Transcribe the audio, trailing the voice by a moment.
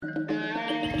What's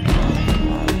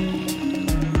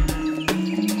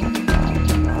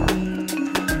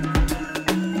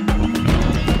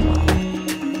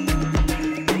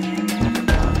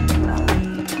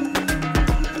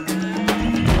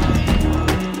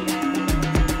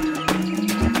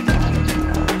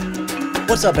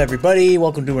up, everybody?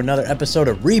 Welcome to another episode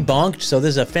of Rebunked. So this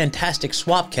is a fantastic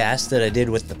Swapcast that I did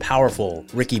with the powerful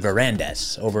Ricky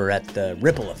Varandas over at the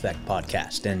Ripple Effect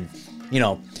podcast. And, you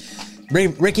know,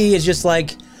 Ricky is just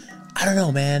like, I don't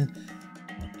know, man.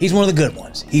 He's one of the good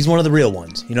ones. He's one of the real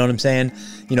ones. You know what I'm saying?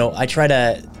 You know, I try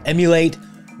to emulate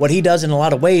what he does in a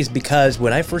lot of ways because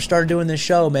when I first started doing this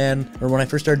show, man, or when I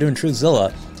first started doing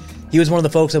Truthzilla, he was one of the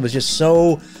folks that was just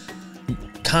so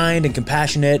kind and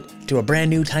compassionate to a brand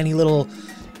new tiny little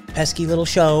pesky little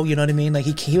show, you know what I mean?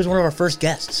 Like he was one of our first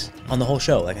guests on the whole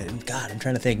show. Like, God, I'm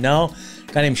trying to think. No,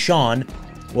 a guy named Sean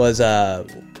was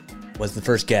the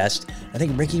first guest. I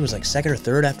think Ricky was like second or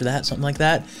third after that, something like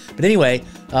that. But anyway,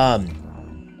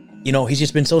 you know, he's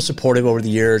just been so supportive over the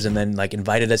years, and then like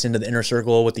invited us into the inner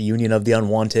circle with the Union of the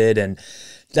Unwanted, and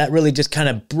that really just kind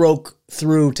of broke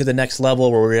through to the next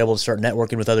level where we were able to start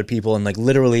networking with other people. And like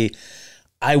literally,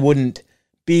 I wouldn't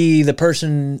be the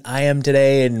person I am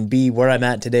today and be where I'm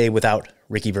at today without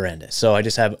Ricky Varandas. So I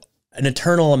just have an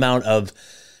eternal amount of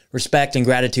respect and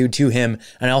gratitude to him.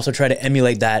 And I also try to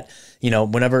emulate that, you know,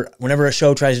 whenever a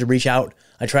show tries to reach out,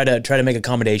 I try to make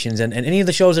accommodations. And any of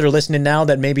the shows that are listening now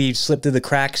that maybe slipped through the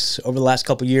cracks over the last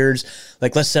couple of years,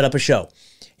 like, let's set up a show.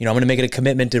 You know, I'm going to make it a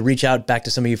commitment to reach out back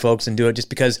to some of you folks and do it, just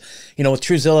because, you know, with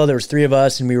Truthzilla, there was 3 of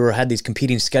us and we had these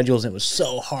competing schedules, and it was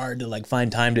so hard to like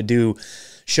find time to do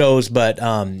shows. But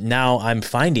now I'm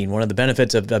finding one of the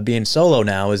benefits of being solo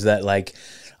now is that like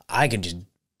I can just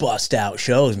bust out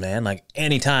shows, man, like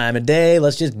any time of day.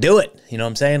 Let's just do it. You know what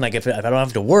I'm saying? Like if I don't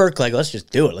have to work, like let's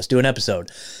just do it. Let's do an episode.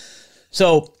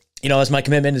 So, you know, that's my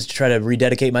commitment, is to try to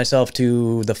rededicate myself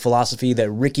to the philosophy that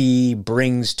Ricky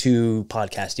brings to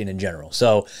podcasting in general.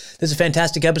 So this is a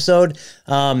fantastic episode.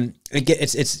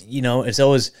 It's you know, it's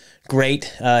always great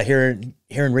hearing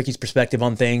Ricky's perspective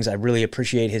on things. I really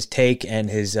appreciate his take and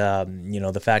his you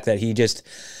know, the fact that he's just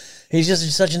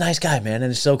such a nice guy, man,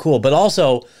 and it's so cool. But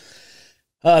also,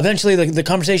 eventually the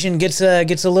conversation gets a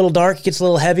little dark, gets a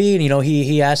little heavy, and you know,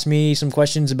 he asked me some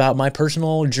questions about my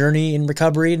personal journey in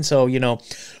recovery, and so, you know,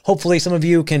 hopefully some of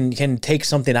you can take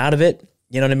something out of it.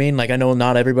 You know what I mean? Like, I know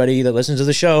not everybody that listens to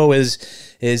the show is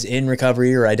in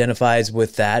recovery or identifies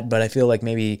with that, but I feel like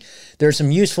maybe there's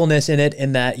some usefulness in it,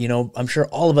 in that, you know, I'm sure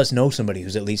all of us know somebody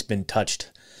who's at least been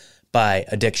touched by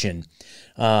addiction.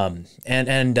 You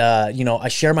know, I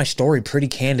share my story pretty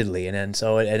candidly, and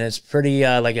so it's pretty,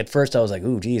 like at first I was like,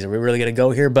 ooh, geez, are we really going to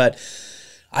go here? But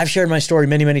I've shared my story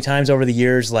many, many times over the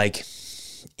years, like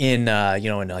in, you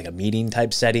know, in like a meeting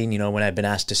type setting, you know, when I've been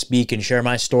asked to speak and share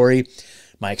my story,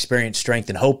 my experience, strength,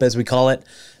 and hope, as we call it.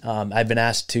 I've been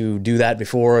asked to do that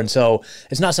before, and so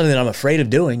it's not something that I'm afraid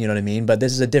of doing, you know what I mean? But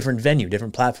this is a different venue,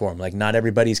 different platform. Like, not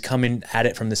everybody's coming at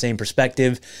it from the same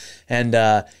perspective, and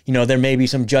you know, there may be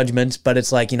some judgments, but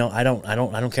it's like, you know, I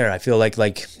don't care. I feel like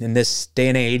in this day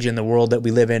and age, in the world that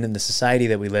we live in the society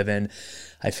that we live in,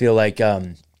 I feel like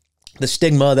the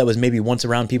stigma that was maybe once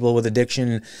around people with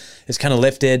addiction is kind of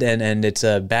lifted, and it's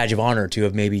a badge of honor to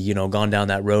have maybe, you know, gone down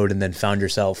that road and then found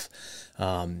yourself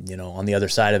you know, on the other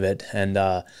side of it, and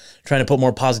trying to put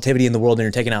more positivity in the world than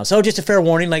you're taking out. So just a fair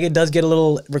warning, like, it does get a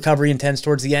little recovery intense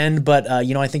towards the end, but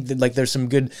you know, I think that like there's some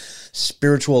good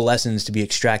spiritual lessons to be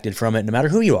extracted from it, no matter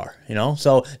who you are, you know?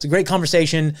 So it's a great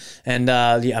conversation, and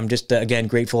yeah, I'm just again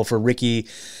grateful for Ricky,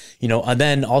 you know, and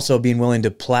then also being willing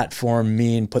to platform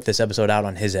me and put this episode out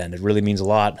on his end. It really means a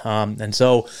lot. And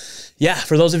so, yeah,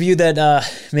 for those of you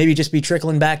that maybe just be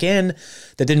trickling back in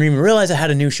that didn't even realize I had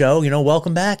a new show, you know,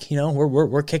 welcome back. You know,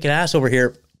 we're kicking ass over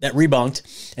here at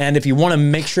Rebunked. And if you want to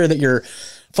make sure that you're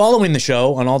following the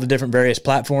show on all the different various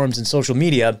platforms and social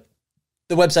media,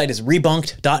 the website is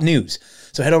rebunked.news.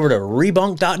 So head over to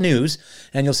rebunked.news,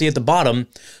 and you'll see at the bottom,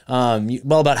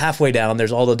 well, about halfway down,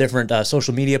 there's all the different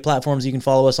social media platforms you can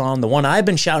follow us on. The one I've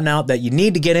been shouting out that you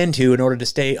need to get into in order to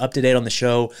stay up to date on the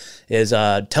show is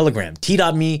Telegram,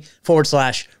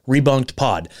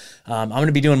 t.me/rebunkedpod. I'm going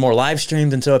to be doing more live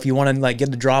streams, and so if you want to like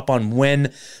get the drop on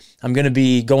when I'm going to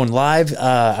be going live,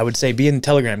 I would say be in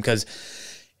Telegram, because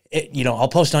you know, I'll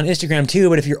post on Instagram too,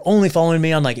 but if you're only following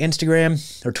me on like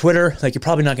Instagram or Twitter, like, you're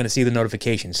probably not going to see the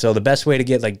notifications. So the best way to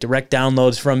get like direct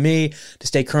downloads from me to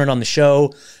stay current on the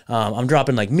show, I'm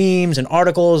dropping like memes and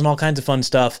articles and all kinds of fun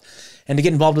stuff. And to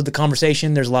get involved with the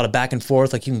conversation, there's a lot of back and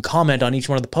forth. Like, you can comment on each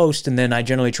one of the posts, and then I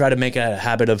generally try to make a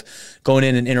habit of going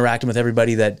in and interacting with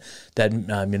everybody that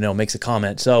you know, makes a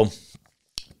comment. So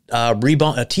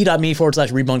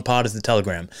t.me/rebunkpod is the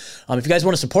Telegram. If you guys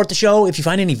want to support the show, if you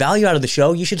find any value out of the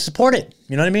show, you should support it.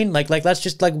 You know what I mean? Like that's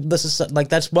just like this is like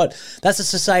that's the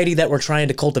society that we're trying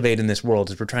to cultivate in this world.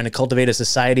 Is we're trying to cultivate a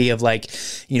society of like,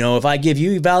 you know, if I give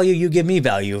you value, you give me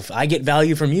value. If I get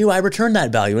value from you, I return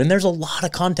that value. And there's a lot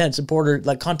of content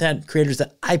creators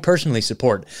that I personally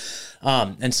support.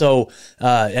 And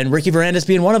Ricky Varandas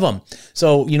being one of them.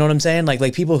 So, you know what I'm saying?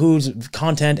 Like people whose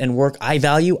content and work I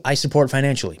value, I support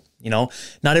financially. You know,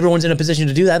 not everyone's in a position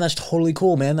to do that. And that's totally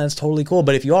cool, man. That's totally cool.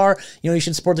 But if you are, you know, you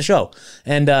should support the show.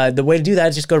 And the way to do that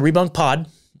is just go to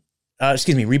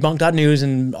rebunk.news,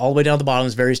 and all the way down at the bottom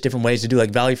is various different ways to do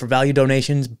like value for value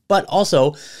donations. But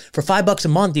also for $5 a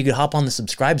month, you could hop on the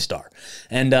Subscribestar,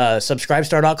 and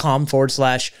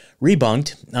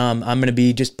subscribestar.com/rebunked. I'm going to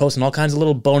be just posting all kinds of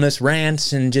little bonus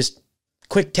rants and just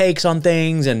quick takes on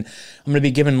things. And I'm going to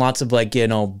be giving lots of like, you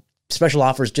know, special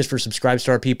offers just for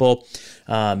Subscribestar people.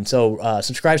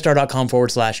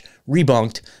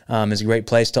 Subscribestar.com/rebunked is a great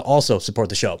place to also support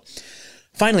the show.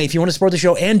 Finally, if you want to support the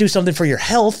show and do something for your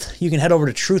health, you can head over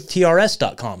to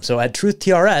truthtrs.com. So at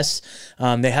TruthTRS,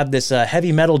 they have this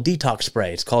heavy metal detox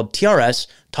spray. It's called TRS,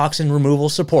 Toxin Removal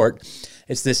Support.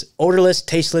 It's this odorless,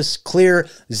 tasteless, clear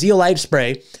zeolite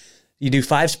spray. You do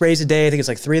 5 sprays a day. I think it's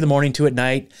like 3 in the morning, 2 at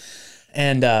night.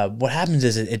 And what happens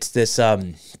is it's this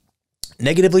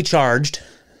negatively charged,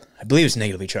 I believe it's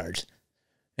negatively charged.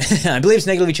 I believe it's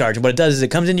negatively charged. And what it does is it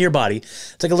comes into your body.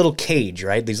 It's like a little cage,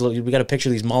 right? We got to picture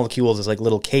these molecules as like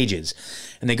little cages,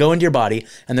 and they go into your body,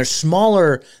 and they're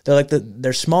smaller.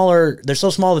 They're smaller. They're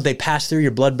so small that they pass through your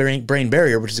blood-brain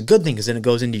barrier, which is a good thing because then it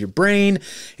goes into your brain.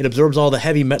 It absorbs all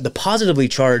the positively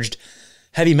charged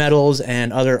heavy metals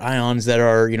and other ions that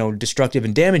are, you know, destructive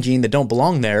and damaging that don't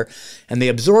belong there, and they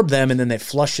absorb them, and then they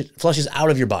flushes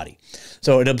out of your body.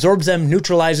 So it absorbs them,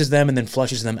 neutralizes them, and then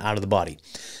flushes them out of the body.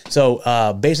 So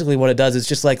basically what it does is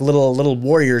just like little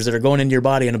warriors that are going into your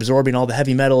body and absorbing all the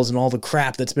heavy metals and all the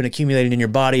crap that's been accumulating in your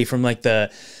body from like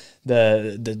the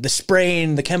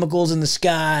spraying, the chemicals in the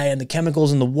sky and the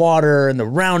chemicals in the water and the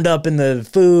Roundup in the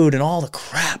food and all the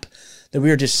crap that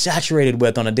we are just saturated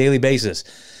with on a daily basis.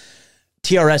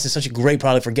 TRS is such a great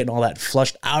product for getting all that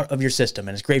flushed out of your system,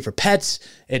 and it's great for pets.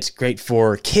 It's great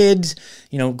for kids.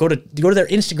 You know, go to their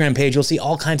Instagram page. You'll see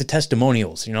all kinds of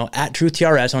testimonials. You know, at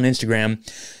TruthTRS on Instagram.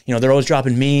 You know, they're always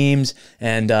dropping memes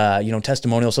and you know,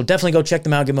 testimonials. So definitely go check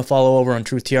them out. Give them a follow over on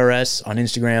TruthTRS on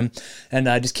Instagram. And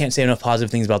I just can't say enough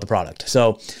positive things about the product.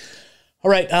 So. All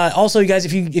right. Also, you guys,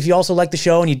 if you also like the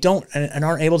show and you don't and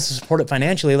aren't able to support it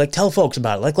financially, like tell folks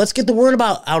about it. Like, let's get the word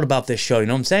out about this show. You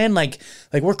know what I'm saying? Like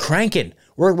we're cranking,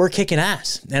 we're kicking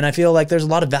ass, and I feel like there's a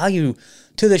lot of value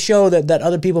to the show that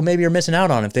other people maybe are missing out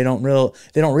on if they don't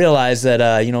realize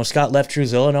that you know, Scott left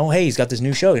Truezilla and oh hey, he's got this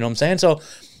new show. You know what I'm saying? So.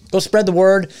 Go spread the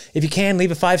word. If you can,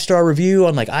 leave a 5-star review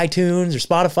on like iTunes or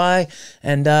Spotify.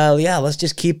 And yeah, let's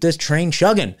just keep this train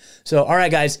chugging. So, all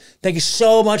right, guys, thank you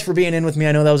so much for being in with me.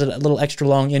 I know that was a little extra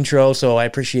long intro, so I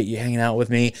appreciate you hanging out with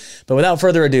me. But without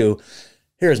further ado,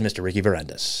 here's Mr. Ricky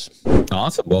Varandas.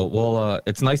 Awesome. Well,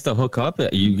 it's nice to hook up.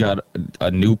 You got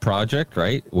a new project,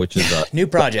 right? Which is a new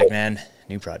project, man.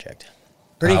 New project.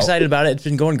 Pretty excited about it. It's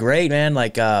been going great, man.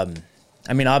 Like,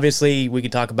 I mean, obviously, we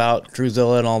could talk about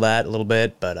Truezilla and all that a little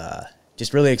bit, but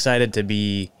just really excited to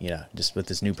be, you know, just with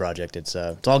this new project. It's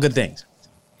all good things.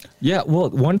 Yeah,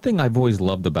 well, one thing I've always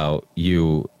loved about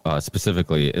you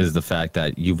specifically is the fact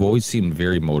that you've always seemed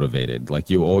very motivated.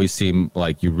 Like, you always seem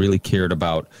like you really cared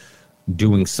about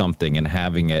doing something and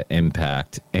having an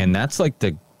impact. And that's like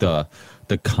the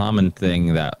common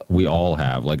thing that we all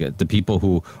have, like the people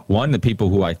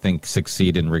who I think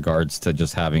succeed in regards to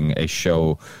just having a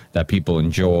show that people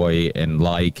enjoy and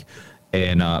like,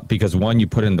 and because one, you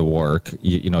put in the work,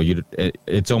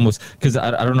 it's almost, because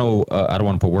I don't know, I don't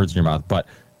want to put words in your mouth, but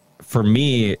for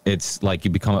me, it's like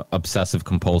you become obsessive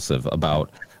compulsive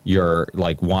about your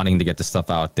like wanting to get the stuff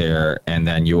out there, and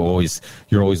then you're always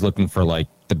looking for like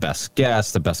the best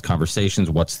guests, the best conversations,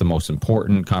 what's the most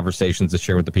important conversations to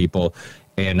share with the people.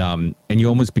 And you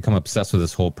almost become obsessed with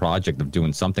this whole project of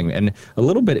doing something. And a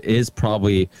little bit is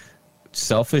probably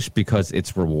selfish because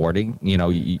it's rewarding. You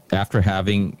know, after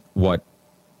having what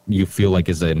you feel like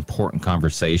is an important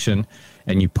conversation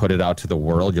and you put it out to the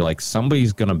world, you're like,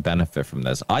 somebody's going to benefit from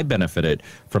this. I benefited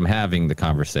from having the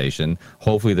conversation.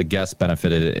 Hopefully the guests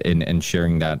benefited in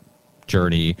sharing that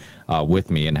journey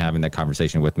with me and having that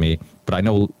conversation with me, but I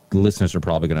know listeners are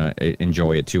probably going to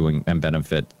enjoy it too and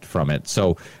benefit from it.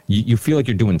 So you feel like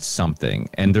you're doing something,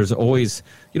 and there's always,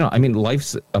 you know, I mean,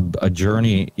 life's a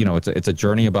journey. You know, it's a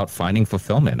journey about finding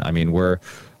fulfillment. I mean, we're,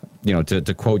 you know,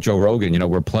 to quote Joe Rogan, you know,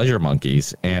 we're pleasure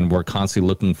monkeys, and we're constantly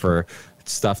looking for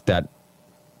stuff that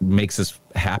makes us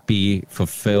happy,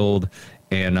 fulfilled.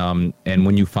 And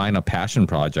when you find a passion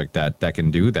project that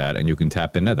can do that and you can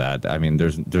tap into that, I mean,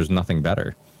 there's nothing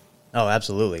better. Oh,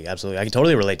 absolutely. Absolutely. I can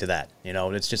totally relate to that. You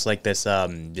know, it's just like this,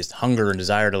 just hunger and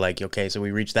desire to like, okay, so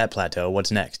we reach that plateau,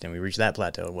 what's next? And we reach that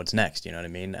plateau, what's next? You know what I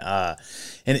mean?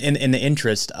 In the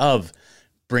interest of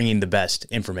bringing the best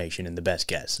information and the best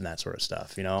guests and that sort of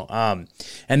stuff, you know?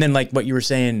 And then like what you were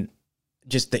saying,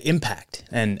 just the impact,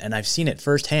 and I've seen it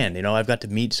firsthand. You know, I've got to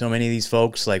meet so many of these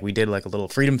folks. Like we did like a little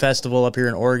freedom festival up here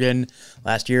in Oregon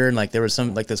last year. And like, there was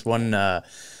some, like this one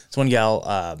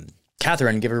gal,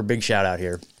 Catherine, give her a big shout out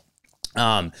here.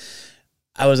 I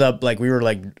was up, like, we were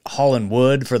like hauling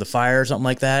wood for the fire or something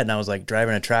like that. And I was like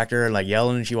driving a tractor and like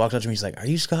yelling, and she walked up to me. She's like, "Are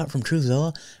you Scott from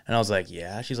Truthzilla?" And I was like,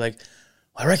 "Yeah." She's like,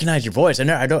 "I recognize your voice.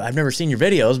 I've never seen your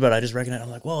videos, but I just recognize." I'm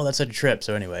like, "Whoa, that's such a trip."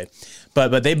 So anyway,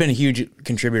 but they've been huge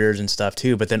contributors and stuff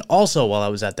too. But then also while I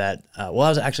was at that, that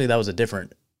was a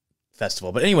different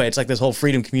festival. But anyway, it's like this whole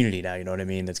freedom community now, you know what I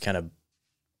mean? That's kind of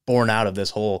born out of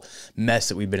this whole mess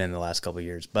that we've been in the last couple of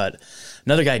years. But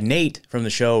another guy, Nate, from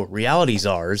the show Reality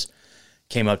Czars,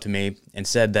 came up to me and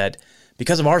said that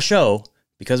because of our show,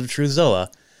 because of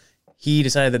Truthzilla, he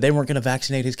decided that they weren't going to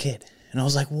vaccinate his kid. And I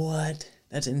was like, what?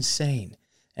 That's insane.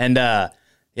 And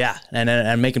yeah, and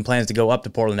I'm making plans to go up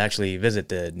to Portland to actually visit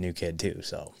the new kid too.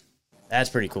 So that's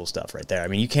pretty cool stuff right there. I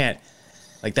mean, you can't,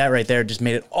 like, that right there just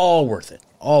made it all worth it.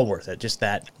 All worth it. Just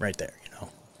that right there, you know?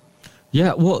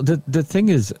 Yeah, well, the thing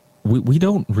is, we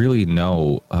don't really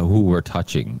know who we're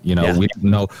touching. You know, we don't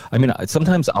know. I mean,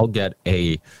 sometimes I'll get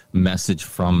a message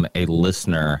from a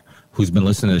listener who's been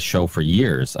listening to the show for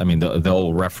years. I mean,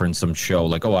 they'll reference some show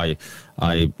like, "Oh, I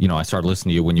started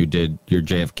listening to you when you did your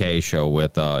JFK show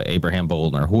with Abraham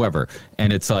Bolden or whoever,"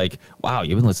 and it's like, "Wow,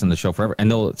 you've been listening to the show forever."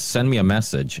 And they'll send me a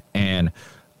message, and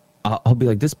I'll be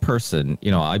like, "This person,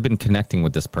 you know, I've been connecting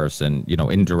with this person, you know,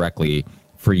 indirectly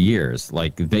for years.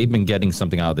 Like, they've been getting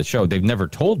something out of the show. They've never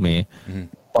told me,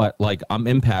 but like, I'm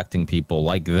impacting people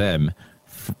like them,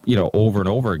 you know, over and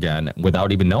over again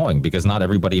without even knowing, because not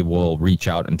everybody will reach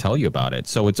out and tell you about it.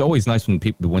 So it's always nice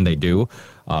when they do.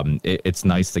 It's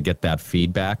nice to get that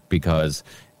feedback, because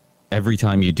every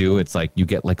time you do, it's like you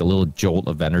get like a little jolt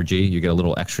of energy. You get a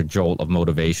little extra jolt of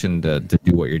motivation to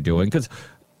do what you're doing. Because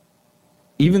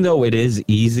even though it is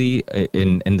easy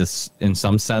in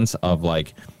some sense of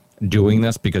like doing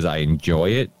this, because I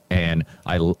enjoy it, and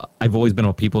I've always been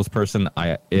a people's person.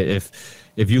 If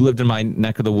you lived in my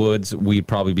neck of the woods, we'd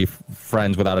probably be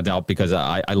friends without a doubt, because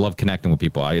I love connecting with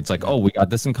people. It's like, "Oh, we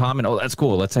got this in common. Oh, that's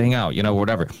cool. Let's hang out," you know,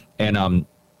 whatever. And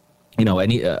you know,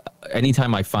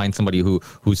 anytime I find somebody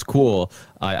who's cool,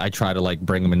 I try to like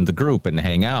bring them into the group and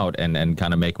hang out and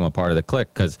kind of make them a part of the clique,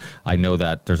 because I know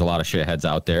that there's a lot of shitheads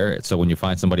out there. So when you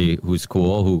find somebody who's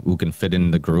cool, who can fit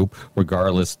in the group,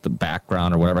 regardless the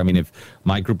background or whatever. I mean, if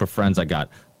my group of friends, I got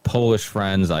Polish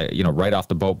friends, right off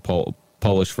the boat,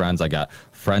 Polish friends. I got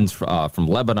friends from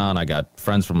Lebanon. I got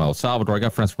friends from El Salvador. I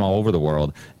got friends from all over the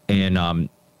world.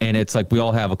 And it's like we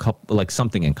all have a couple, like,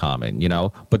 something in common, you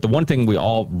know. But the one thing we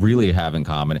all really have in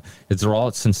common is they're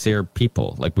all sincere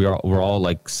people. Like we're all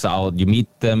like solid. You meet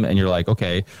them and you're like,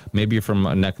 okay, maybe you're from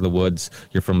a neck of the woods,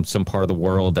 you're from some part of the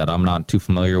world that I'm not too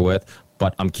familiar with,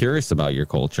 but I'm curious about your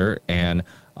culture, and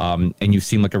you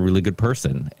seem like a really good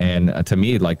person. And to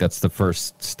me, like, that's the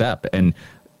first step. And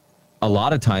a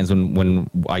lot of times when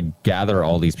I gather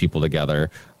all these people together,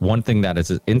 one thing that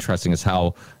is interesting is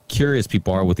how curious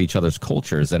people are with each other's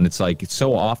cultures. And it's like,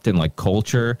 so often like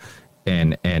culture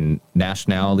and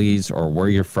nationalities or where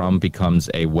you're from becomes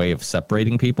a way of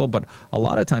separating people. But a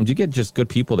lot of times you get just good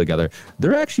people together,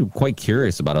 they're actually quite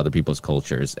curious about other people's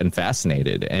cultures and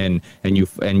fascinated. And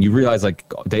you realize like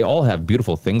they all have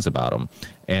beautiful things about them.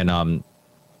 And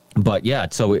but yeah,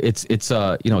 so it's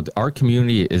our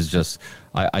community is just,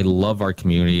 I love our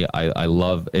community. I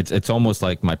love it's almost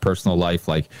like my personal life.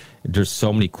 Like, there's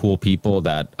so many cool people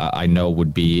that I know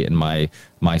would be in my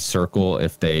circle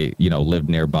if they, lived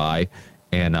nearby.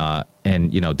 And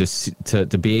just to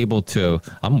be able to,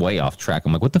 I'm way off track.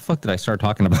 I'm like, what the fuck did I start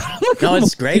talking about? No,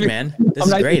 it's great, man. This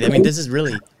is great. I mean, this is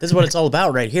what it's all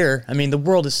about right here. I mean, the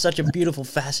world is such a beautiful,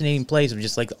 fascinating place of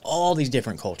just like all these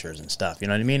different cultures and stuff, you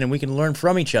know what I mean? And we can learn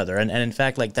from each other. And in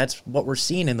fact, like, that's what we're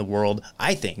seeing in the world,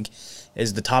 I think,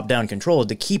 is the top-down control, is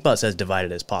to keep us as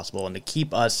divided as possible and to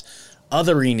keep us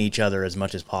othering each other as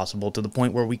much as possible, to the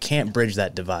point where we can't bridge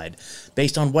that divide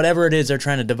based on whatever it is they're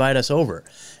trying to divide us over.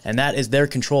 And that is their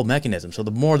control mechanism. So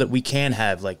the more that we can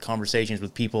have like conversations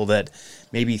with people that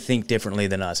maybe think differently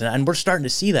than us, and we're starting to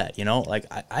see that, you know, like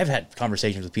I've had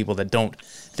conversations with people that don't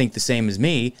think the same as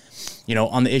me, you know,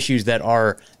 on the issues that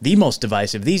are the most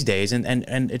divisive these days. And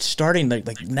it's starting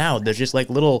like now there's just like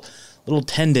little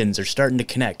tendons are starting to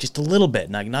connect just a little bit,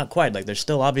 like not quite, like there's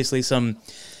still obviously some,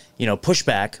 you know,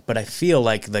 pushback, but I feel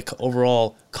like the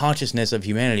overall consciousness of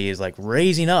humanity is like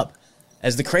raising up.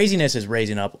 As the craziness is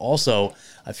raising up, also,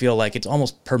 I feel like it's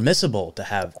almost permissible to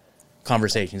have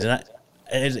conversations. And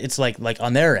it's like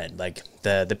on their end, like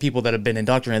the people that have been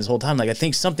indoctrinated this whole time, like I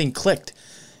think something clicked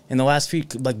in the last few,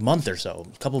 like month or so,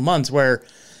 a couple months, where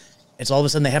it's all of a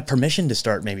sudden they have permission to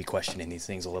start maybe questioning these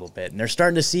things a little bit. And they're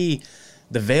starting to see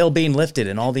the veil being lifted,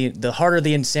 and all the harder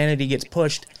the insanity gets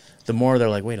pushed, the more they're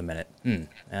like, wait a minute,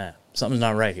 something's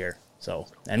not right here. So,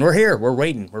 and we're here, we're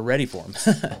waiting, we're ready for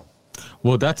them.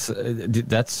 Well, that's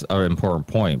an important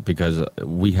point, because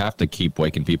we have to keep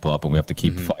waking people up and we have to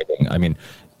keep fighting. I mean,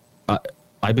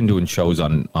 I've been doing shows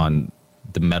on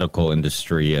the medical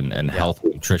industry and health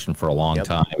and nutrition for a long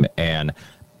time, and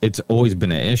it's always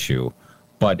been an issue,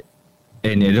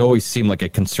 and it always seemed like a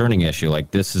concerning issue. Like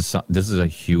this is a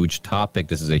huge topic.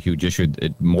 This is a huge issue.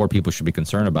 More people should be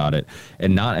concerned about it.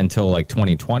 And not until like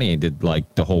 2020 did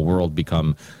like the whole world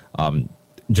become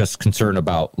just concerned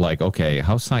about like, okay,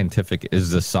 how scientific is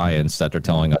the science that they're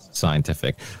telling us is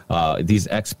scientific? These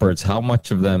experts, how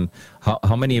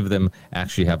many of them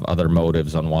actually have other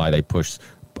motives on why they push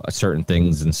certain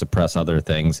things and suppress other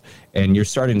things? And you're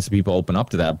starting to see people open up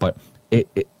to that, but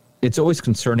it's always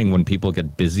concerning when people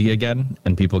get busy again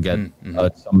and people get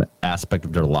some aspect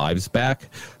of their lives back,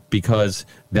 because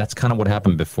that's kind of what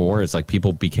happened before. It's like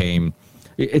people became,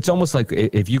 it's almost like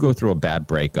if you go through a bad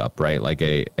breakup, right? Like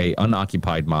a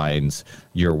unoccupied mind's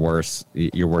your worst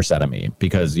enemy,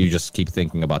 because you just keep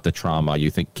thinking about the trauma. You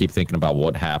keep thinking about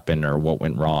what happened or what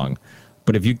went wrong.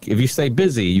 But if you stay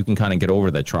busy, you can kind of get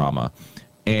over the trauma.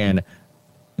 And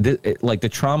like the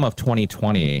trauma of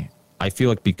 2020, I feel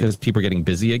like because people are getting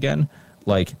busy again,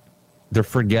 like they're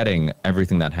forgetting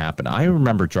everything that happened. I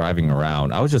remember driving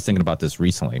around. I was just thinking about this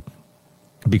recently,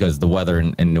 because the weather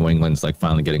in New England's like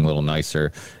finally getting a little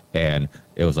nicer, and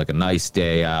it was like a nice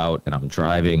day out, and I'm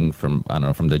driving from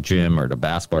the gym or the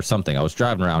basketball or something. I was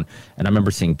driving around, and I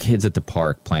remember seeing kids at the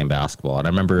park playing basketball, and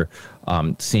I remember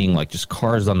seeing like just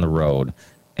cars on the road,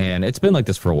 and it's been like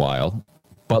this for a while.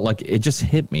 But like it just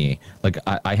hit me, like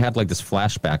I had like this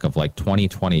flashback of like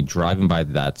 2020, driving by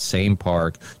that same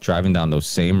park, driving down those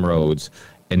same roads,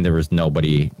 and there was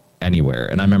nobody anywhere.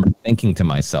 And I remember thinking to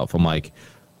myself, I'm like,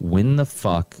 when the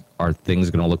fuck are things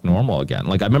going to look normal again?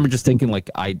 Like I remember just thinking like,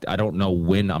 I don't know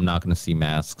when I'm not going to see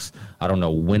masks. I don't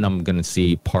know when I'm going to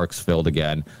see parks filled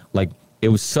again. Like it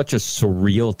was such a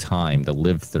surreal time to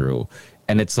live through.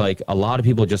 And it's like a lot of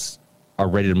people just are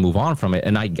ready to move on from it.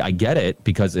 And I get it,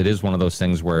 because it is one of those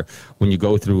things where when you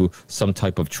go through some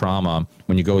type of trauma,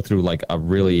 when you go through like a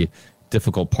really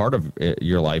difficult part of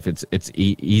your life, it's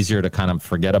easier to kind of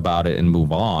forget about it and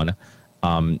move on,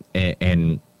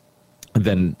 and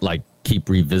then like keep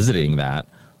revisiting that.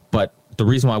 But the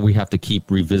reason why we have to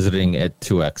keep revisiting it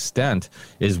to an extent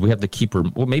is we have to keep,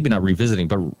 well, maybe not revisiting,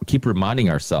 but keep reminding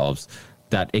ourselves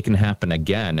that it can happen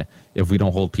again if we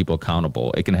don't hold people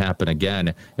accountable. It can happen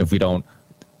again if we don't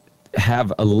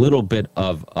have a little bit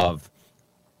of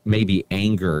maybe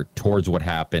anger towards what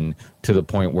happened, to the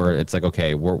point where it's like,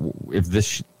 okay, if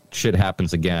this shit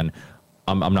happens again,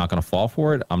 I'm not going to fall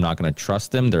for it. I'm not going to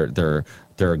trust them.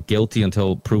 They're guilty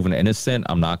until proven innocent.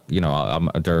 I'm not,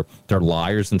 they're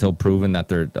liars until proven that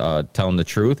they're telling the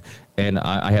truth. And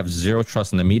I have zero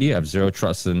trust in the media. I have zero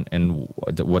trust in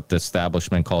what the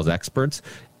establishment calls experts.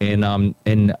 And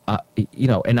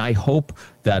I hope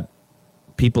that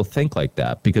people think like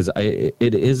that, because it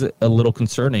is a little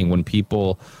concerning when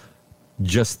people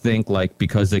just think like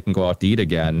because they can go out to eat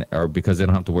again, or because they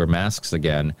don't have to wear masks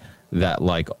again, that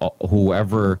like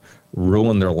whoever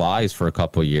ruined their lives for a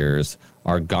couple of years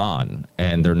are gone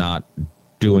and they're not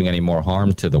doing any more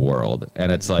harm to the world.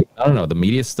 And it's like, I don't know, the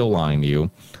media is still lying to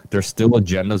you. There's still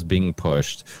agendas being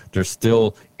pushed. There's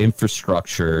still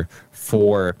infrastructure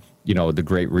for, the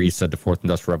Great Reset, the Fourth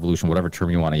Industrial Revolution, whatever term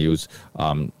you want to use.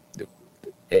 And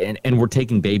we're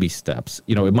taking baby steps.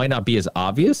 It might not be as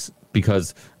obvious,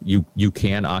 because you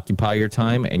can occupy your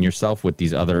time and yourself with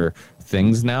these other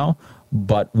things now,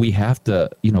 but we have to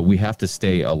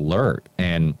stay alert.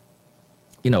 And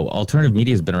alternative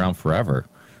media has been around forever,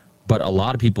 but a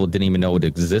lot of people didn't even know it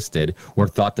existed, or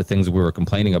thought the things we were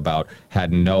complaining about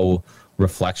had no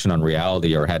reflection on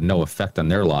reality or had no effect on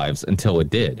their lives until it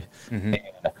did. And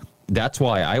that's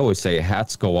why I always say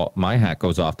my hat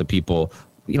goes off to people,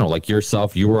 you know, like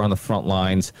yourself. You were on the front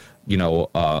lines, you know,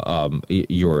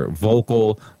 you're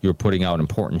vocal, you're putting out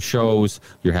important shows,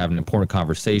 you're having important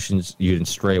conversations, you didn't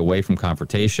stray away from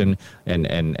confrontation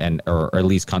and or at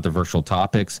least controversial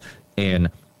topics. And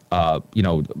you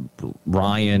know,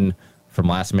 Ryan from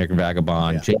Last American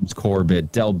Vagabond, James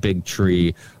Corbett, Del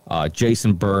Bigtree,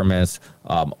 Jason Burmis,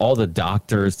 all the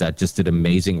doctors that just did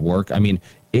amazing work. I mean,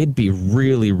 it'd be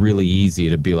really, really easy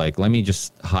to be like, let me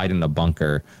just hide in a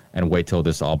bunker and wait till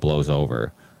this all blows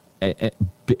over.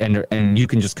 And you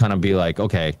can just kind of be like,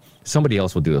 okay, somebody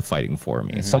else will do the fighting for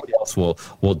me. Somebody else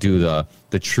will do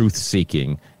the truth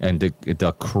seeking and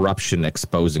the corruption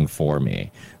exposing for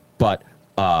me. But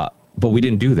we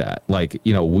didn't do that. Like,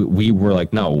 you know, we were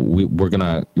like, no, we're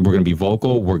gonna be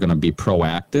vocal. We're gonna be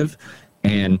proactive.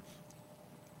 And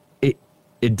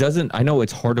it doesn't. I know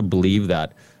it's hard to believe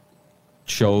that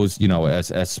shows, you know,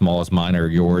 as small as mine or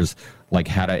yours, like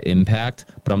had an impact.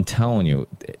 But I'm telling you,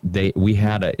 we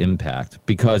had an impact,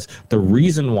 because the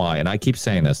reason why, and I keep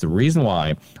saying this, the reason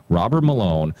why Robert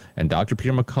Malone and Dr.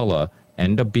 Peter McCullough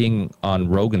end up being on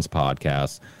Rogan's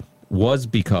podcast was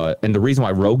because, and the reason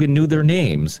why Rogan knew their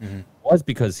names was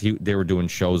because they were doing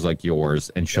shows like yours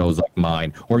and shows like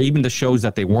mine, or even the shows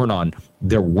that they weren't on,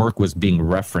 their work was being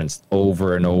referenced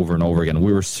over and over and over again.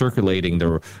 We were circulating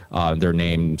their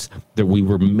names, that we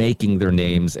were making their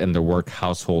names and their work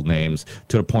household names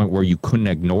to the point where you couldn't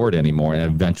ignore it anymore. And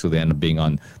eventually they ended up being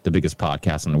on the biggest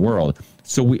podcast in the world.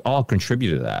 So we all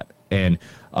contributed to that. And,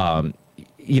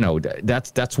 you know,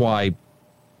 that's why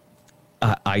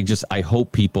I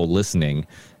hope people listening,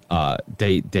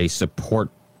 they support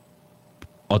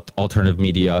alternative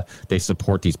media. They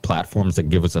support these platforms that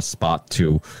give us a spot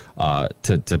to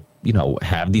you know,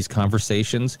 have these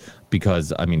conversations,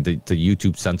 because I mean the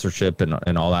YouTube censorship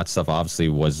and all that stuff obviously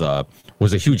was a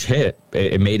huge hit.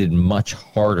 It made it much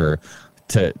harder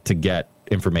to get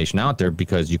information out there,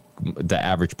 because the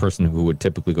average person who would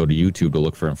typically go to YouTube to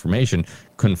look for information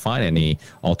couldn't find any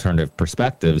alternative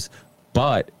perspectives.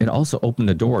 But it also opened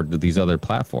the door to these other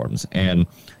platforms. And,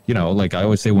 you know, like I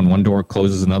always say, when one door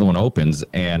closes, another one opens.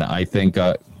 And I think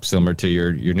similar to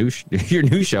your new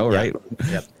show, right?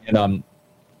 Yep.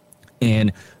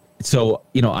 And so,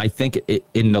 you know, I think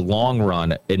in the long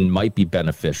run, it might be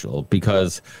beneficial,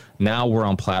 because now we're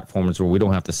on platforms where we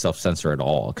don't have to self-censor at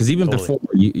all. Because even before,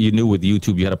 you knew with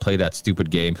YouTube, you had to play that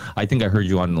stupid game. I think I heard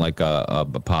you on like a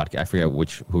podcast. I forget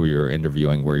who you're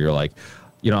interviewing, where you're like,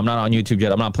 you know, I'm not on YouTube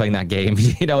yet. I'm not playing that game.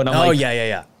 You know, and I'm like,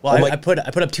 yeah. Well, I put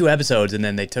up 2 episodes, and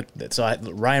then they took. So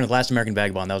Ryan with Last American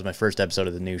Vagabond, that was my first episode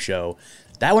of the new show.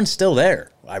 That one's still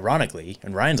there, ironically.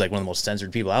 And Ryan's like one of the most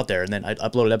censored people out there. And then I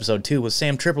uploaded episode 2 with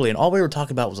Sam Tripoli, and all we were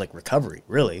talking about was like recovery.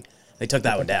 Really, they took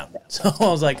that one down. So I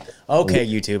was like, okay,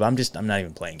 YouTube, I'm not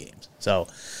even playing games. So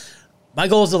my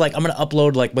goal is to, like, I'm going to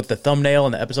upload, like, with the thumbnail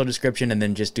and the episode description, and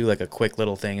then just do, like, a quick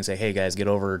little thing and say, hey, guys, get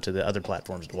over to the other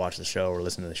platforms to watch the show or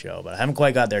listen to the show. But I haven't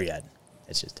quite got there yet.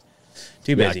 It's just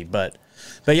too busy. But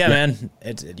yeah, man,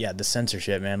 the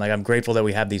censorship, man. Like, I'm grateful that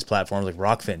we have these platforms like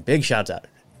Rockfin. Big shouts out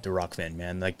to Rockfin,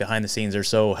 man. Like, behind the scenes, they're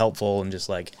so helpful and just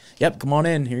like, yep, come on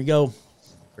in. Here you go.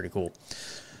 Pretty cool.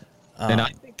 And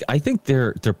I think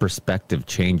their perspective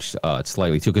changed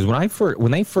slightly too, because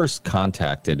when they first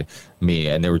contacted me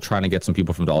and they were trying to get some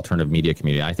people from the alternative media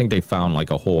community, I think they found like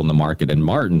a hole in the market. And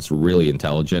Martin's really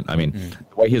intelligent. I mean,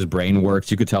 the way his brain works,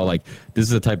 you could tell like this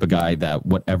is the type of guy that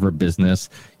whatever business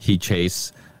he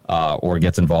chases or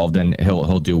gets involved in,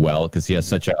 he'll do well, because he has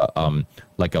such a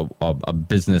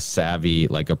business savvy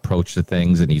like approach to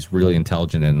things, and he's really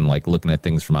intelligent and like looking at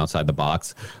things from outside the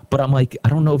box. But I'm like, I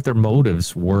don't know if their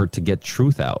motives were to get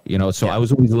truth out, you know. So I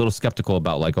was always a little skeptical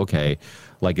about like, okay,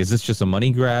 like, is this just a money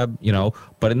grab, you know?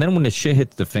 But and then when the shit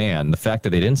hits the fan, the fact that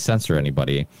they didn't censor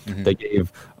anybody, they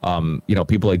gave you know,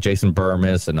 people like Jason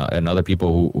Burmis and other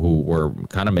people who were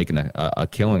kind of making a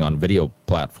killing on video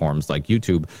platforms like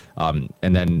YouTube,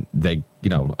 and then they, you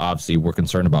know, obviously were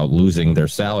concerned about losing their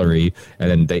salary, and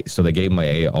then they gave them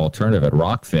a alternative at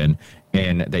Rockfin,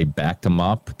 and they backed them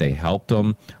up. They helped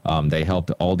them. They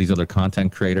helped all these other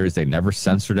content creators. They never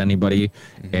censored anybody,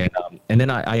 and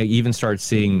then I even started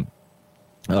seeing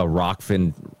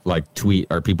Rockfin like tweet,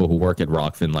 or people who work at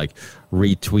Rockfin like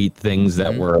retweet things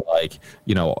that were like,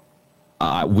 you know,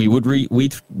 we would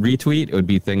retweet. It would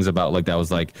be things about like that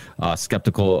was like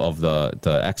skeptical of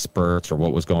the experts or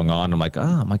what was going on. I'm like,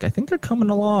 I think they're coming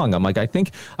along. I'm like, I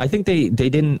think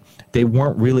they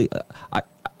weren't really.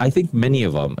 I think many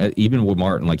of them, even with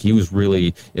Martin, like he was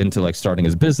really into like starting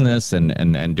his business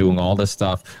and doing all this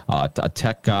stuff, a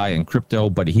tech guy and crypto,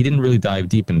 but he didn't really dive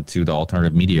deep into the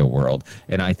alternative media world.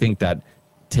 And I think that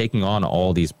taking on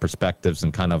all these perspectives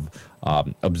and kind of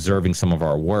observing some of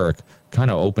our work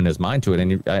kind of opened his mind to it.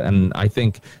 And I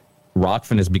think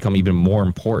Rockfin has become even more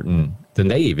important than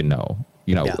they even know,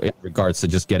 in regards to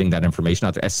just getting that information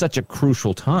out there at such a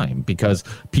crucial time, because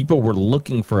people were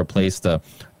looking for a place to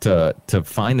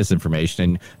find this information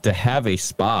and to have a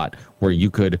spot where you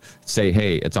could say,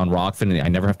 hey, it's on Rockfin and I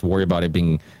never have to worry about it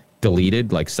being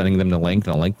deleted, like sending them the link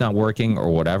and a link not working or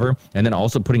whatever. And then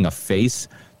also putting a face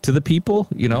to the people,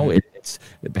 it's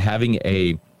having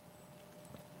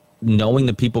knowing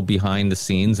the people behind the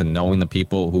scenes and knowing the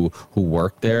people who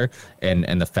work there,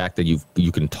 and the fact that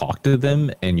you can talk to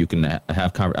them and you can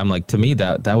have I'm like, to me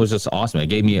that was just awesome. It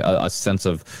gave me a sense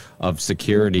of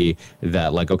security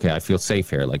that, like, okay, I feel safe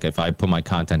here. Like if I put my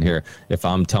content here, if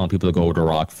I'm telling people to go over to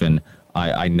Rockfin,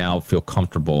 I now feel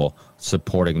comfortable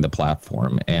supporting the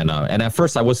platform. And at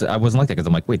first I wasn't like that, because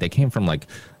I'm like, wait, they came from like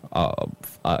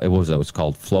it was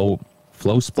called Flow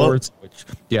Sports, which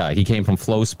he came from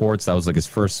Flow Sports. That was like his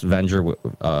first venture,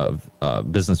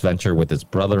 business venture with his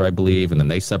brother, I believe, and then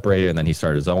they separated, and then he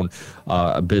started his own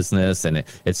business, and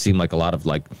it seemed like a lot of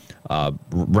like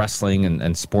wrestling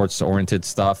and sports oriented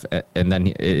stuff, and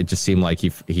then it just seemed like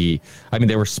I mean,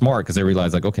 they were smart because they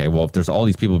realized, like, okay, well, if there's all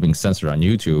these people being censored on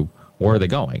YouTube, where are they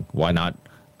going? Why not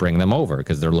bring them over?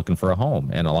 Because they're looking for a home,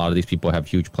 and a lot of these people have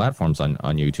huge platforms on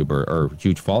YouTube or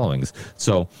huge followings.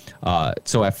 So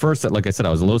at first, like I said, I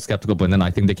was a little skeptical, but then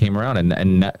I think they came around,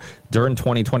 and during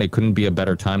 2020 couldn't be a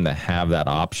better time to have that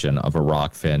option of a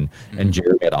Rockfin and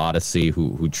Jerry at Odyssey,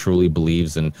 who truly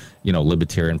believes in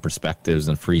libertarian perspectives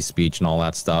and free speech and all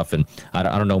that stuff. And I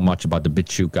don't know much about the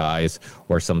BitChute guys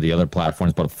or some of the other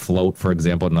platforms, but Float, for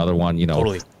example, another one.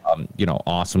 Totally.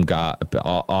 Awesome guy,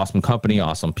 awesome company,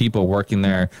 awesome people working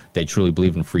there. They truly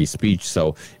believe in free speech.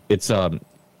 So it's how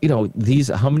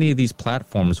many of these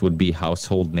platforms would be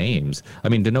household names? I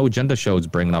mean, the No Agenda show is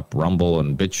bringing up Rumble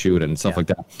and BitChute and stuff like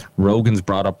that. Rogan's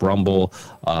brought up Rumble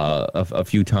a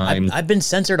few times. I've been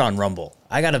censored on Rumble.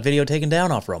 I got a video taken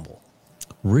down off Rumble.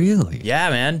 Really? Yeah,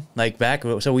 man. Like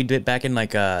we did back in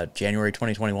like January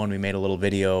 2021, we made a little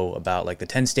video about like the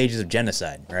 10 stages of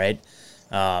genocide, right?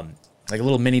 Like a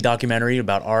little mini documentary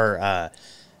about our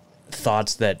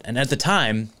thoughts that, and at the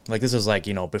time, like this was like,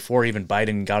 before even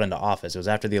Biden got into office, it was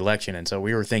after the election. And so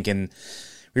we were kind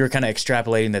of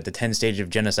extrapolating that the 10 stages of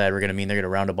genocide were going to mean they're going to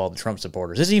round up all the Trump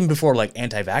supporters. This is even before like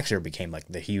anti-vaxxer became like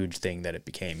the huge thing that it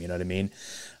became, you know what I mean?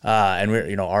 And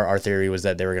we're, our theory was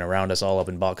that they were going to round us all up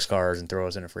in boxcars and throw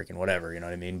us in a freaking whatever, you know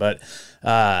what I mean? But,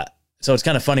 so it's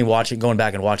kind of funny going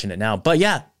back and watching it now. But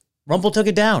yeah, Rumble took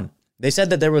it down. They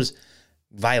said that there was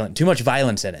too much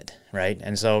violence in it, right?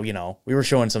 And so, we were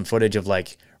showing some footage of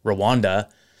like Rwanda,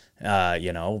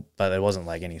 but it wasn't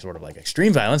like any sort of like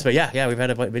extreme violence. But yeah, we've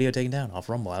had a video taken down off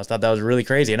Rumble. I just thought that was really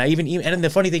crazy. And and the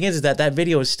funny thing is that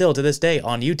video is still to this day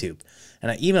on YouTube.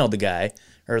 And I emailed the guy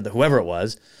or whoever it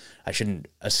was. I shouldn't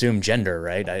assume gender,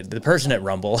 right? The person at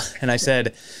Rumble, and I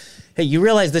said, hey, you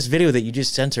realize this video that you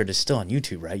just censored is still on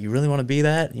YouTube, right? You really want to be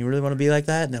that? You really want to be like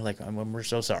that? And they're like, we're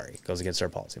so sorry. It goes against our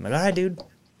policy. I'm like, all right, dude.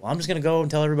 Well, I'm just going to go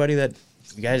and tell everybody that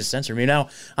you guys censor me. Now,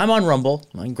 I'm on Rumble.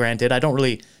 Granted, I don't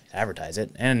really advertise it.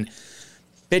 And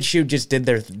BitChute just did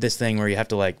this thing where you have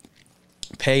to, like,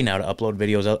 pay now to upload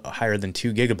videos higher than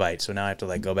 2 gigabytes. So now I have to,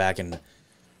 like, go back and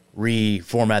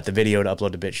reformat the video to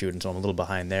upload to BitChute. And so I'm a little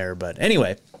behind there. But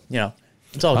anyway,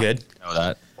 it's all good. I know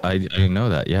that. I didn't know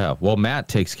that. Yeah. Well, Matt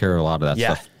takes care of a lot of that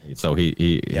stuff. So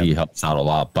he helps out a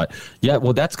lot. But, yeah,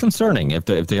 well, that's concerning if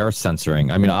they are censoring.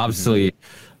 I mean, obviously...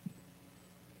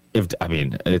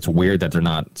 it's weird that they're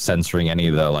not censoring any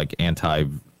of the like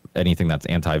anything that's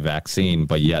anti-vaccine,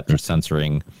 but yet they're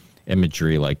censoring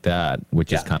imagery like that,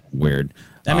 which is kind of weird.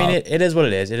 I mean, it is what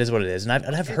it is. It is what it is. And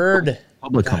I've heard,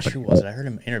 who was it? I heard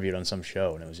him interviewed on some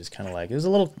show, and it was just kind of like, I was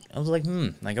like,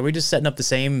 like, are we just setting up the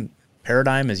same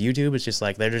paradigm as YouTube? It's just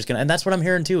like they're just gonna, and that's what I'm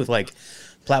hearing too with like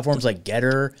platforms like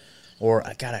Getter, or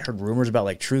I heard rumors about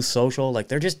like Truth Social. Like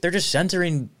they're just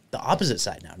censoring the opposite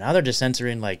side now. Now they're just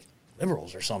censoring like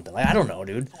liberals or something. Like, I don't know,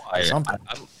 dude.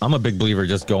 I'm a big believer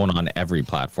just going on every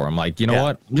platform. Like, you know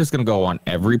what? I'm just gonna go on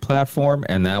every platform,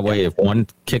 and that way, if one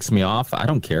kicks me off, I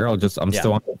don't care. I'm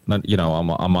still on.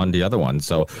 I'm on the other one.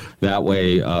 So that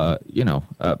way,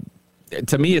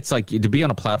 to me, it's like to be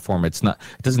on a platform. It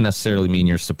doesn't necessarily mean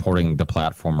you're supporting the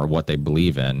platform or what they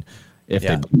believe in. If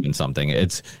they believe in something,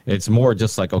 it's more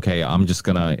just like, okay, I'm just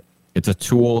gonna. It's a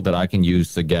tool that I can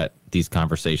use to get these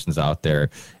conversations out there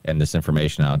and this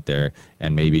information out there,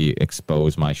 and maybe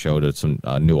expose my show to some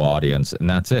new audience. And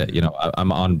that's it. You know,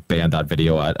 I'm on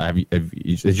band.video.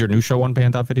 Is your new show on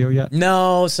band.video yet?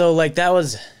 No. So like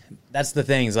that's the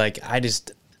thing is like, I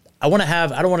don't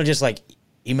want to just like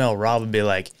email Rob and be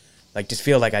like just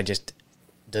feel like I just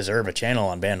deserve a channel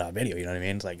on band.video. You know what I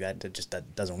mean? It's like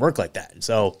that doesn't work like that.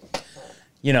 So,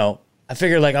 you know, I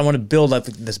figured like I want to build up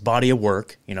this body of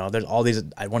work. You know, there's all these,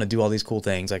 I want to do all these cool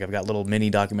things. Like I've got little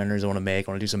mini documentaries I want to make.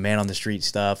 I want to do some man on the street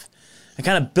stuff. I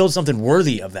kind of build something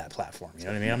worthy of that platform. You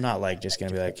know what I mean? I'm not like just going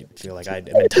to be like, feel like I'm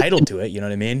entitled to it. You know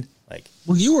what I mean? Like,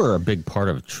 well, you were a big part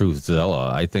of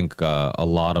Truthzilla. I think a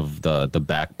lot of the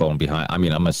backbone behind, I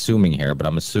mean, I'm assuming here, but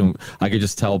I could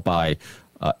just tell by,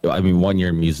 I mean, one, you're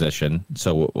a musician,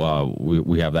 so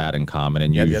we have that in common.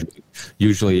 And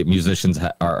usually musicians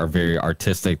are very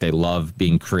artistic. They love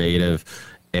being creative,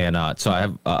 and so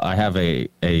I have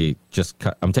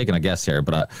I'm taking a guess here,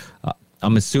 but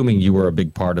I'm assuming you were a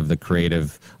big part of the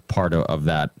creative part of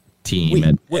that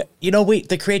team.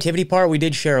 The creativity part, we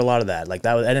did share a lot of that. Like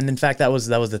that was, and in fact, that was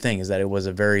the thing, is that it was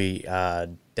a very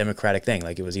democratic thing.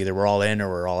 Like it was either we're all in or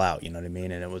we're all out. You know what I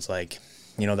mean? And it was like,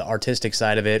 you know, the artistic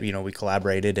side of it, you know, we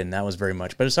collaborated, and that was very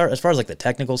much. But as far as like the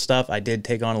technical stuff, I did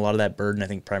take on a lot of that burden, I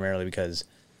think primarily because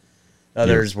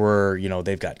others were, you know,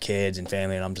 they've got kids and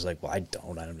family, and I'm just like, well, I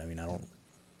don't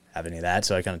have any of that.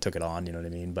 So I kind of took it on, you know what I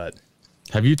mean? But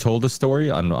have you told the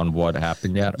story on what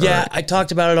happened yet? Yeah, I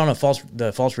talked about it on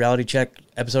the false reality check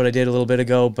episode I did a little bit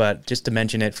ago, but just to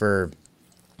mention it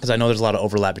because I know there's a lot of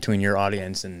overlap between your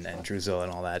audience and Truthzilla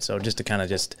and all that. So just to kind of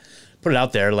just put it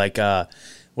out there, like,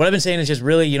 what I've been saying is just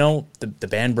really, you know, the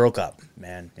band broke up,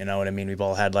 man. You know what I mean? We've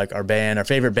all had like our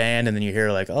favorite band, and then you hear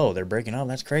like, oh, they're breaking up.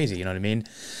 That's crazy. You know what I mean?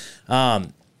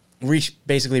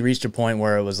 Basically reached a point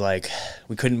where it was like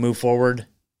we couldn't move forward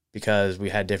because we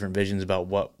had different visions about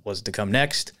what was to come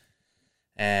next,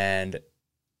 and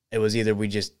it was either we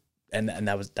just and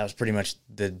that was pretty much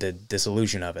the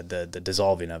dissolution of it, the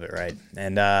dissolving of it, right?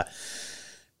 And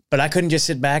but I couldn't just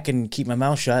sit back and keep my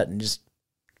mouth shut and just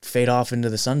fade off into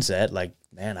the sunset. Like,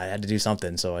 man, I had to do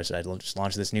something. So I said, I'd just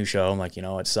launch this new show. I'm like, you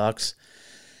know, it sucks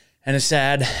and it's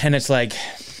sad. And it's like,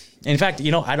 in fact,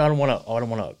 you know, I don't want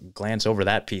to glance over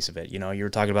that piece of it. You know, you were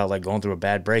talking about like going through a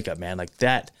bad breakup, man. Like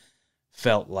that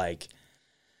felt like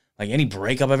any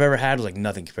breakup I've ever had was like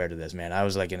nothing compared to this, man. I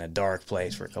was like in a dark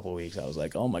place for a couple of weeks. I was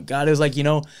like, oh my God. It was like, you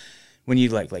know, when you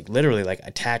like literally like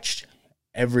attached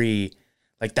every,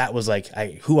 like that was like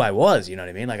who I was, you know what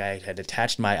I mean? Like I had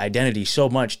attached my identity so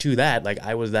much to that, like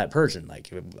I was that person.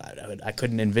 Like I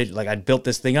couldn't envision, like I'd built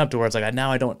this thing up to where it's like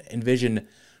now I don't envision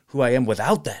who I am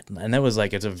without that. And that was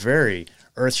like, it's a very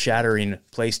earth-shattering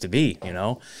place to be, you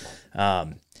know?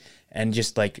 And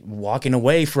just like walking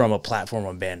away from a platform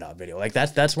on band.video. Like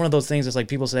that's one of those things that's like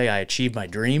people say I achieved my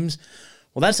dreams.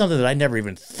 Well, that's something that I never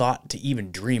even thought to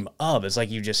even dream of. It's like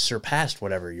you just surpassed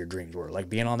whatever your dreams were. Like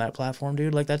being on that platform,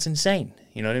 dude, like that's insane.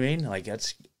 You know what I mean? Like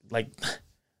that's like,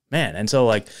 man. And so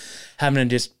like having to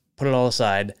just put it all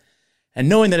aside and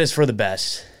knowing that it's for the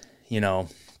best, you know,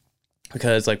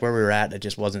 because like where we were at, it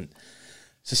just wasn't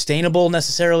sustainable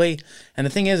necessarily. And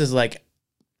the thing is like,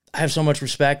 I have so much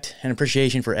respect and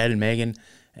appreciation for Ed and Megan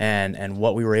and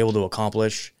what we were able to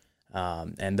accomplish.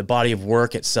 And the body of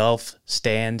work itself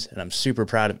stands, and I'm super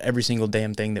proud of every single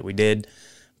damn thing that we did.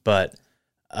 But,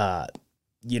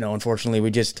 you know, unfortunately,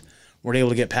 we just weren't able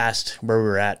to get past where we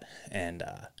were at, and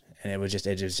it was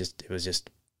just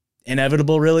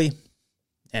inevitable, really.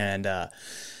 And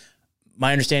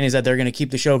my understanding is that they're going to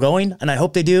keep the show going, and I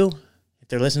hope they do. If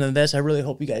they're listening to this, I really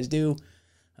hope you guys do.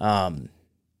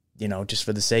 You know, just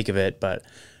for the sake of it. But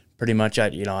pretty much, I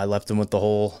left them with the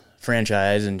whole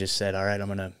franchise and just said, all right, I'm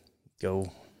going to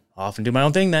go off and do my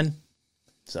own thing then.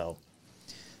 So,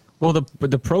 well,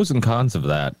 the pros and cons of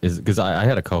that is because I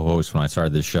had a co-host when I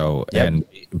started this show, yep. And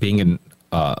being in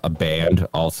a band,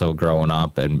 also growing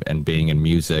up and being in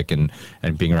music and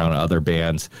being around other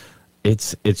bands,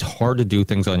 it's hard to do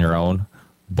things on your own,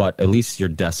 but at least your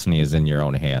destiny is in your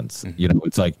own hands. Mm-hmm. You know,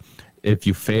 it's like if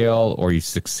you fail or you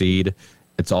succeed,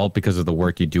 it's all because of the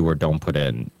work you do or don't put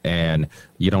in. And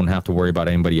you don't have to worry about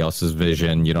anybody else's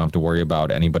vision. You don't have to worry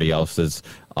about anybody else's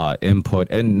input.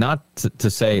 And not to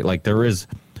say like there is,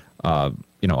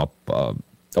 you know,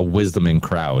 a wisdom in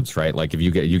crowds, right? Like if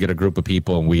you get a group of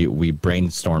people and we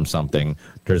brainstorm something,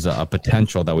 there's a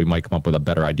potential that we might come up with a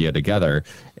better idea together,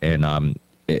 and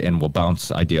we'll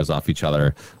bounce ideas off each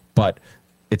other. But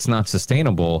it's not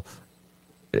sustainable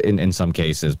in some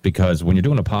cases, because when you're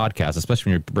doing a podcast, especially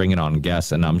when you're bringing on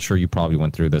guests, and I'm sure you probably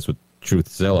went through this with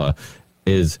Truthzilla,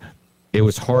 is it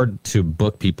was hard to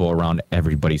book people around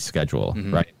everybody's schedule,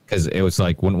 right? Because it was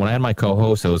like when I had my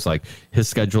co-host, it was like his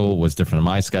schedule was different than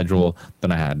my schedule.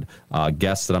 Then I had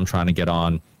guests that I'm trying to get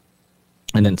on.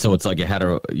 And then so it's like it had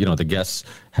the guests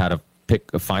had to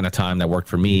find a time that worked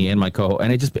for me and my co-host,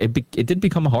 and it did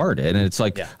become hard. And it's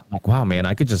like, yeah. I'm like, wow, man,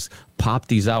 I could just pop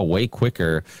these out way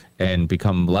quicker and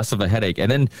become less of a headache.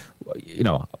 And then,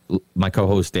 my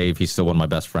co-host Dave, he's still one of my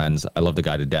best friends. I love the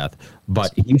guy to death,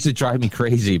 but he used to drive me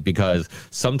crazy because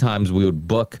sometimes I would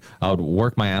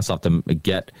work my ass off to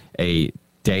get a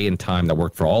day and time that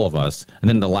worked for all of us, and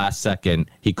then the last second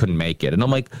he couldn't make it, and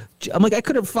I'm like I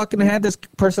could have fucking had this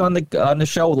person on the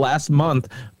show last month,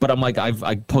 but I'm like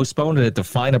I postponed it to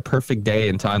find a perfect day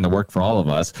and time that worked for all of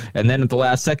us, and then at the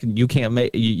last second you can't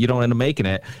make you don't end up making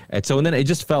it, and then it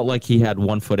just felt like he had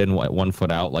one foot in, one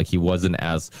foot out, like he wasn't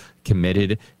as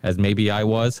committed as maybe I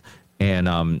was, and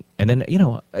then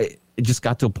it just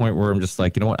got to a point where I'm just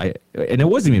like, and it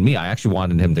wasn't even me. I actually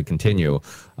wanted him to continue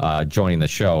joining the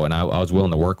show, and I was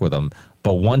willing to work with him.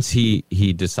 But once he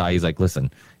decided, he's like,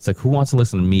 listen, it's like, who wants to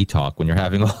listen to me talk when you're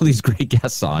having all these great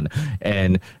guests on?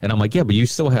 And I'm like, yeah, but you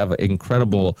still have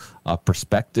incredible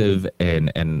perspective,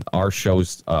 and our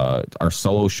shows, our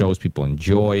solo shows, people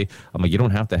enjoy. I'm like, you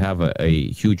don't have to have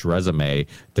a huge resume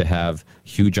to have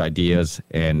huge ideas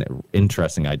and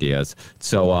interesting ideas.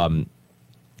 So,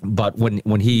 but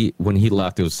when he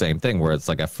left, it was the same thing, where it's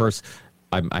like at first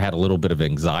I had a little bit of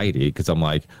anxiety because I'm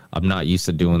like, I'm not used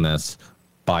to doing this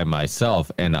by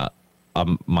myself, and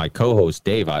my co-host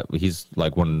Dave, he's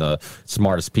like one of the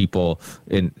smartest people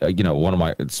one of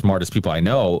my smartest people I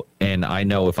know, and I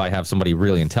know if I have somebody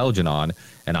really intelligent on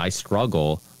and I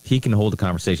struggle, he can hold a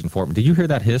conversation for me. Did you hear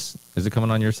that hiss? Is it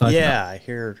coming on your side? Yeah,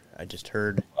 I just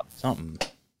heard something.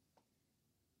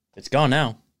 It's gone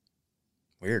now.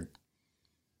 Weird.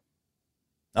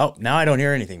 Oh, now I don't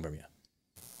hear anything from you.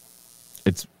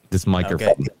 It's this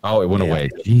microphone. Okay. Oh, it went away.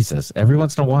 Jesus. Every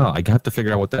once in a while, I have to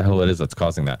figure out what the hell it is that's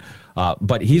causing that.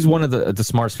 But he's one of the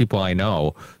smartest people I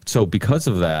know. So because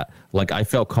of that, like, I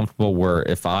felt comfortable where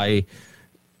if I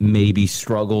maybe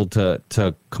struggled to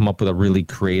come up with a really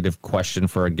creative question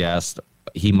for a guest,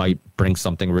 he might bring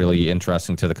something really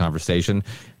interesting to the conversation.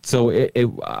 So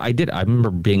I remember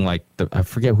being like, I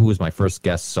forget who was my first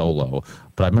guest solo,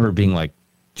 but I remember being like,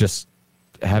 just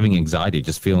having anxiety,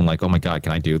 just feeling like, oh my God,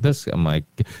 can I do this? I'm like,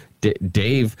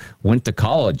 Dave went to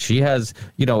college. He has,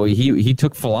 he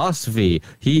took philosophy.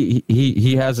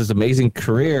 He has this amazing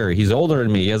career. He's older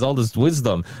than me. He has all this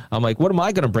wisdom. I'm like, what am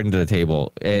I going to bring to the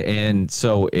table? And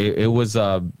so it was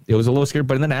a little scary.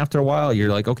 But then after a while,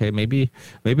 you're like, okay, maybe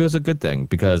it was a good thing,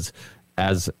 because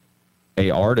as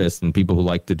a artist and people who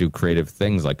like to do creative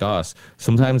things like us,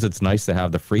 sometimes it's nice to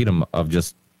have the freedom of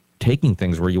just taking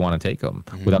things where you want to take them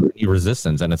without any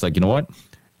resistance. And it's like, you know what?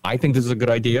 I think this is a good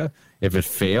idea. If it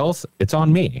fails, it's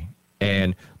on me.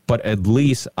 But at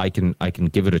least I can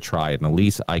give it a try, and at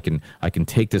least I can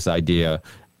take this idea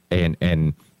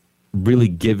and really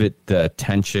give it the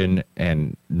attention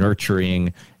and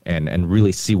nurturing and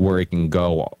really see where it can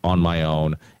go on my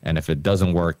own. And if it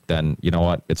doesn't work, then you know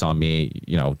what? It's on me.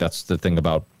 That's the thing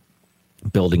about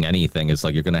building anything, is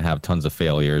like, you're going to have tons of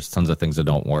failures, tons of things that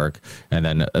don't work, and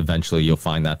then eventually you'll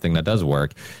find that thing that does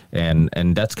work. And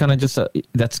that's kind of just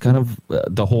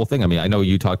the whole thing. I mean, I know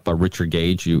you talked about Richard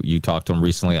Gage. You talked to him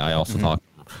recently. I also talked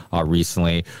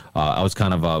recently. I was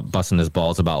kind of busting his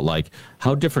balls about, like,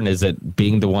 how different is it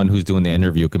being the one who's doing the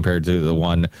interview compared to the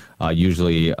one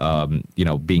usually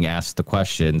being asked the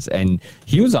questions. And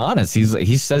he was honest.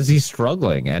 He says he's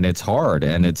struggling and it's hard,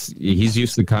 and he's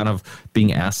used to kind of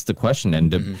being asked the question,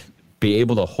 and to be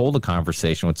able to hold a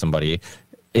conversation with somebody.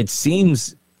 It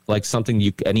seems like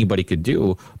something anybody could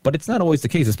do, but it's not always the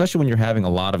case, especially when you're having a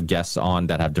lot of guests on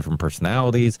that have different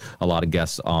personalities, a lot of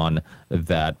guests on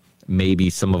that maybe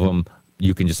some of them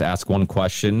you can just ask one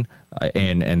question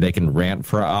and they can rant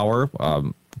for an hour,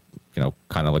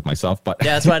 kind of like myself. But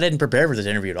yeah, that's why I didn't prepare for this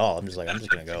interview at all. I'm just going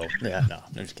to go. Yeah, no,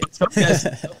 I'm just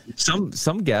kidding.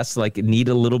 Some guests like need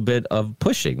a little bit of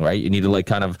pushing, right? You need to like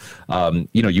kind of,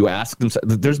 you ask them.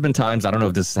 There's been times, I don't know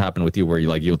if this has happened with you, where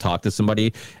you'll talk to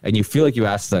somebody and you feel like you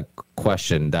asked a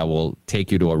question that will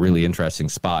take you to a really interesting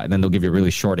spot, and then they'll give you a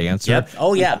really short answer. Yep.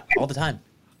 Oh yeah, all the time.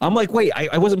 I'm like, wait,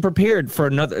 I wasn't prepared for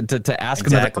another to ask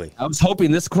exactly. Another. I was hoping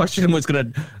this question was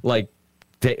gonna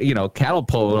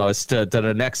catapult us to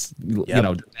the next,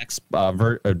 the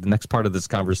next part of this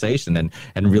conversation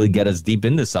and really get us deep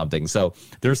into something. So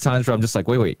there's times where I'm just like,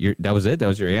 wait, that was it? That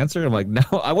was your answer? I'm like, no,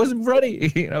 I wasn't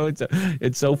ready.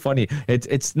 It's so funny.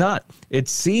 It's not. It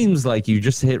seems like you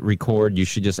just hit record. You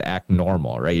should just act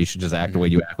normal, right? You should just act the way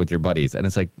you act with your buddies. And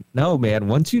it's like, no, man.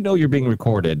 Once you know you're being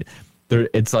recorded, there,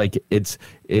 it's like it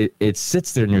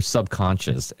sits there in your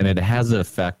subconscious, and it has an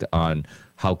effect on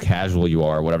how casual you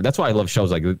are, or whatever. That's why I love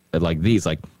shows like these,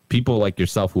 like people like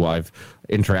yourself who I've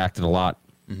interacted a lot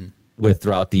with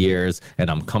throughout the years, and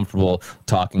I'm comfortable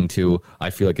talking to. I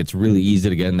feel like it's really easy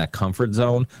to get in that comfort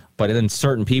zone. But then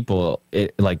certain people,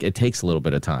 it takes a little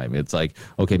bit of time. It's like,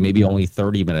 okay, maybe only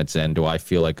 30 minutes in do I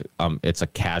feel like it's a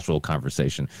casual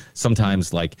conversation.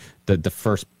 Sometimes like the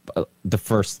first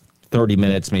 30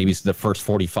 minutes, maybe the first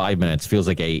 45 minutes feels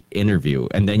like a interview,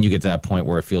 and then you get to that point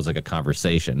where it feels like a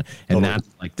conversation, and that's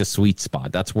like the sweet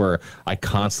spot. That's where I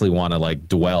constantly want to like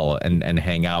dwell and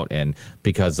hang out in,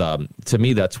 because to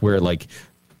me that's where like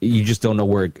you just don't know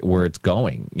where it's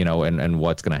going, you know, and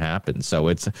what's going to happen. So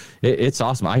it's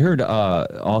awesome. I heard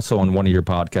also on one of your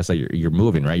podcasts that you're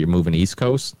moving, right? You're moving East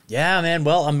Coast. Yeah, man.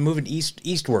 Well, I'm moving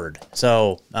eastward.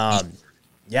 So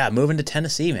yeah, moving to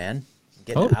Tennessee, man.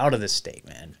 Getting out of this state,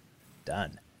 man.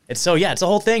 Done. It's a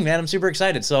whole thing, man. I'm super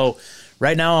excited. So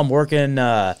right now I'm working.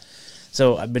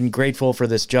 So I've been grateful for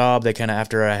this job. They kind of,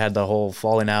 after I had the whole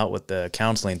falling out with the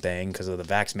counseling thing because of the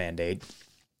vax mandate.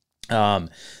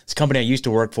 This company I used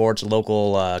to work for, it's a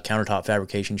local countertop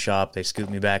fabrication shop. They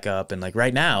scooped me back up, and like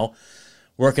right now,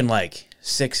 working like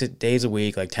 6 days a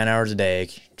week, like 10 hours a day,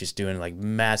 just doing like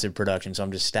massive production. So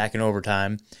I'm just stacking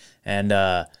overtime, and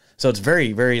so it's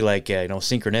very, very like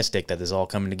synchronistic that this is all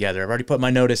coming together. I've already put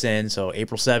my notice in, so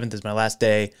April 7th is my last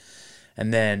day,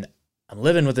 and then I'm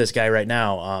living with this guy right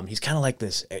now. He's kind of like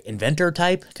this inventor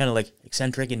type, kind of like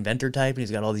eccentric inventor type, and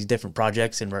he's got all these different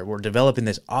projects, and we're developing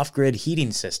this off-grid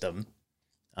heating system.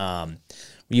 We're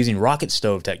using rocket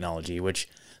stove technology,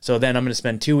 so then I'm going to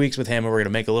spend 2 weeks with him, and we're going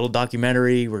to make a little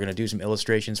documentary. We're going to do some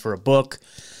illustrations for a book,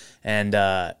 and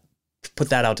put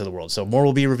that out to the world. So more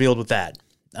will be revealed with that.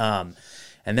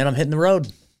 And then I'm hitting the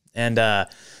road, and the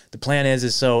plan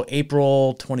is so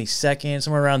April 22nd,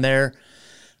 somewhere around there.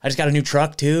 I just got a new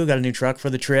truck too. Got a new truck for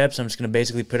the trip, so I'm just gonna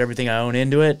basically put everything I own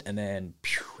into it, and then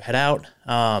head out.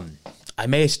 I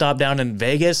may stop down in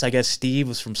Vegas. I guess Steve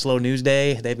was from Slow News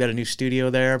Day. They've got a new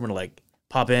studio there. I'm gonna like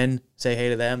pop in, say hey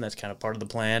to them. That's kind of part of the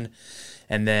plan,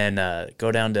 and then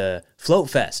go down to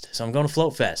Float Fest. So I'm going to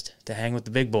Float Fest to hang with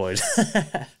the big boys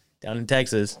down in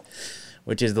Texas,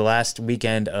 which is the last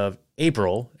weekend of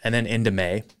April, and then into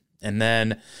May, and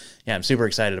then I'm super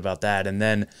excited about that, and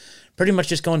then pretty much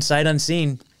just going sight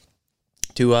unseen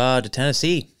to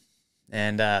Tennessee.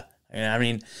 And I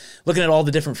mean, looking at all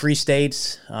the different free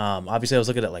states, obviously I was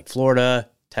looking at like Florida,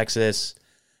 Texas,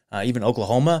 even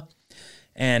Oklahoma.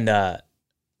 And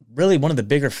really one of the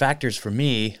bigger factors for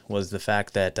me was the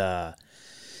fact that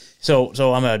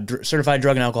so I'm a certified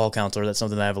drug and alcohol counselor. That's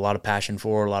something that I have a lot of passion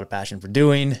for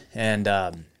doing. And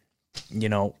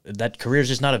that career is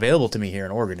just not available to me here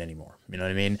in Oregon anymore. You know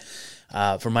what I mean?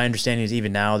 From my understanding is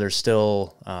even now they're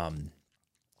still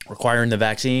requiring the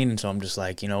vaccine, and so I'm just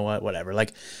like, you know what, whatever.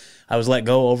 Like, I was let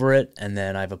go over it, and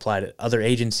then I've applied at other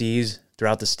agencies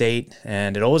throughout the state,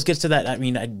 and it always gets to that. I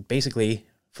mean, I basically,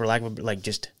 for lack of like,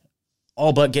 just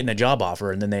all but getting a job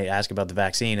offer, and then they ask about the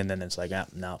vaccine, and then it's like,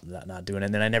 no, not doing it,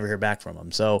 and then I never hear back from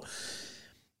them. So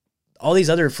all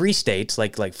these other free states,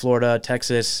 like Florida,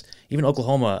 Texas, even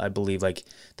Oklahoma, I believe, like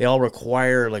they all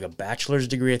require like a bachelor's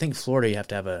degree. I think Florida, you have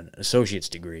to have an associate's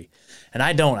degree. And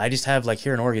I don't. I just have like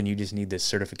here in Oregon, you just need this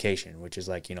certification, which is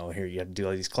like, here you have to do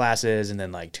all these classes and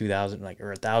then like 2,000 or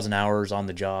 1,000 hours on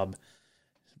the job,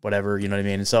 whatever, you know what I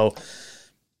mean? And so,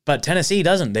 but Tennessee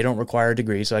doesn't. They don't require a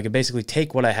degree. So I could basically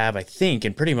take what I have, I think,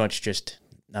 and pretty much just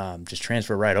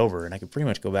transfer right over. And I could pretty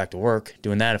much go back to work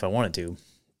doing that if I wanted to.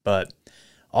 But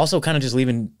also kind of just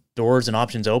leaving doors and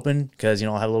options open because,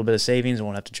 I'll have a little bit of savings. I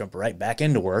won't have to jump right back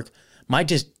into work. Might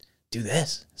just do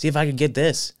this. See if I could get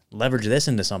this, leverage this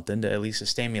into something to at least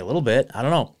sustain me a little bit. I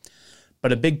don't know.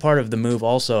 But a big part of the move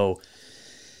also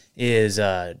is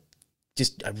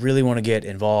just I really want to get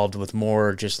involved with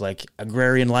more just like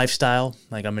agrarian lifestyle.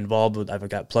 Like I've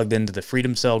got plugged into the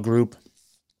Freedom Cell group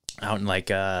out in like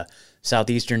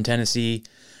southeastern Tennessee,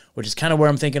 which is kind of where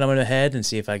I'm thinking I'm going to head and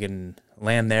see if I can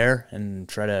land there and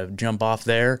try to jump off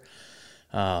there.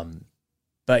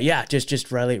 But yeah,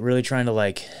 just really trying to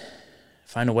like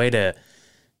find a way to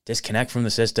disconnect from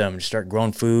the system, just start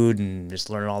growing food and just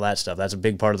learning all that stuff. That's a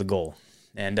big part of the goal.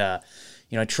 And,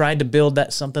 I tried to build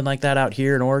something like that out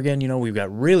here in Oregon. We've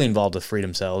got really involved with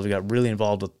Freedom Cells. We got really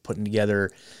involved with putting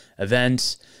together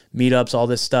events, meetups, all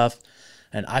this stuff.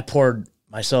 And I poured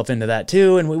myself into that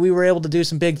too. And we were able to do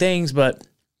some big things, but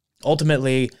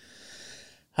ultimately,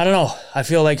 I don't know. I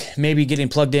feel like maybe getting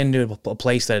plugged into a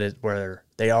place where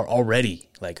they are already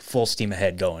like full steam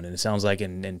ahead going. And it sounds like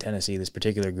in Tennessee, this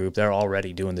particular group, they're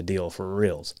already doing the deal for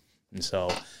reals. And so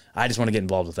I just want to get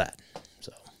involved with that.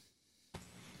 So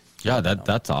Yeah,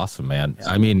 that's awesome, man.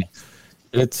 Yeah. I mean,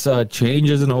 it's change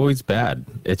isn't always bad.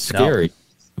 It's scary,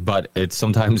 but it's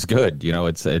sometimes good. You know,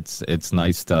 it's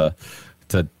nice to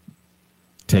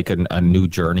take a new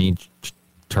journey,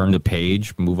 turn the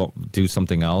page, move up, do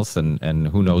something else, and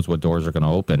who knows what doors are going to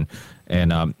open.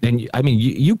 And I mean,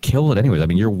 you kill it anyways. I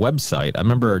mean, your website. I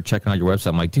remember checking out your website.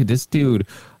 I'm like, dude, this dude.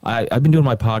 I've been doing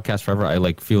my podcast forever. I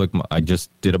like feel like I just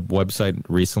did a website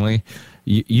recently.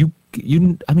 You.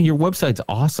 I mean, your website's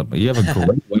awesome. You have a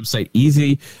great website,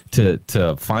 easy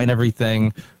to find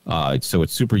everything. So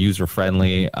it's super user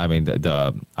friendly. I mean,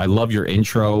 I love your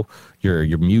intro,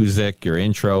 your music, your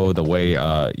intro, the way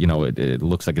it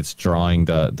looks like it's drawing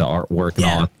the artwork and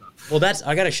all. Well,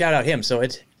 I got to shout out him. So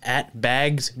it's at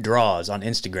Bags Draws on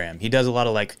Instagram. He does a lot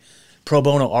of like pro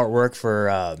bono artwork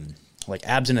for like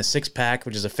Abs in a Six Pack,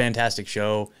 which is a fantastic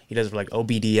show. He does for like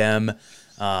OBDM.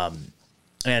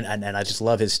 And I just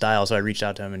love his style, so I reached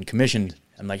out to him and commissioned.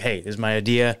 I'm like, hey, this is my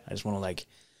idea. I just want to like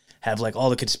have like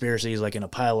all the conspiracies like in a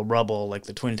pile of rubble, like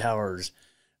the Twin Towers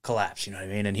collapse. You know what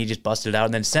I mean? And he just busted it out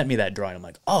and then sent me that drawing. I'm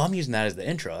like, oh, I'm using that as the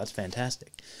intro. That's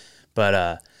fantastic.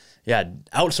 But yeah,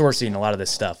 outsourcing a lot of this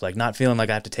stuff, like not feeling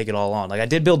like I have to take it all on. Like I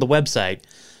did build the website,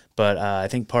 but I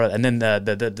think part of and then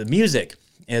the music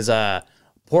is a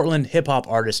Portland hip hop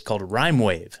artist called Rhyme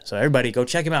Wave. So everybody go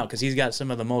check him out because he's got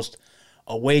some of the most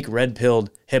awake,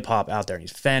 red-pilled hip-hop out there, and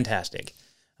he's fantastic.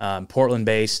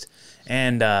 Portland-based,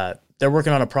 and they're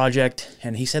working on a project,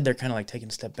 and he said they're kind of like taking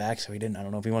a step back, so I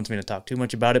don't know if he wants me to talk too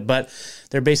much about it, but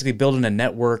they're basically building a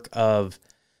network of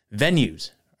venues,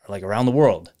 like around the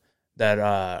world,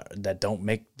 that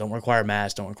don't require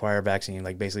masks, don't require vaccine,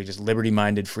 like basically just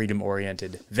liberty-minded,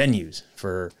 freedom-oriented venues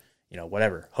for,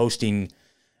 whatever, hosting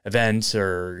events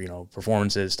or,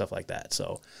 performances, stuff like that.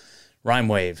 So Rhyme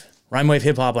Wave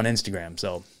Hip Hop on Instagram.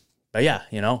 So, but yeah,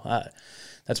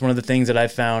 that's one of the things that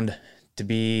I've found to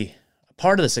be a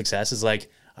part of the success is like,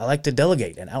 I like to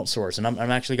delegate and outsource. And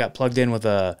I'm actually got plugged in with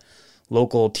a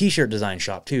local t-shirt design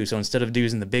shop too. So instead of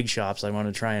using the big shops, I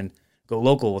want to try and go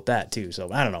local with that too.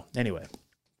 So I don't know. Anyway,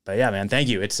 but yeah, man, thank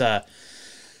you. It's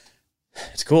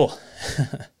cool.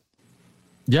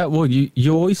 Yeah, well,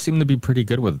 you always seem to be pretty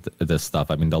good with this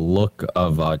stuff. I mean, the look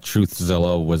of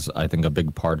Truthzilla was, I think, a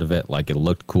big part of it. Like, it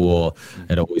looked cool.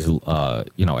 It always,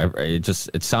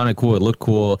 it sounded cool. It looked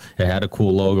cool. It had a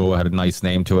cool logo. It had a nice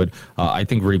name to it. I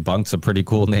think Rebunked's a pretty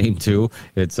cool name, too.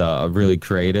 It's really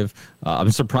creative.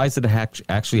 I'm surprised that it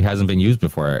actually hasn't been used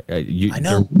before. I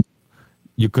know.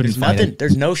 You couldn't find nothing. it.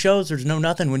 There's no shows. There's no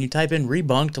nothing. When you type in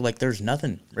Rebunked, like, there's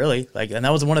nothing, really. Like, and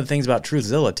that was one of the things about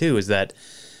Truthzilla, too, is that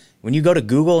when you go to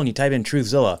Google and you type in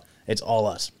Truthzilla, it's all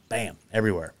us. Bam,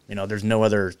 everywhere. There's no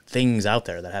other things out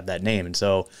there that have that name. And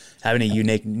so having a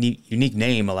unique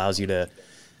name allows you to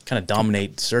kind of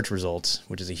dominate search results,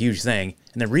 which is a huge thing.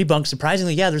 And then Rebunked,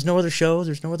 surprisingly, there's no other shows.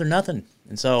 There's no other nothing.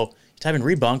 And so you type in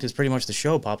Rebunked, it's pretty much the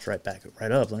show pops right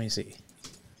up. Let me see.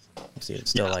 Let's see if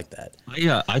it's still like that.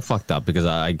 Yeah, I fucked up because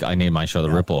I named my show The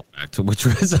Ripple Effect, which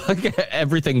was like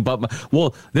everything but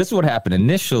this is what happened.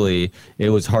 Initially, it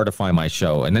was hard to find my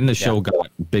show, and then the show got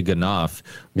big enough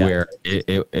where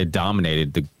it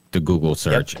dominated the Google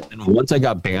search. Yep. And once I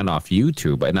got banned off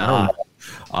YouTube, and I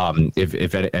don't know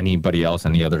if anybody else,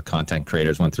 any other content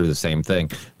creators went through the same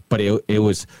thing, but it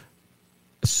was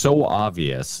so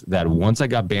obvious that once I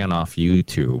got banned off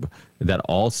YouTube, that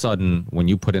all of a sudden, when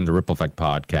you put in the Ripple Effect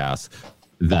podcast,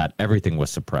 that everything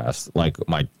was suppressed. Like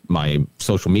my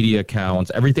social media accounts,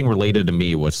 everything related to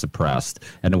me was suppressed,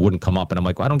 and it wouldn't come up. And I'm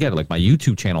like, well, I don't get it. Like, my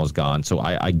YouTube channel is gone, so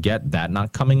I get that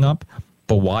not coming up.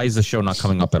 But why is the show not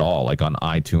coming up at all, like on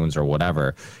iTunes or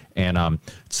whatever? And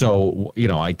so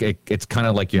it's kind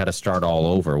of like you had to start all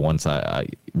over once I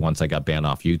got banned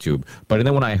off YouTube. But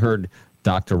then when I heard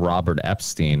Dr. Robert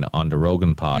Epstein on the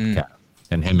Rogan podcast,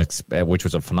 and him, which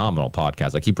was a phenomenal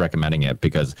podcast. I keep recommending it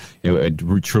because it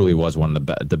truly was one of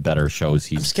the better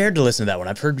shows. I'm scared to listen to that one.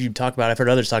 I've heard you talk about it. I've heard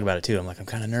others talk about it too. I'm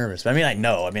kind of nervous. But I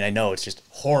know it's just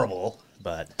horrible.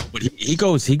 But he's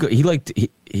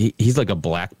like a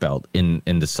black belt in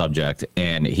the subject,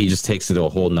 and he just takes it to a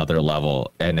whole nother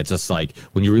level. And it's just like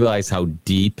when you realize how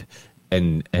deep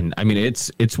and I mean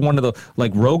it's one of the,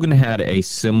 like, Rogan had a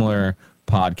similar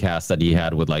podcast that he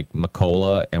had with like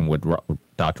McCullough and with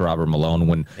Dr. Robert Malone,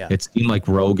 when it seemed like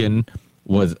Rogan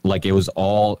was like, it was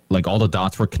all like all the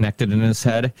dots were connected in his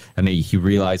head, and he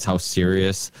realized how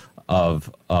serious how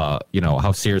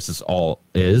serious this all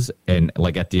is. And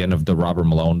like at the end of the Robert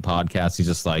Malone podcast, he's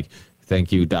just like, thank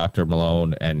you, Dr.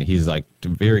 Malone. And he's like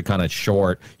very kind of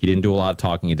short. He didn't do a lot of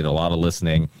talking. He did a lot of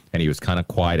listening, and he was kind of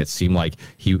quiet. It seemed like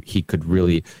he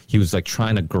was like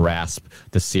trying to grasp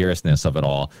the seriousness of it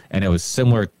all. And it was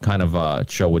similar kind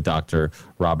of show with Dr.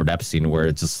 Robert Epstein, where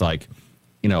it's just like,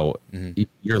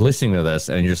 you're listening to this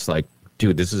and you're just like,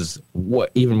 dude, this is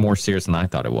even more serious than I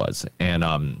thought it was.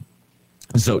 And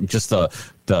so just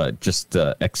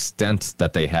the extent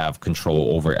that they have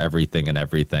control over everything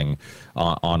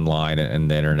online and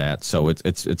the internet. So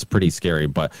it's pretty scary.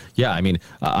 But yeah, I mean,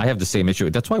 I have the same issue.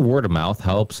 That's why word of mouth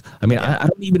helps. I mean, I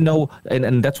don't even know,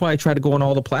 and that's why I try to go on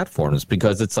all the platforms,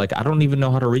 because it's like I don't even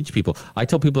know how to reach people. I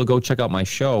tell people to go check out my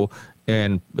show,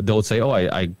 and they'll say, oh,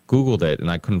 I Googled it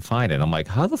and I couldn't find it. I'm like,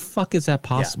 how the fuck is that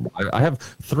possible? Yeah. I have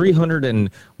 300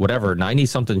 and whatever, 90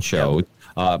 something shows.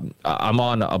 Yep. I'm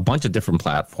on a bunch of different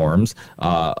platforms.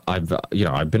 I've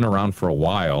been around for a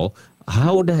while.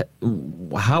 How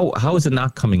is it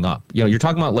not coming up? You're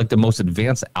talking about like the most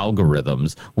advanced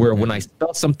algorithms where when I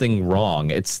spell something wrong,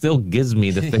 it still gives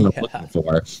me the thing I'm looking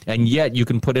for. And yet you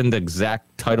can put in the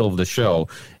exact title of the show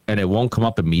and it won't come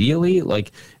up immediately.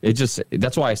 Like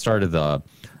that's why I started the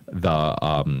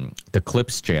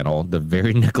Clips channel, the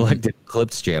very neglected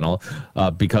Clips channel,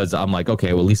 because I'm like,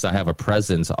 okay, well, at least I have a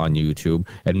presence on YouTube,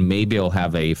 and maybe it'll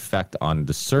have an effect on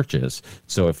the searches.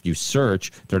 So if you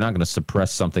search, they're not going to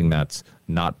suppress something that's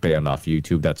not banned off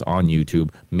YouTube, that's on YouTube.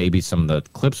 Maybe some of the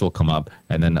clips will come up,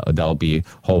 and then that'll be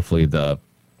hopefully the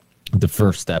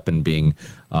first step in being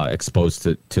exposed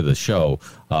to the show.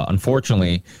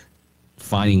 Unfortunately,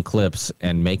 finding clips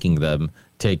and making them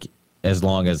take as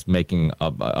long as making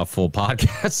a full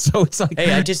podcast. So it's like,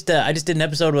 hey, I just did an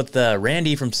episode with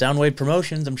Randy from Soundwave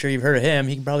Promotions. I'm sure you've heard of him.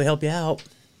 He can probably help you out.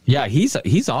 Yeah, he's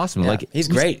awesome. Yeah, he's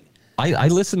great. I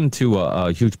listened to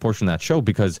a huge portion of that show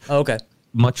because, okay,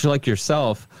 much like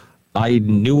yourself, I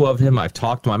knew of him. I've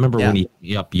talked to him. I remember when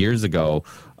he up years ago,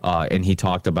 and he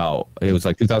talked about, it was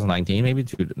like 2019, maybe.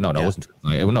 No, it wasn't.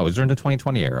 No, it was during the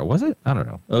 2020 era. Was it? I don't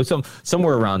know. It was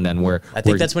somewhere around then where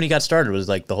that's when he got started. Was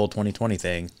like the whole 2020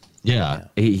 thing. Yeah,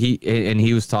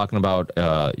 he was talking about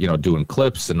doing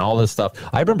clips and all this stuff.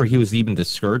 I remember he was even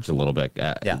discouraged a little bit.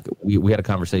 We had a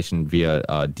conversation via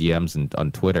DMs and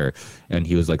on Twitter, and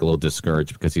he was like a little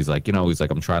discouraged because he's like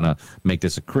I'm trying to make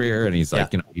this a career, and he's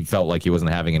like he felt like he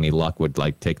wasn't having any luck with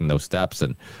like taking those steps.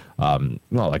 And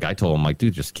like I told him, like,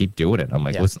 dude, just keep doing it. I'm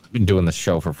like, listen, I've been doing this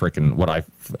show for freaking what I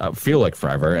feel like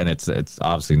forever, and it's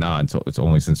obviously not. It's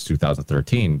only since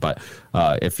 2013, but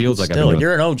it feels like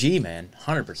you're an OG, man,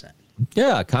 100%.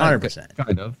 Yeah, kind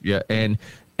of. Yeah, and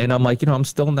I'm like, I'm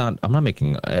not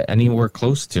making anywhere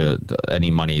close to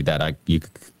any money that you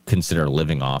could consider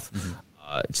living off. Mm-hmm.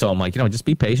 So I'm like, just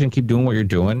be patient, keep doing what you're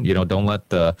doing. Don't let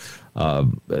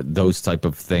those type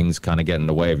of things kind of get in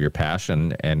the way of your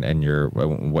passion and your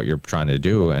what you're trying to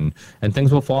do, and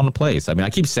things will fall into place. I mean,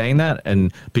 I keep saying that,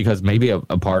 and because maybe a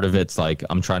part of it's like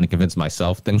I'm trying to convince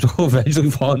myself things will eventually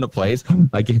fall into place.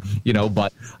 Like,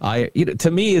 but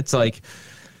to me, it's like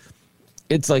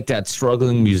that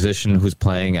struggling musician who's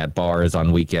playing at bars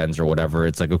on weekends or whatever.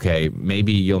 It's like, okay,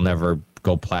 maybe you'll never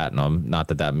go platinum. Not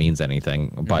that means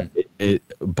anything, but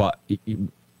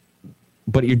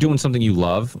but you're doing something you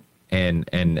love,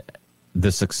 and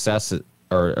the success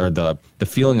or the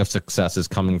feeling of success is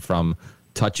coming from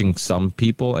touching some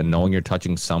people and knowing you're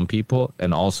touching some people,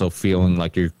 and also feeling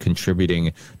like you're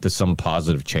contributing to some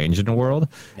positive change in the world.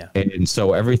 Yeah. And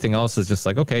so everything else is just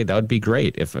like, okay, that would be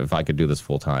great if I could do this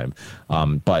full time.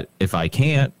 But if I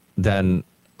can't, then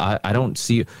I don't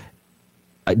see.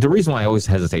 The reason why I always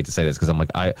hesitate to say this, because I'm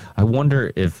like, I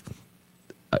wonder if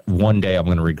one day I'm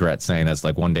going to regret saying this.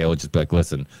 Like one day I'll just be like,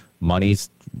 listen, money's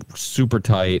super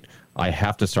tight. I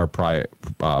have to start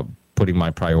putting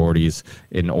my priorities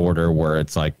in order, where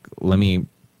it's like, let me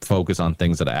focus on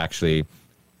things that I actually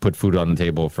put food on the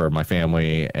table for my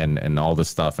family and all this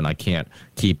stuff. And I can't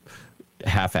keep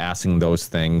half-assing those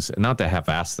things. Not to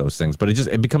half-ass those things, but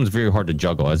it becomes very hard to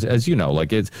juggle, as you know,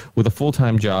 like it's with a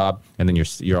full-time job, and then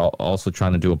you're also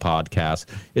trying to do a podcast.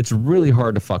 It's really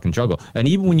hard to fucking juggle. And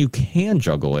even when you can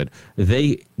juggle it,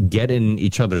 they get in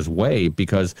each other's way,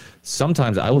 because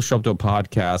sometimes I will show up to a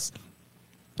podcast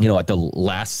at the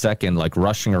last second, like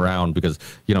rushing around because,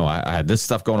 I had this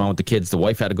stuff going on with the kids. The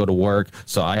wife had to go to work.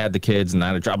 So I had the kids, and I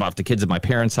had to drop off the kids at my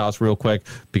parents' house real quick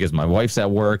because my wife's at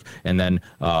work. And then,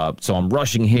 so I'm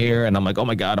rushing here, and I'm like, oh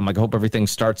my God, I hope everything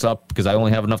starts up, because I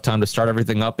only have enough time to start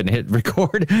everything up and hit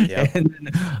record. Yep.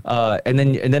 And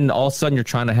then all of a sudden you're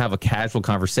trying to have a casual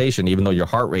conversation, even though your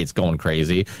heart rate's going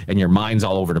crazy and your mind's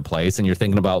all over the place, and you're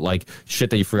thinking about like shit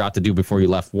that you forgot to do before you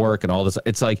left work and all this.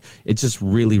 It's like, it's just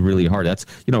really, really hard.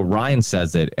 Ryan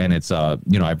says it, and it's I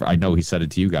know he said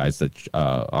it to you guys that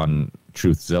on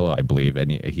Truthzilla, I believe,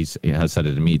 and he has said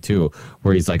it to me too,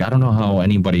 where he's like, I don't know how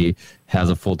anybody has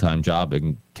a full-time job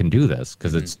and can do this,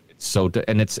 because it's so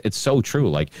true.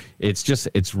 Like,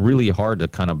 it's really hard to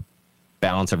kind of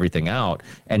balance everything out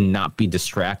and not be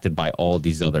distracted by all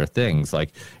these other things.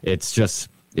 Like,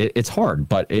 it's hard,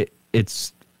 but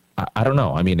it's I don't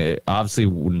know. I mean, obviously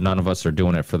none of us are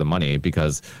doing it for the money,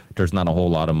 because there's not a whole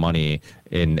lot of money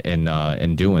in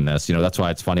doing this. That's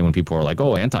why it's funny when people are like,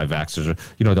 oh, anti-vaxxers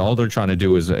are, all they're trying to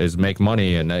do is make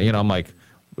money. And, I'm like,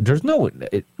 there's no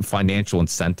financial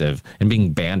incentive in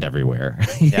being banned everywhere,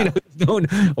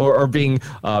 or being,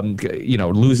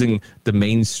 losing the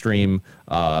mainstream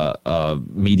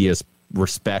media's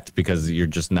respect because you're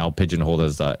just now pigeonholed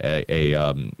as a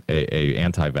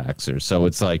anti-vaxxer. So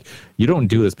it's like, you don't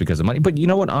do this because of money. But you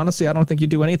know what? Honestly, I don't think you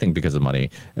do anything because of money.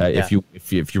 If you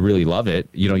really love it,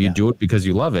 you do it because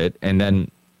you love it, and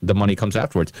then the money comes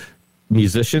afterwards.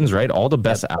 Musicians, right? All the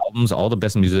best albums, all the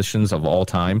best musicians of all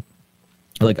time.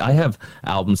 Like, I have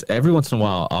albums every once in a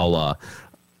while.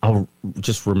 I'll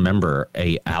just remember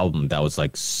a album that was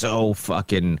like so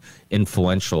fucking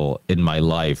influential in my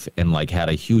life and like had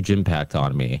a huge impact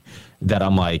on me that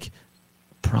I'm like,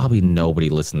 probably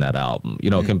nobody listened to that album.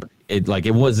 It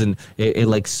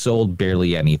like sold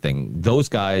barely anything. Those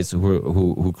guys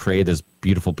who create this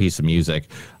beautiful piece of music,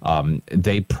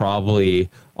 they probably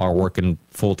are working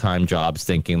full-time jobs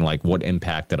thinking like, what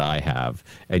impact did I have?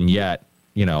 And yet,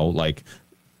 like,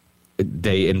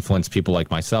 they influence people like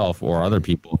myself or other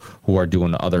people who are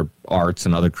doing other arts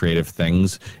and other creative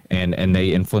things, and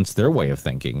they influence their way of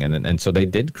thinking, and so they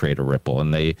did create a ripple.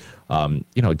 And they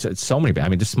it's so many bands. I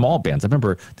mean, just small bands. I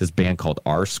remember this band called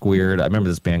R Squared. I remember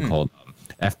this band called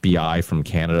FBI from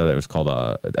Canada. That was called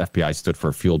FBI stood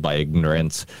for Fueled by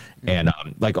Ignorance. And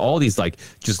like all these like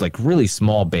just like really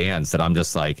small bands that I'm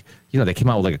just like, they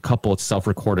came out with like a couple of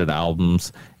self-recorded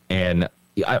albums. And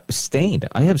I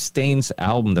have Stain's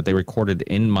album that they recorded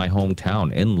in my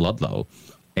hometown in Ludlow,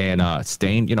 and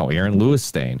Stain, Aaron Lewis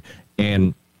Stain,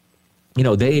 and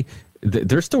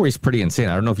their story's pretty insane.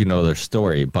 I don't know if you know their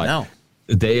story, but no.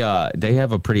 They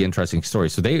have a pretty interesting story.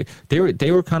 So they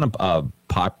were kind of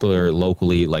popular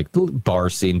locally, like the bar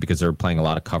scene, because they were playing a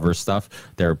lot of cover stuff.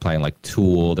 They were playing like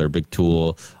Tool, their big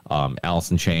Tool,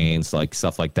 Alice in Chains, like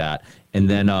stuff like that, and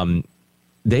then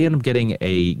they ended up getting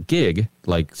a gig,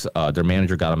 like their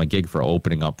manager got them a gig for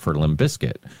opening up for Limp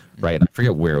Bizkit, right? And I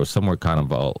forget where, it was somewhere kind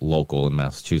of local in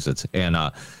Massachusetts. And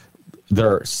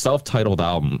their self-titled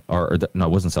album, no,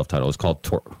 it wasn't self-titled, it was called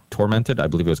Tormented. I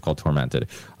believe it was called Tormented.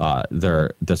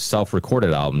 The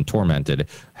self-recorded album, Tormented,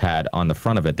 had on the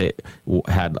front of it, they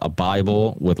had a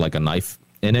Bible with like a knife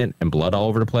in it and blood all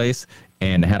over the place,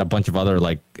 and had a bunch of other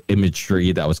like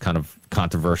imagery that was kind of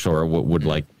controversial or would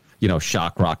like,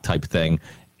 shock rock type thing.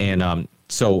 And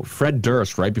so Fred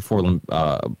Durst, right before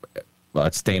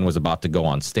Stain was about to go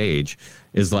on stage,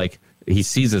 is like, he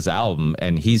sees his album,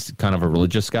 and he's kind of a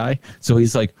religious guy. So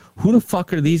he's like, who the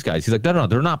fuck are these guys? He's like, no,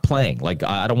 they're not playing. Like,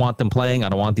 I don't want them playing. I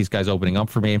don't want these guys opening up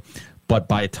for me. But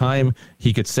by the time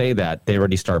he could say that, they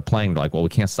already started playing. They're like, well, we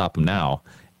can't stop them now.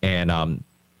 And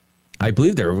I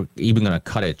believe they were even going to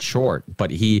cut it short,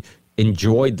 but he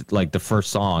enjoyed like the first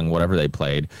song, whatever they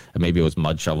played, and maybe it was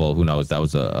Mud Shovel, who knows. That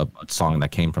was a song that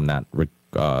came from that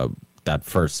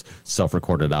first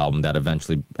self-recorded album that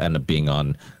eventually ended up being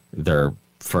on their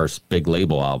first big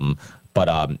label album.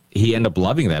 But he ended up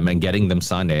loving them and getting them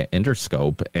signed to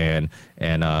Interscope, and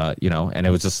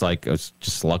it was just like, it was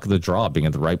just luck of the draw, being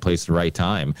at the right place at the right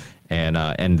time.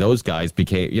 And those guys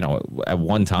became, at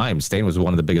one time, Stain was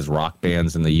one of the biggest rock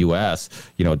bands in the U.S.,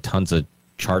 tons of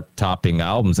chart-topping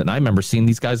albums. And I remember seeing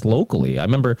these guys locally. I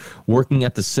remember working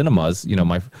at the cinemas.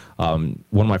 My one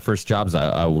of my first jobs,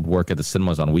 I would work at the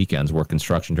cinemas on weekends, work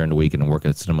construction during the weekend, and work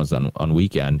at the cinemas on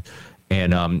weekend.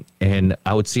 And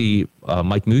I would see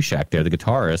Mike Mushak there, the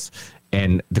guitarist.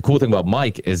 And the cool thing about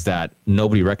Mike is that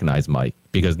nobody recognized Mike,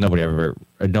 because nobody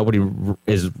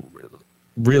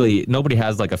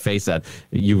has like a face that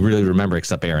you really remember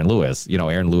except Aaron Lewis.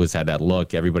 Aaron Lewis had that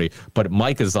look, everybody. But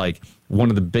Mike is like one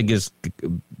of the biggest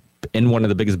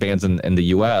bands in the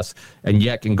U.S., and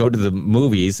yet can go to the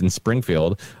movies in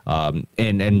Springfield,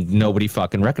 and nobody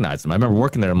fucking recognized him. I remember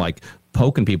working there. I'm like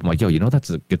poking people. I'm like, yo, that's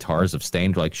the guitars of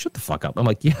Stain. They're like, shut the fuck up. I'm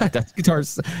like, yeah, that's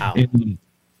guitars. And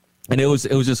it was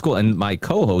just cool. And my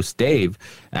co-host Dave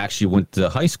actually went to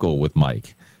high school with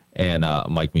Mike. And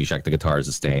Mike Mushak, the guitarist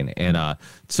of Stain. And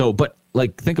but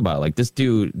like, think about it. Like, these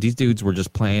dudes were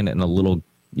just playing in a little,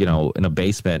 in a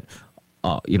basement.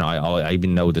 I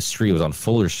even know the street was on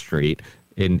Fuller Street.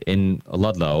 in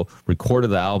Ludlow, recorded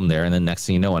the album there, and then next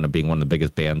thing you know, end up being one of the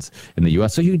biggest bands in the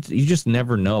U.S. So you just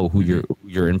never know who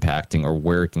you're impacting or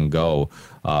where it can go.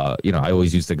 You know, I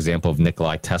always use the example of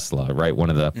Nikolai Tesla, right? One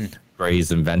of the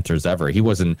greatest inventors ever. He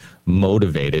wasn't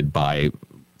motivated by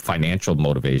financial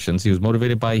motivations. He was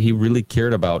motivated by, he really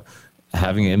cared about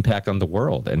having an impact on the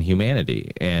world and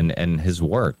humanity and his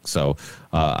work. So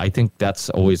I think that's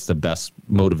always the best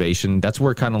motivation. That's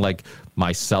where kind of like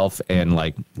myself and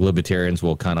like libertarians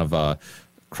will kind of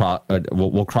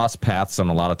we'll cross paths on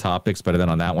a lot of topics, but then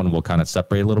on that one we'll kind of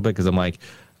separate a little bit, because I'm like,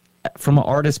 from an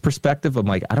artist perspective, I'm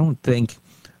like, I don't think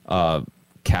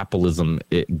capitalism,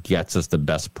 it gets us the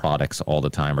best products all the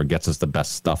time or gets us the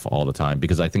best stuff all the time,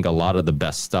 because I think a lot of the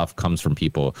best stuff comes from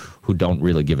people who don't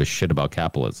really give a shit about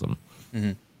capitalism.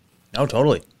 Mm-hmm. Oh,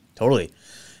 totally.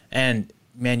 And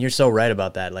man, you're so right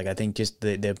about that. Like, I think just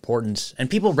the importance, and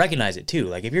people recognize it too.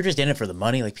 Like, if you're just in it for the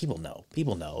money, like people know,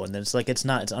 and then it's like, it's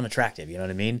unattractive. You know what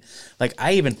I mean? Like,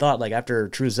 I even thought, like, after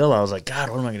Truezilla, I was like, God,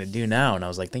 what am I going to do now? And I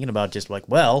was like thinking about just like,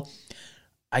 well,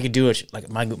 I could do like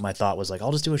my thought was like,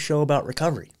 I'll just do a show about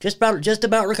recovery, just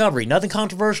about recovery, nothing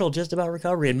controversial, just about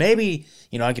recovery, and maybe,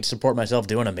 you know, I could support myself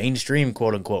doing a mainstream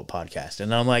quote unquote podcast.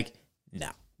 And I'm like,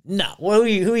 no, who are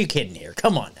you kidding here?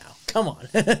 Come on now. Come on.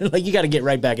 Like, you got to get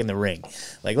right back in the ring.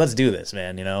 Like, let's do this,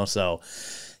 man, you know? So,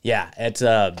 yeah, it's,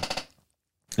 Have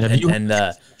you had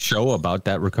a show about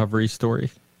that recovery story?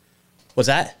 What's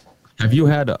that? Have you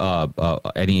had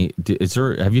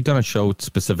have you done a show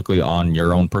specifically on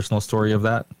your own personal story of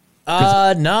that?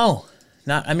 No.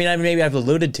 Not, I mean, maybe I've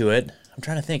alluded to it. I'm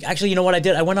trying to think. Actually, you know what I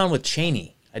did? I went on with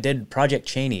Cheney. I did Project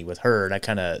Cheney with her, and I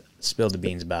kind of spilled the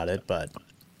beans about it, but...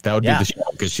 That would be the show,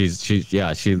 because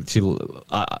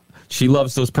she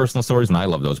loves those personal stories, and I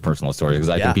love those personal stories, because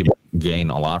I think people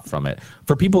gain a lot from it.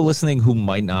 For people listening who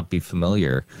might not be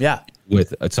familiar,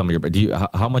 with some of your,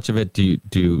 how much of it do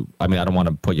you? I mean, I don't want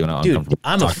to put you in an uncomfortable.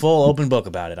 I'm a full open book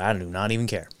about it. I do not even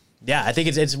care. Yeah, I think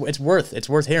it's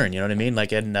worth hearing. You know what I mean?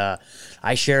 Like, and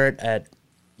I share it at,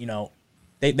 you know,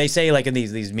 they say like in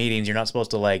these meetings, you're not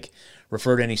supposed to like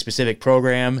refer to any specific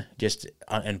program, just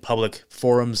in public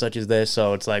forums such as this.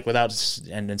 So it's like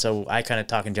and so I kind of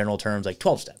talk in general terms, like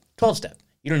 12 step.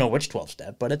 You don't know which 12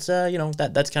 step, but it's, you know,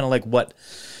 that's kind of like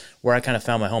where I kind of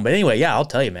found my home. But anyway, yeah, I'll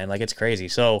tell you, man, like, it's crazy.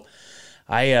 So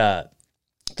I,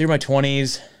 through my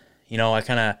 20s, you know, I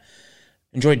kind of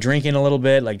enjoyed drinking a little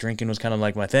bit. Like, drinking was kind of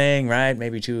like my thing, right?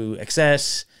 Maybe to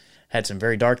excess. Had some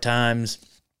very dark times.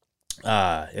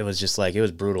 It was just like, it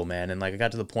was brutal, man. And like, I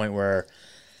got to the point where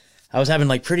I was having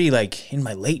like pretty, like, in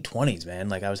my late 20s, man.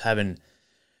 Like, I was having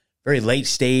very late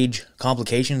stage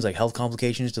complications, like health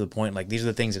complications, to the point, like, these are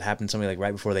the things that happen to somebody like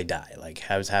right before they die. Like,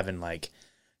 I was having like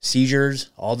seizures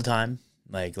all the time,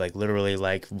 like literally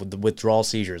like the withdrawal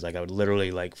seizures. Like, I would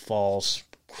literally like fall,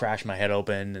 crash my head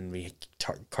open, and be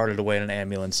carted away in an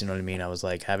ambulance. You know what I mean? I was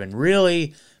like having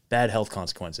really bad health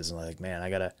consequences, and like, man, I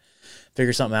gotta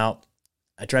figure something out.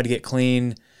 I tried to get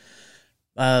clean.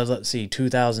 Let's see,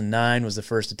 2009 was the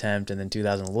first attempt, and then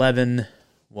 2011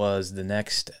 was the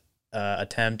next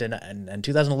attempt, and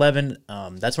 2011,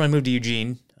 that's when I moved to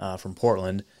Eugene from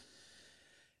Portland,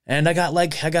 and I got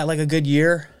like a good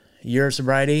year of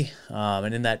sobriety,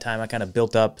 and in that time I kind of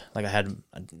built up, like, I had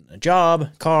a job,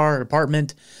 car,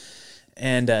 apartment,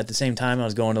 and at the same time I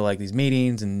was going to like these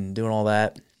meetings and doing all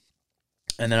that,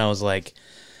 and then I was like,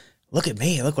 look at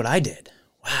me, look what I did,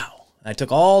 wow. I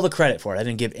took all the credit for it. I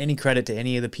didn't give any credit to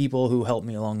any of the people who helped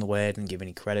me along the way. I didn't give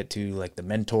any credit to like the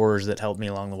mentors that helped me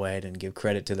along the way. I didn't give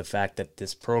credit to the fact that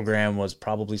this program was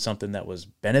probably something that was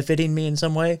benefiting me in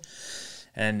some way.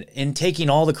 And in taking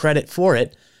all the credit for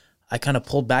it, I kind of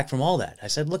pulled back from all that. I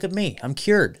said, look at me. I'm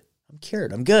cured.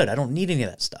 I'm good. I don't need any of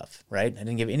that stuff, right? I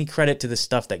didn't give any credit to the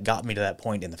stuff that got me to that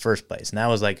point in the first place. And that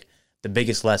was like the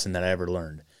biggest lesson that I ever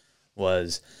learned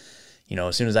was, you know,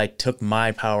 as soon as I took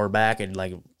my power back, and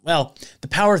like, well, the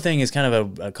power thing is kind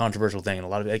of a controversial thing,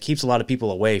 and it keeps a lot of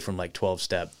people away from like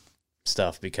 12-step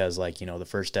stuff, because, like, you know, the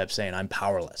first step saying I'm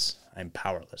powerless,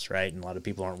 right? And a lot of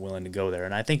people aren't willing to go there,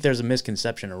 and I think there's a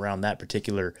misconception around that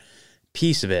particular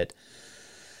piece of it.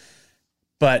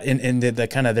 But in the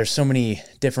kind of, there's so many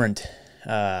different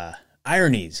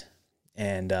ironies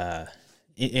and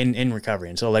in recovery.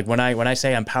 And so like when I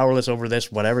say I'm powerless over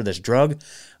this drug,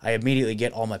 I immediately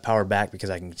get all my power back because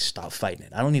I can stop fighting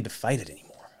it. I don't need to fight it anymore.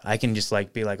 I can just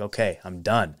like be like, okay, I'm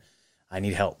done. I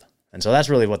need help. And so that's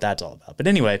really what that's all about. But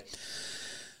anyway,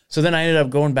 so then I ended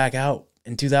up going back out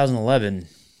in 2011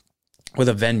 with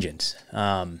a vengeance.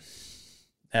 I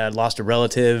had lost a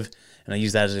relative, and I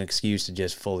used that as an excuse to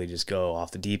just fully just go off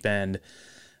the deep end.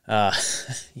 Uh,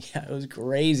 yeah, it was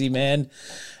crazy, man.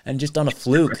 And just on a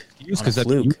fluke,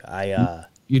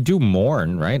 you do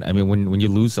mourn, right? I mean, when you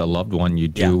lose a loved one, you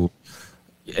do,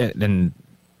 and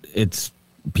it's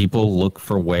people look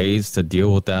for ways to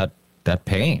deal with that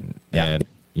pain, and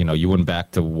you went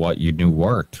back to what you knew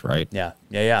worked, right? Yeah,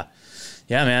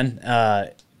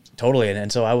 man. Totally.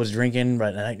 And so I was drinking,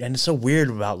 right? And it's so weird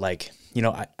about like,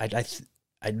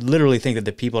 I literally think that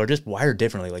the people are just wired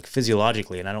differently, like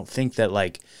physiologically, and I don't think that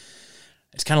like.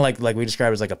 It's kind of like we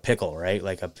describe as like a pickle, right?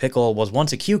 Like a pickle was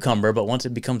once a cucumber, but once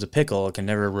it becomes a pickle, it can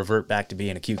never revert back to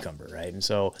being a cucumber, right? And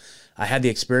so I had the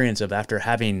experience of after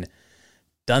having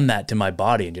done that to my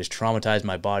body and just traumatized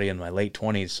my body in my late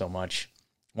 20s so much.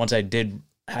 Once I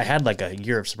had like a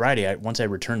year of sobriety. Once I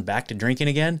returned back to drinking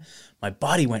again, my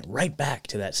body went right back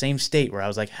to that same state where I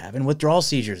was like having withdrawal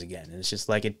seizures again. And it's just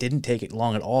like it didn't take it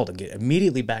long at all to get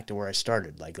immediately back to where I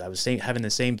started. Like I was having the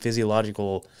same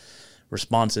physiological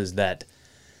responses that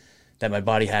my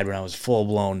body had when I was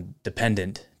full-blown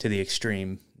dependent to the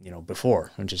extreme,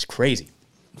 before, which is crazy.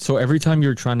 So every time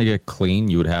you're trying to get clean,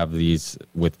 you would have these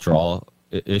withdrawal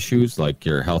issues, like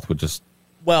your health would just...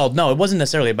 Well, no, it wasn't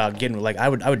necessarily about getting, like, I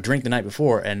would drink the night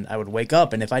before, and I would wake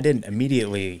up, and if I didn't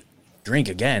immediately drink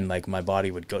again, like, my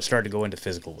body would start to go into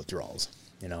physical withdrawals,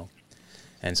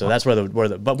 And so that's where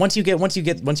but once you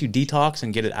detox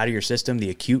and get it out of your system, the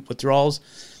acute withdrawals,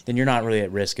 then you're not really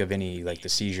at risk of any like the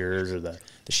seizures or the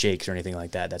shakes or anything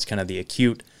like that. That's kind of the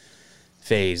acute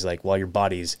phase, like while your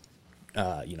body's,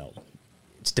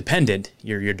 it's dependent.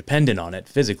 You're dependent on it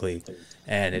physically,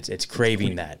 and it's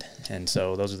craving that. And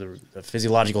so those are the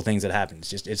physiological things that happen.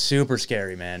 It's super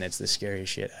scary, man. It's the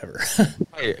scariest shit ever.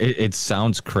 It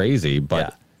sounds crazy,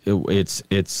 but it's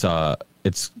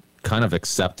kind of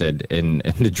accepted in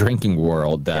the drinking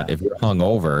world that if you're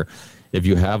hungover, if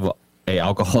you have a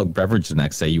alcoholic beverage the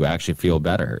next day, you actually feel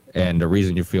better. And the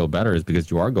reason you feel better is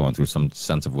because you are going through some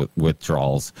sense of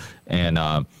withdrawals, and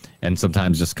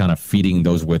sometimes just kind of feeding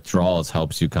those withdrawals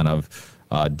helps you kind of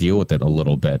deal with it a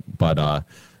little bit. But I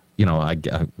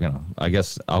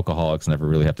guess alcoholics never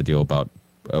really have to deal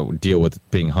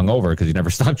with being hungover because you never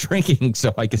stop drinking.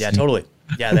 So I guess totally.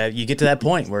 Yeah, you get to that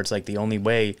point where it's like the only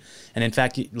way. And in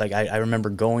fact, like I remember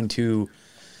going to,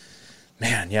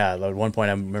 at one point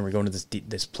I remember going to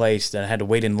this place that I had to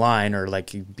wait in line or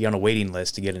like be on a waiting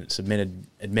list to get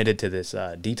admitted to this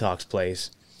detox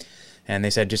place. And they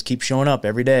said, just keep showing up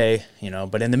every day,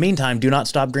 but in the meantime, do not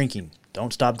stop drinking.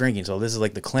 Don't stop drinking. So this is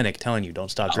like the clinic telling you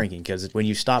don't stop drinking, because when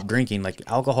you stop drinking, like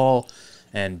alcohol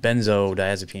and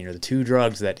benzodiazepine are the two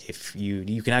drugs that if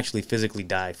you can actually physically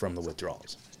die from the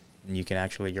withdrawals. And you can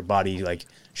actually, your body like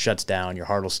shuts down, your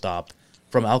heart will stop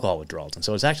from alcohol withdrawals. And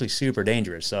so it's actually super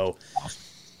dangerous. So,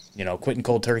 quitting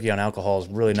cold turkey on alcohol is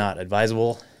really not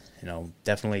advisable.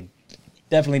 Definitely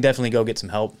go get some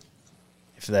help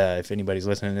if anybody's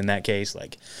listening in that case,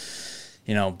 man.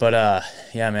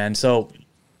 So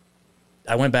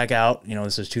I went back out,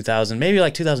 this was 2000, maybe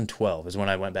like 2012 is when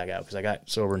I went back out, because I got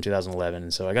sober in 2011.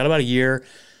 And so I got about a year,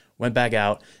 went back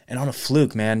out, and on a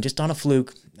fluke, man, just on a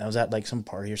fluke, I was at like some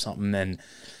party or something, and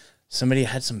somebody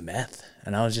had some meth,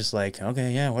 and I was just like,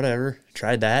 okay, yeah, whatever,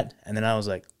 tried that, and then I was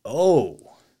like, oh,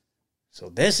 so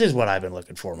this is what I've been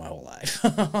looking for my whole life.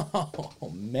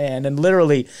 Oh, man, and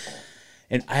literally,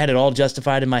 and I had it all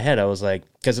justified in my head. I was like,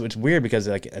 because it was weird, because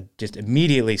like I just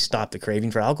immediately stopped the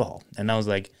craving for alcohol, and I was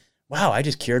like, wow, I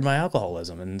just cured my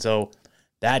alcoholism, and so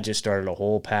that just started a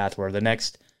whole path where the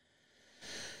next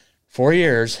 4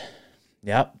 years,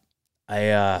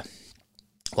 I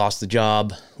lost the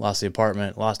job, lost the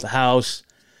apartment, lost the house,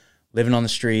 living on the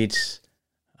streets,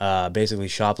 basically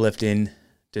shoplifting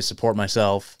to support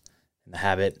myself and the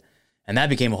habit. And that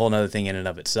became a whole nother thing in and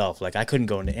of itself. Like I couldn't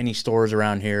go into any stores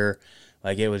around here.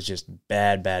 Like it was just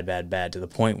bad, to the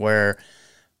point where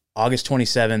August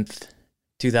 27th,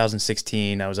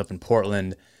 2016, I was up in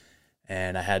Portland,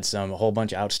 and I had a whole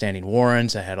bunch of outstanding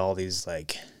warrants. I had all these I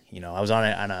was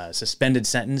on a suspended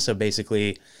sentence. So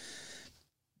basically,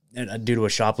 due to a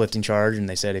shoplifting charge, and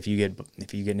they said if you get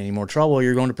in any more trouble,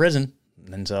 you're going to prison.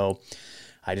 And so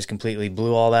I just completely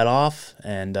blew all that off,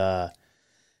 and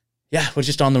was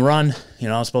just on the run. I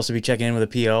was supposed to be checking in with a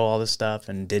PO, all this stuff,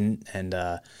 and didn't. And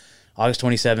August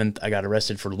 27th, I got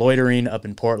arrested for loitering up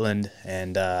in Portland,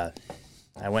 and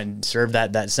I went and served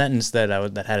that sentence that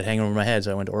had it hanging over my head.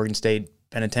 So I went to Oregon State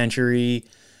Penitentiary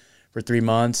for 3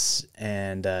 months,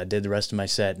 and did the rest of my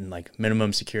set in like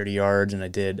minimum security yards, and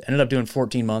ended up doing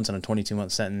 14 months on a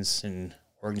 22-month sentence in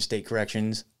Oregon State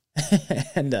Corrections.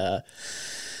 and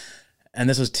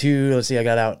this was I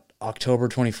got out October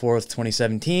 24th,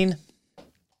 2017,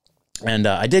 and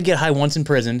I did get high once in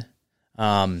prison,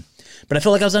 but I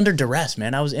felt like I was under duress,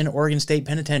 man. I was in Oregon State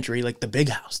Penitentiary, like the big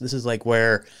house. This is like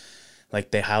where,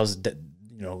 like, they housed,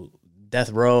 death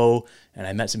row, and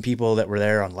I met some people that were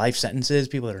there on life sentences,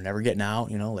 people that are never getting out,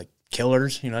 like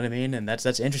killers, you know what I mean? And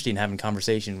that's interesting, having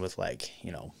conversation with, like,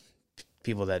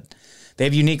 people that they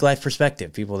have unique life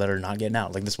perspective, people that are not getting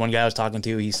out. Like this one guy I was talking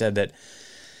to, he said that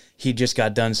he just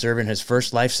got done serving his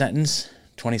first life sentence,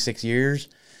 26 years,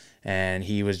 and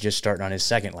he was just starting on his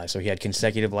second life. So he had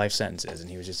consecutive life sentences, and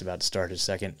he was just about to start his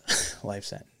second life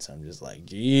sentence. I'm just like,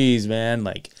 geez, man,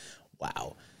 like,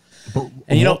 wow.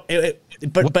 And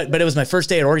but it was my first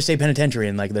day at Oregon State Penitentiary,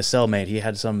 and like the cellmate, he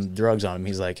had some drugs on him.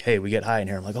 He's like, "Hey, we get high in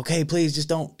here." I'm like, "Okay, please, just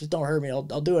don't hurt me. I'll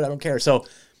do it. I don't care." So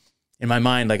in my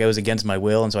mind, like, I was against my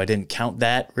will, and so I didn't count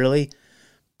that really.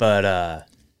 But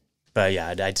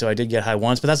yeah, so I did get high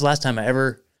once, but that's the last time I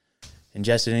ever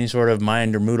ingested any sort of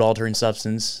mind or mood altering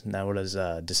substance. And that was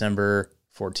December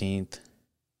 14th,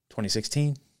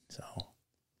 2016. So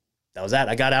that was that.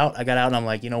 I got out, and I'm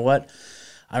like, you know what?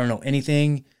 I don't know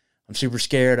anything. I'm super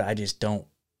scared. I just don't.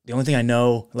 The only thing I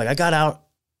know, like, I got out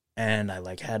and I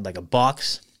like had like a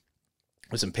box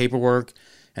with some paperwork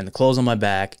and the clothes on my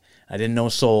back. I didn't know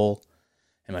a soul,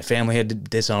 and my family had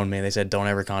disowned me. They said, "Don't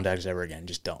ever contact us ever again.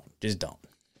 Just don't.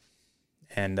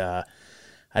 And I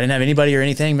didn't have anybody or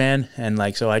anything, man. And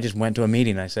like, so I just went to a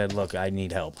meeting. And I said, "Look, I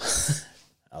need help.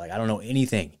 Like, I don't know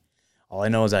anything. All I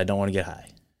know is I don't want to get high."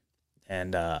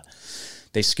 And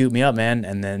they scooped me up, man.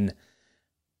 And then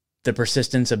the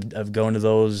persistence of going to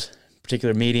those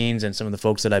particular meetings, and some of the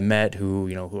folks that I met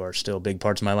who are still big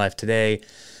parts of my life today,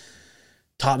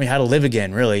 taught me how to live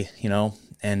again, really,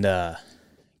 and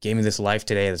gave me this life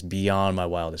today that's beyond my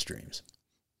wildest dreams.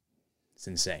 It's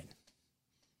insane.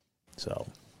 So,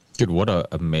 dude, what an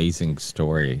amazing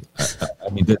story.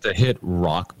 I mean, to hit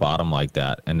rock bottom like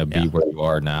that and to be where you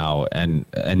are now. And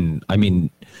I mean,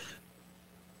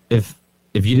 if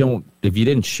you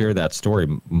didn't share that story,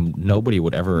 nobody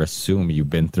would ever assume you've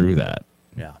been through that.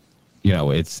 Yeah.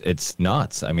 It's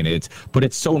nuts. I mean, but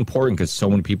it's so important because so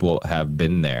many people have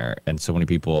been there, and so many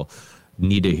people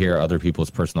need to hear other people's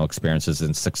personal experiences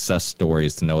and success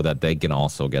stories to know that they can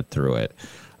also get through it.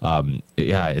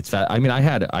 It's I mean,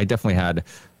 I definitely had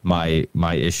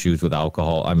my issues with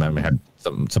alcohol. I mean, I had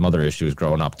some other issues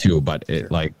growing up too, but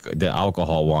like the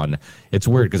alcohol one, it's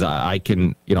weird because I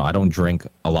can, I don't drink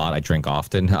a lot. I drink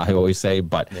often, I always say,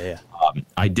 but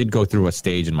I did go through a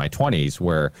stage in my 20s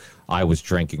where I was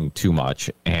drinking too much,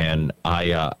 and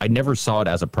I never saw it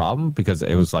as a problem because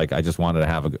it was like I just wanted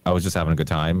to I was just having a good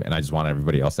time, and I just wanted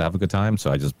everybody else to have a good time.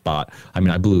 So I just bought. I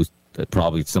mean, I blew,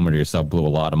 probably similar to yourself, blew a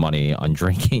lot of money on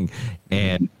drinking,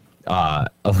 and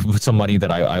some money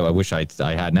that I wish I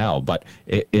had now, but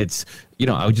it's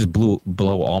I would just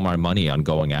blow all my money on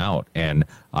going out, and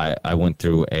I went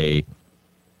through I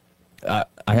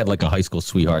had like a high school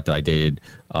sweetheart that I dated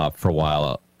for a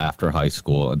while after high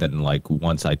school, and then like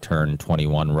once I turned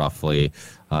 21 roughly,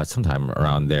 sometime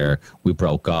around there, we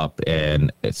broke up.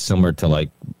 And it's similar to like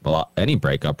any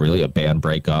breakup, really, a band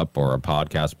breakup or a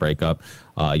podcast breakup.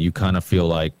 You kind of feel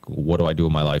like, what do I do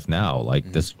in my life now?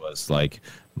 Like this was like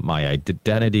my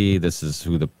identity. This is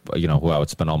who who I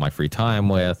would spend all my free time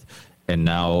with. And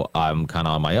now I'm kind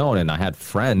of on my own. And I had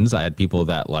friends, I had people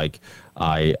that like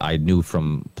I knew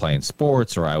from playing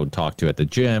sports, or I would talk to at the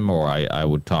gym, or I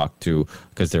would talk to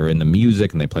because they're in the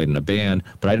music and they played in a band.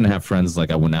 But I didn't have friends like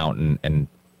I went out and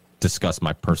discuss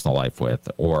my personal life with,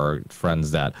 or friends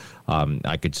that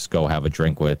I could just go have a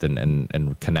drink with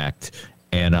and connect.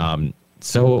 And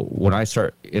so when I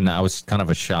was kind of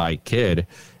a shy kid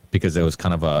because it was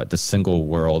kind of the single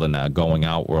world, and that going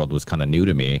out world was kind of new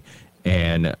to me.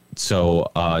 And so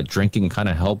drinking kind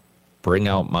of helped bring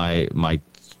out my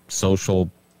social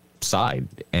side,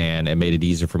 and it made it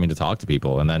easier for me to talk to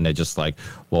people. And then they just like,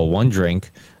 well, one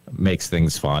drink makes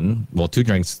things fun. Well, two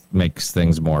drinks makes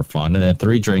things more fun. And then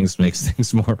three drinks makes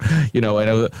things more,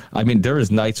 and I mean, there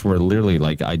was nights where literally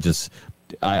like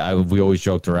we always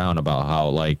joked around about how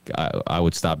like I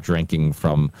would stop drinking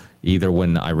from either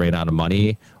when I ran out of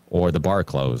money or the bar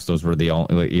closed. Those were the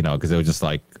only, because it was just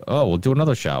like, oh, we'll do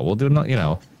another shot. We'll do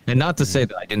another, and not to say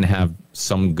that I didn't have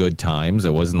some good times.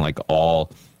 It wasn't like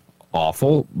all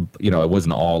awful, it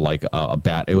wasn't all like a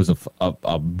bad, it was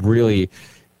a really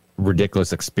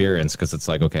ridiculous experience, because it's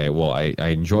like, okay, well, I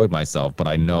enjoyed myself, but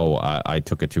I know I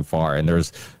took it too far. And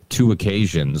there's two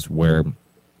occasions where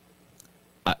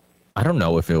I don't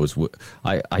know if it was,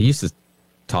 I used to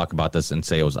talk about this and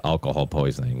say it was alcohol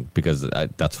poisoning because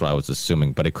that's what I was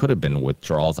assuming, but it could have been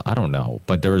withdrawals. I don't know.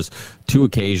 But there was two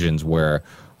occasions where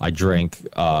I drank,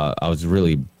 I was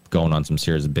really going on some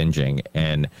serious binging,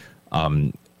 and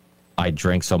I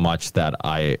drank so much that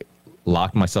I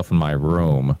locked myself in my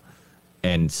room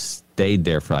and stayed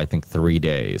there for I think 3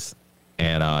 days,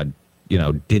 and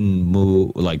didn't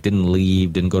move, like didn't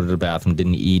leave, didn't go to the bathroom,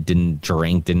 didn't eat, didn't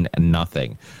drink, didn't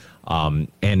nothing.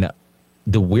 And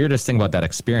the weirdest thing about that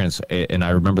experience, and I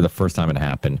remember the first time it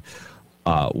happened.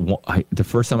 The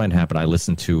first time it happened, I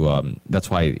listened to. That's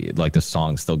why like the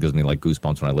song still gives me like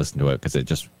goosebumps when I listen to it, because it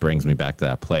just brings me back to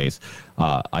that place.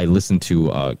 I listened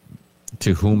to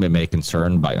Whom It May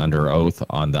Concern by Under Oath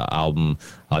on the album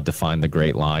Define the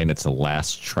Great Line. It's the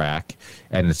last track,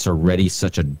 and it's already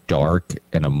such a dark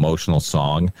and emotional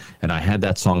song. And I had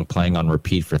that song playing on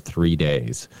repeat for 3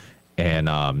 days, and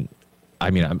I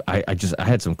mean, I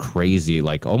had some crazy,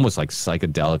 like almost like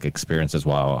psychedelic experiences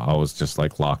while I was just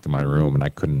like locked in my room and I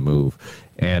couldn't move.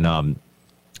 And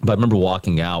but I remember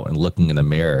walking out and looking in the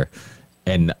mirror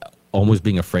and almost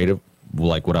being afraid of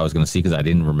like what I was going to see, because I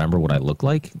didn't remember what I looked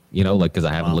like, like because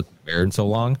I haven't looked in the mirror in so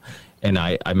long. And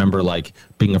I remember like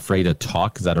being afraid to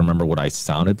talk because I don't remember what I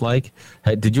sounded like.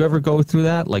 Did you ever go through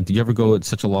that? Like, did you ever go at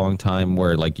such a long time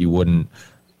where like you wouldn't,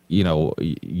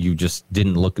 you just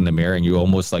didn't look in the mirror and you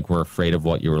almost like were afraid of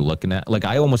what you were looking at? Like,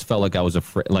 I almost felt like I was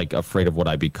afraid of what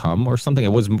I become or something. It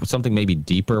was something maybe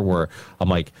deeper where I'm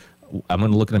like, I'm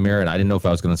going to look in the mirror and I didn't know if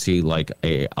I was going to see like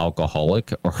a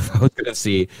alcoholic or if I was going to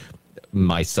see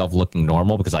myself looking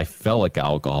normal, because I felt like an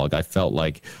alcoholic. I felt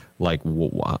like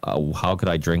how could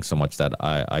I drink so much that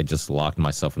I just locked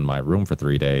myself in my room for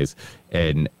 3 days,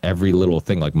 and every little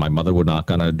thing, like my mother would knock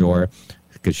on the door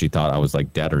because she thought I was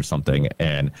like dead or something,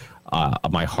 and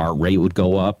my heart rate would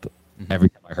go up. Every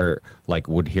time I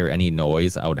would hear any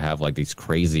noise, I would have like these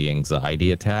crazy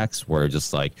anxiety attacks where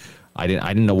just like I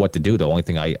didn't know what to do. The only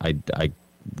thing I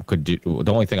could do,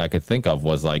 the only thing I could think of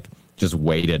was like just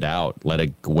wait it out,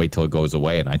 wait till it goes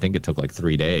away. And I think it took like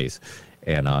 3 days.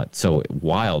 And so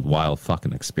wild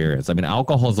fucking experience. I mean,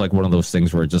 alcohol is like one of those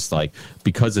things where just like,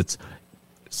 because it's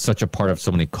such a part of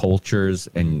so many cultures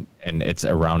and it's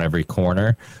around every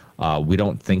corner, we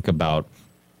don't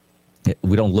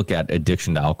look at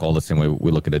addiction to alcohol the same way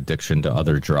we look at addiction to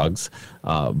other drugs.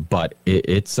 But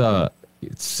it's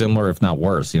similar, if not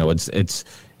worse.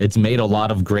 It's made a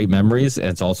lot of great memories, and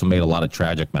it's also made a lot of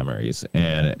tragic memories.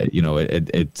 And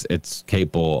it's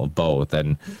capable of both.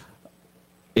 And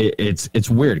it's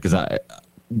weird because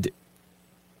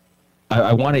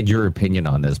I wanted your opinion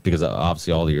on this, because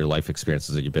obviously all of your life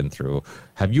experiences that you've been through.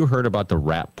 Have you heard about the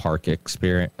Rat Park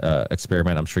experiment?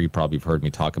 I'm sure you probably have heard me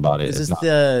talk about it. Is this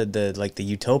the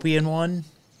utopian one?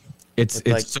 It's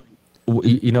the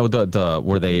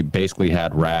where they basically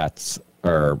had rats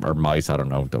or mice, I don't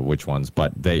know which ones,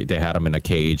 but they had them in a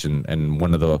cage, and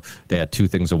they had two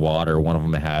things of water. One of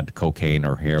them had cocaine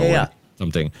or heroin. Yeah.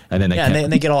 Something, and then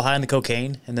they get all high on the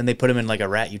cocaine, and then they put them in like a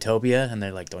rat utopia, and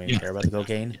they're like, don't even care about the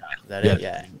cocaine. Is that it?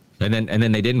 Yeah. And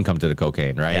then they didn't come to the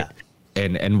cocaine, right?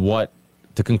 Yeah. And what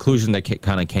the conclusion they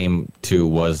kind of came to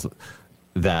was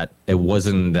that it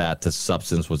wasn't that the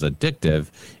substance was addictive;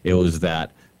 it was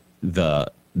that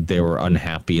they were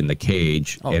unhappy in the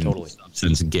cage, and totally. The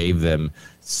substance gave them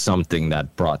something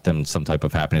that brought them some type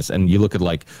of happiness. And you look at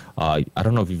like I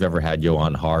don't know if you've ever had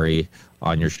Johan Hari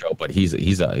on your show, but he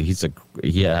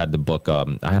had the book. I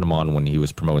had him on when he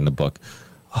was promoting the book.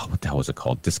 Oh, what the hell was it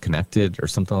called? Disconnected or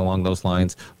something along those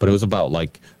lines. But it was about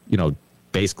like,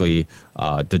 basically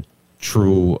the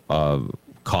true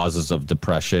causes of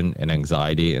depression and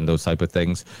anxiety and those type of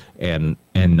things. And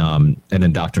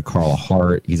then Dr. Carl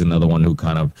Hart, he's another one who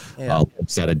kind of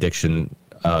looks at addiction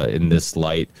in this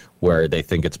light, where they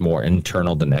think it's more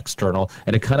internal than external.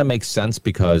 And it kind of makes sense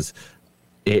because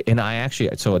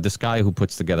so this guy who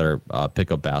puts together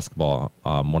pickup basketball,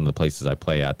 one of the places I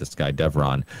play at, this guy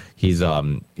Devron, he's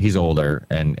older,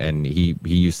 and he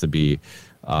used to be,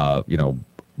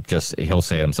 just, he'll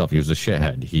say himself, he was a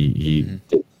shithead. He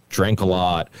drank a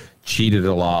lot, cheated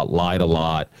a lot, lied a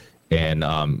lot, and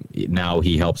now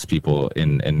he helps people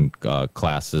in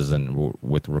classes and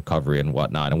with recovery and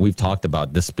whatnot. And we've talked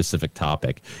about this specific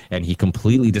topic, and he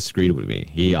completely disagreed with me.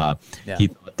 He thought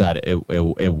that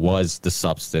it was the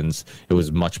substance. It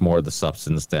was much more the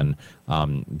substance than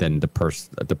the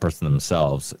person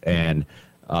themselves. And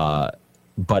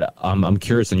but I'm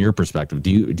curious in your perspective.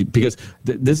 Because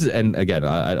this is, and again,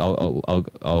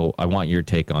 I want your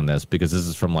take on this, because this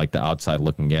is from like the outside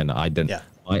looking in.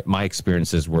 My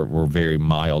experiences were very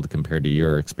mild compared to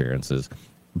your experiences,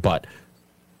 but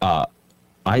I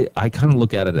kind of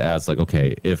look at it as like,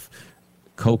 okay, if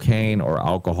cocaine or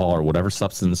alcohol or whatever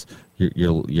substance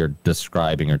you're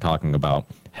describing or talking about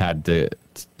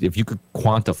if you could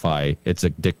quantify its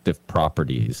addictive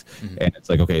properties, and it's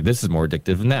like, okay, this is more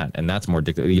addictive than that, and that's more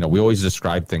addictive. We always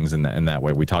describe things in that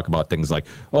way. We talk about things like,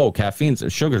 oh,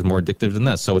 sugar is more addictive than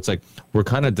this. So it's like we're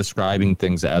kind of describing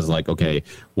things as like, okay,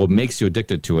 what makes you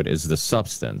addicted to it is the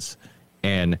substance,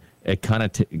 and it kind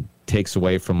of takes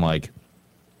away from like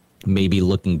maybe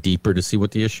looking deeper to see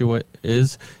what the issue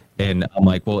is. And I'm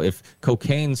like, well, if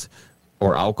cocaine's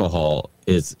or alcohol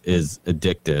is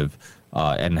addictive,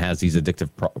 and has these addictive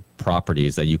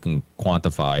properties that you can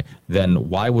quantify, then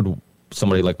why would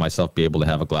somebody like myself be able to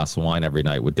have a glass of wine every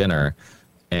night with dinner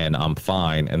and I'm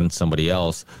fine, and then somebody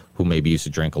else who maybe used to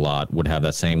drink a lot would have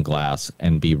that same glass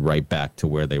and be right back to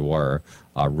where they were,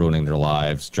 ruining their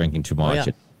lives, drinking too much.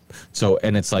 Oh, yeah. So,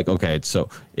 and it's like, okay, so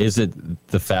is it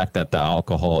the fact that the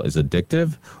alcohol is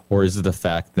addictive, or is it the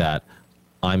fact that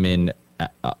I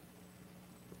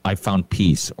found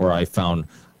peace, or I found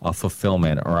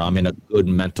fulfillment, or I'm in a good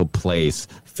mental place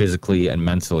physically and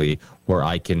mentally where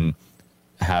I can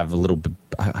have a little bit,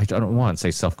 I don't want to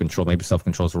say self-control, maybe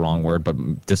self-control is the wrong word,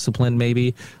 but discipline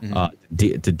maybe,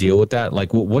 to deal with that.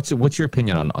 Like, what's your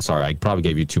opinion on, sorry, I probably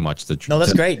gave you too much. No,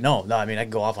 that's great. No, I mean, I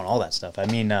can go off on all that stuff. I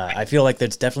mean, I feel like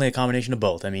there's definitely a combination of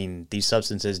both. I mean, these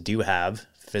substances do have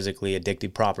physically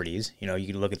addictive properties. You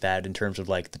can look at that in terms of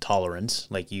like the tolerance,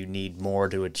 like you need more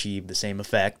to achieve the same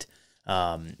effect.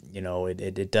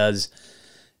 It does.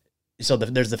 So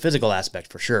there's the physical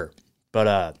aspect for sure,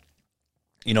 but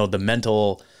the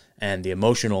mental and the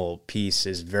emotional piece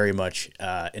is very much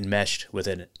enmeshed with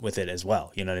it as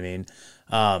well. You know what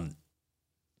I mean?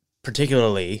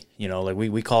 Particularly, like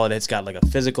we call it. It's got like a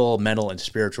physical, mental, and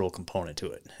spiritual component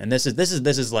to it. And this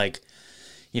is like,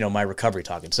 my recovery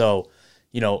talking. So,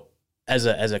 as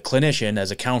a clinician,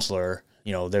 as a counselor,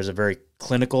 there's a very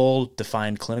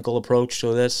defined clinical approach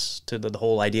to this, to the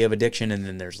whole idea of addiction. And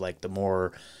then there's like the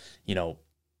more,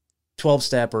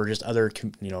 12-step or just other,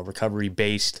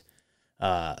 recovery-based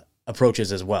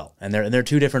approaches as well. And they're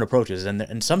two different approaches.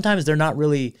 And sometimes they're not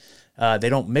really, they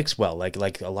don't mix well.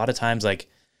 Like a lot of times, like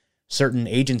certain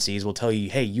agencies will tell you,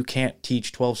 hey, you can't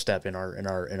teach 12-step in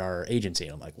our agency.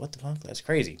 And I'm like, what the fuck? That's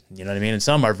crazy. You know what I mean? And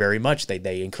some are very much,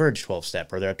 they encourage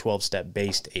 12-step, or they're a 12-step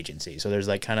based agency. So there's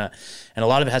like and a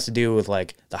lot of it has to do with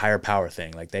like the higher power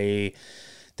thing. Like they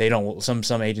don't,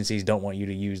 some agencies don't want you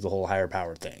to use the whole higher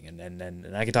power thing.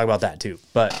 And I can talk about that too.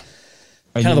 But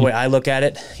kind of the way I look at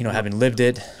it, having lived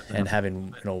it and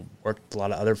having, worked with a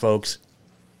lot of other folks.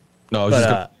 No, I was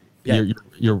just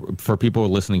you're for people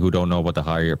listening who don't know about the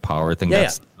higher power thing.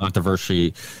 That's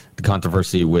the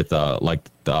controversy with like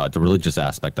the religious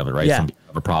aspect of it, right? Yeah. Some people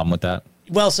have a problem with that.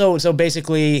 Well, so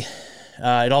basically,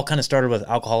 it all kind of started with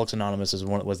Alcoholics Anonymous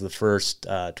was the first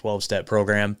 12-step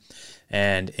program,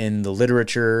 and in the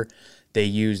literature, they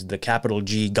used the capital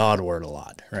G God word a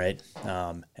lot, right?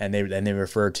 And they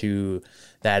refer to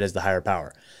that as the higher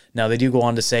power. Now, they do go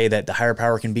on to say that the higher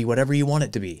power can be whatever you want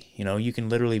it to be. You can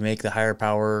literally make the higher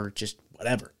power just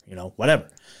whatever, whatever.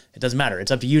 It doesn't matter.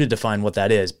 It's up to you to define what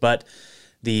that is. But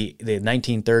the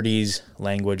 1930s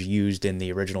language used in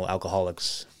the original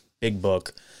Alcoholics Big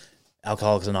Book,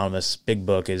 Alcoholics Anonymous Big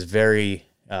Book, is very,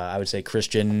 I would say,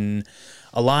 Christian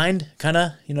aligned, kind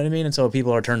of, you know what I mean? And so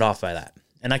people are turned off by that.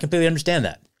 And I completely understand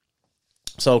that.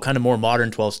 So kind of more modern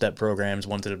 12-step programs,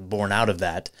 ones that are born out of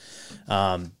that,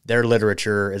 their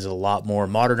literature is a lot more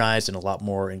modernized and a lot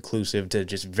more inclusive to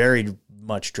just very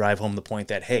much drive home the point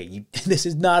that, hey, this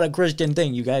is not a Christian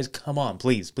thing. You guys, come on,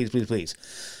 please, please, please, please.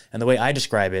 And the way I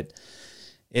describe it,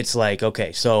 it's like,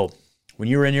 okay, so when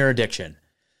you were in your addiction,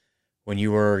 when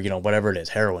you were, whatever it is,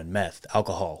 heroin, meth,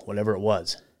 alcohol, whatever it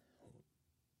was,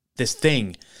 this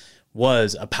thing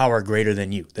was a power greater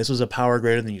than you. This was a power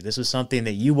greater than you. This was something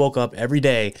that you woke up every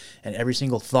day, and every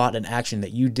single thought and action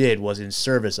that you did was in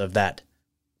service of that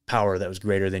power that was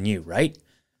greater than you, right?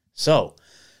 So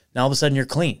now all of a sudden you're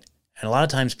clean. And a lot of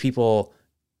times people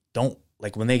don't,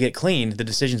 like when they get clean, the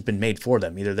decision's been made for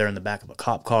them. Either they're in the back of a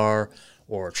cop car,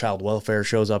 or child welfare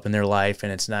shows up in their life,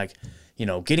 and it's not,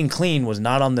 getting clean was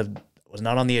not on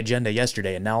the agenda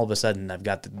yesterday, and now all of a sudden I've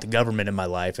got the government in my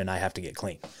life and I have to get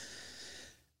clean.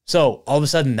 So all of a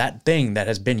sudden, that thing that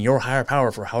has been your higher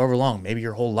power for however long, maybe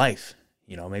your whole life,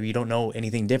 maybe you don't know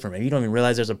anything different. Maybe you don't even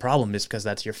realize there's a problem just because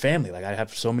that's your family. Like I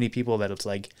have so many people that it's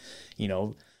like,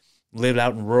 lived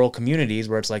out in rural communities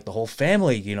where it's like the whole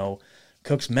family,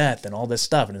 cooks meth and all this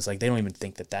stuff. And it's like, they don't even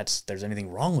think that there's anything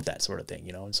wrong with that sort of thing,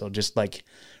 And so just like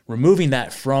removing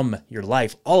that from your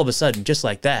life all of a sudden, just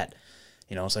like that,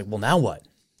 it's like, well, now what?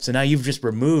 So now you've just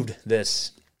removed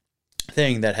this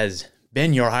thing that has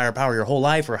been your higher power your whole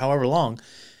life or however long,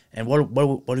 and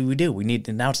what do? We need,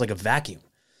 and now it's like a vacuum.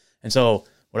 And so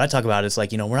what I talk about is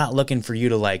like, we're not looking for you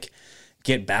to like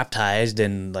get baptized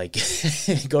and like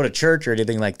go to church or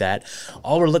anything like that.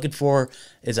 All we're looking for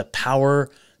is a power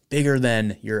bigger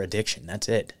than your addiction. That's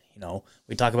it.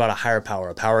 We talk about a higher power,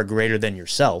 a power greater than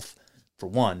yourself, for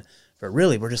one, but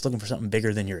really we're just looking for something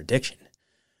bigger than your addiction.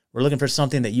 We're looking for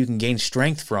something that you can gain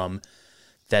strength from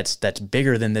that's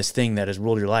bigger than this thing that has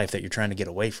ruled your life that you're trying to get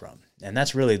away from. And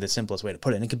that's really the simplest way to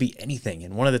put it. And it could be anything.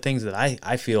 And one of the things that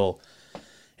I feel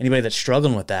anybody that's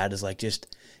struggling with that is like,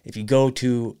 just if you go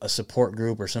to a support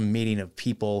group or some meeting of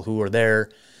people who are there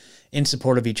in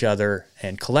support of each other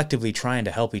and collectively trying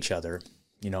to help each other,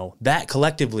 that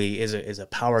collectively is a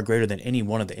power greater than any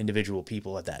one of the individual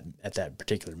people at that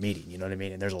particular meeting. You know what I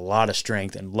mean? And there's a lot of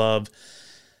strength and love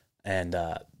and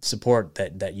support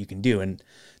that you can do and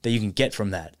that you can get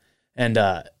from that. And,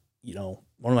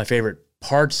 one of my favorite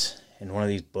parts in one of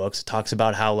these books talks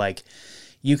about how like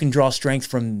you can draw strength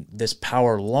from this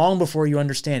power long before you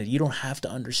understand it. You don't have to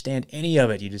understand any of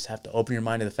it. You just have to open your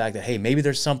mind to the fact that, hey, maybe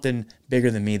there's something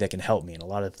bigger than me that can help me. And a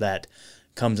lot of that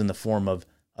comes in the form of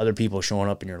other people showing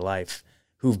up in your life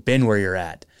who've been where you're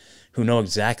at, who know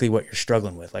exactly what you're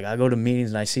struggling with. Like I go to meetings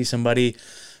and I see somebody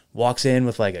walks in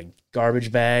with like a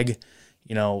garbage bag,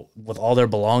 with all their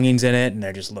belongings in it, and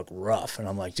they just look rough. And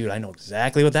I'm like, dude, I know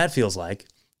exactly what that feels like.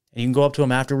 And you can go up to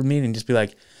them after the meeting and just be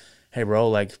like, hey, bro,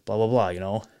 like, blah, blah, blah,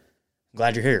 I'm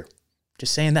glad you're here.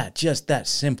 Just saying that, just that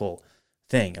simple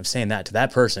thing. I'm saying that to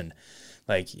that person.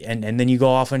 Like, and then you go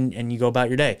off and you go about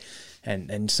your day.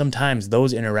 And sometimes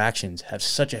those interactions have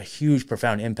such a huge,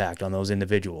 profound impact on those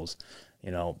individuals.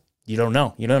 You don't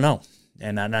know.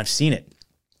 And I've seen it.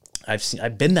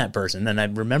 I've been that person, and I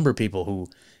remember people who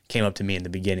came up to me in the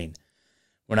beginning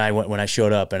when I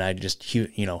showed up, and I just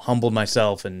humbled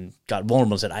myself and got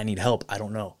vulnerable and said, I need help. I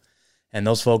don't know. And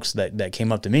those folks that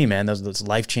came up to me, man, that's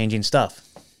life-changing stuff.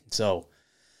 So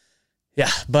yeah,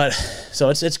 so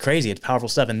it's crazy. It's powerful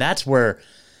stuff. And that's where,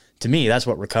 to me, that's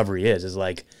what recovery is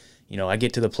like, I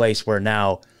get to the place where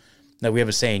now that we have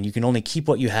a saying, you can only keep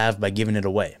what you have by giving it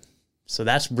away. So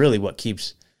that's really what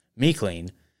keeps me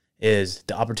clean, is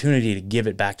the opportunity to give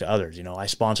it back to others. I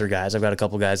sponsor guys. I've got a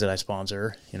couple guys that I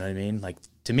sponsor. You know what I mean? Like,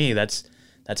 to me, that's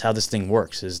how this thing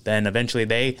works, is then eventually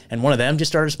one of them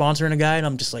just started sponsoring a guy, and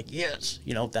I'm just like, yes,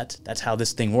 that's how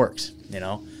this thing works,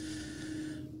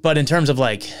 But in terms of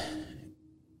like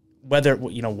whether,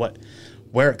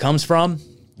 where it comes from,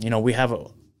 we have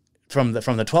from the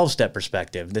 12-step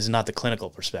perspective. This is not the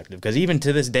clinical perspective, because even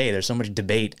to this day, there's so much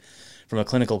debate from a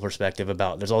clinical perspective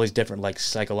about, there's all these different like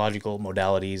psychological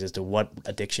modalities as to what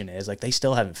addiction is. Like, they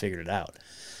still haven't figured it out.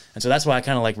 And so that's why I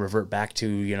kind of like revert back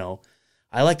to,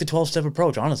 I like the 12-step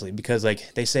approach, honestly, because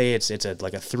like they say it's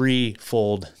like a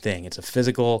threefold thing. It's a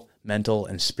physical, mental,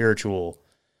 and spiritual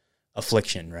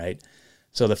affliction, right?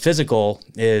 So the physical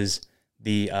is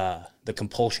the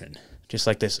compulsion, just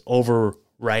like this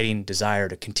overriding desire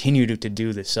to continue to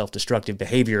do this self-destructive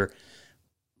behavior,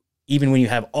 even when you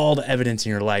have all the evidence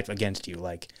in your life against you.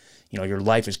 Like, your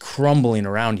life is crumbling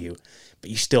around you, but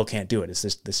you still can't do it. It's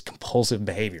this compulsive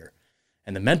behavior.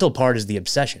 And the mental part is the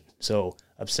obsession. So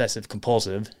obsessive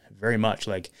compulsive, very much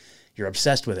like you're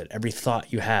obsessed with it. Every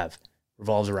thought you have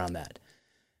revolves around that.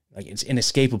 Like, it's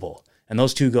inescapable. And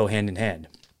those two go hand in hand.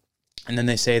 And then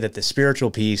they say that the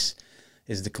spiritual piece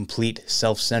is the complete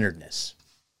self-centeredness.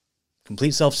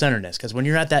 Complete self-centeredness. Because when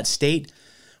you're at that state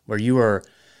where you are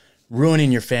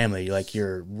ruining your family, like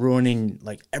you're ruining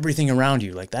like everything around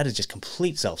you, like that is just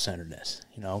complete self-centeredness.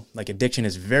 Like addiction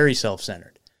is very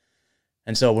self-centered.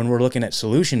 And so when we're looking at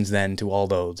solutions then to all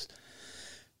those,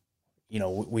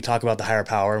 we talk about the higher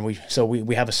power, and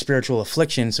we have a spiritual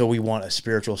affliction, so we want a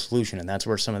spiritual solution, and that's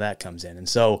where some of that comes in. And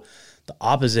so the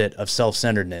opposite of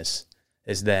self-centeredness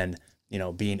is then,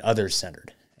 being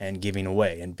others-centered and giving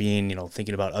away and being,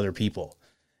 thinking about other people.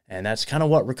 And that's kind of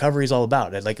what recovery is all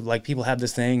about. Like people have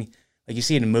this thing, like you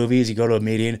see it in movies, you go to a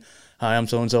meeting, hi, I'm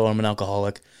so-and-so, I'm an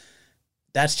alcoholic.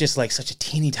 That's just like such a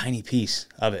teeny tiny piece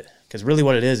of it. Because really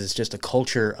what it is just a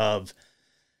culture of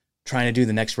trying to do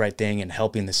the next right thing and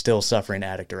helping the still suffering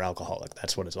addict or alcoholic.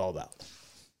 That's what it's all about.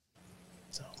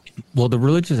 So, well, the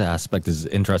religious aspect is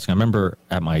interesting. I remember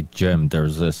at my gym, there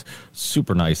was this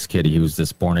super nice kid. He was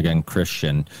this born-again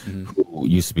Christian who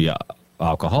used to be an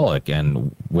alcoholic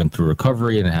and went through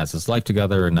recovery and has his life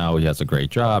together, and now he has a great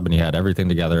job and he had everything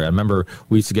together. I remember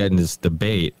we used to get in this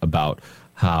debate about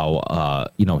how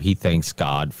he thanks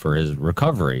God for his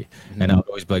recovery. And I would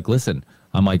always be like, listen,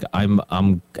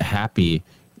 I'm happy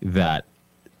that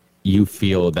you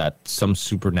feel that some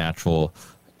supernatural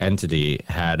entity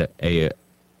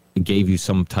gave you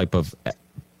some type of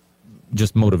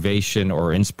just motivation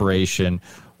or inspiration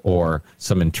or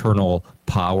some internal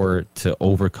power to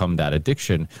overcome that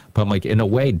addiction. But I'm like, in a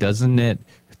way, doesn't it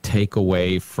take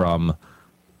away from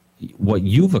what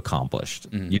you've accomplished?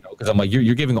 You know, because I'm like,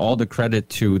 you're giving all the credit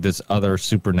to this other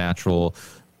supernatural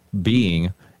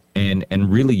being, and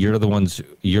really you're the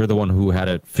one who had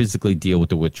to physically deal with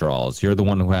the withdrawals. You're the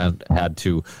one who had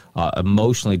to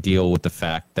emotionally deal with the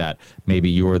fact that maybe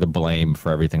you were the blame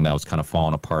for everything that was kind of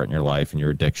falling apart in your life and your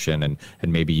addiction, and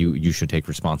maybe you should take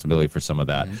responsibility for some of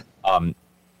that.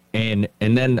 And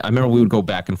then I remember we would go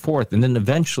back and forth, and then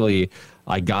eventually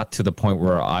I got to the point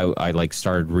where I like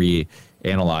started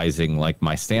reanalyzing like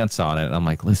my stance on it, and I'm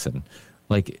like, listen,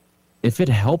 like, if it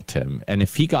helped him and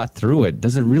if he got through it,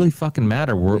 does it really fucking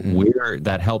matter where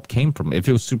that help came from? If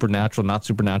it was supernatural, not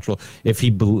supernatural, if he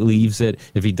believes it,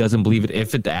 if he doesn't believe it,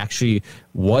 if it actually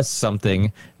was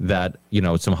something that, you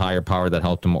know, some higher power that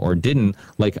helped him or didn't,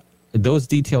 like, those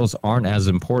details aren't as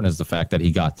important as the fact that he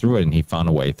got through it and he found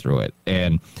a way through it.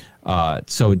 And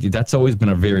so that's always been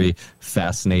a very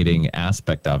fascinating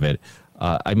aspect of it.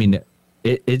 I mean,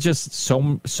 it just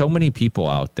so many people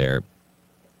out there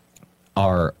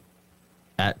are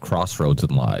at crossroads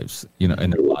in lives, you know,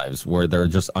 in their lives where they're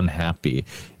just unhappy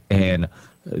and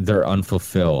they're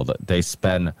unfulfilled. They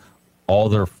spend all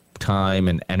their time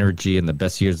and energy and the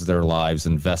best years of their lives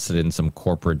invested in some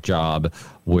corporate job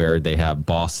where they have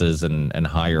bosses and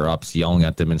higher ups yelling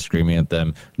at them and screaming at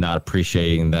them, not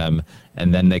appreciating them.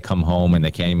 And then they come home and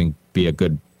they can't even be a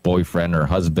good boyfriend or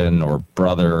husband or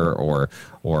brother or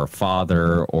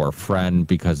father or friend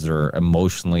because they're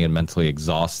emotionally and mentally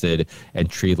exhausted and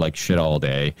treated like shit all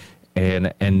day.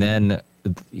 And then,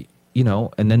 you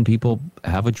know, and then people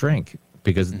have a drink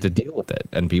because to deal with it,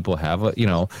 and people have a, you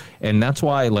know, and that's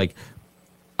why, like,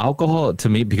 alcohol to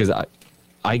me, because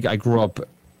I grew up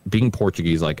being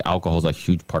Portuguese, like, alcohol is a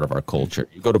huge part of our culture.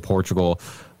 You go to Portugal,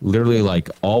 literally, like,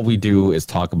 all we do is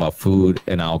talk about food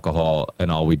and alcohol,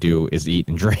 and all we do is eat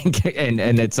and drink.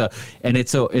 and it's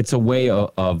a way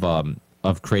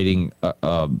of creating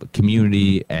a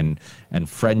community and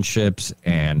friendships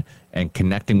and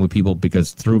connecting with people,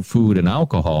 because through food and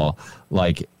alcohol,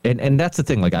 like, and that's the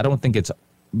thing, like, I don't think it's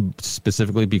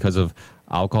specifically because of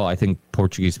alcohol. I think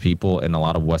Portuguese people and a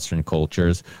lot of Western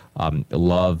cultures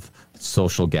love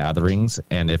social gatherings,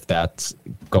 and if that's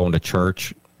going to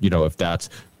church, you know, if that's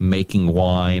making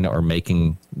wine or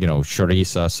making, you know,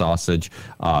 chorizo sausage,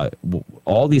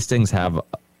 all these things have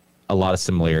a lot of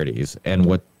similarities. And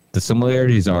what the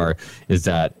similarities are is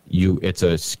that it's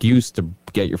an excuse to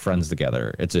get your friends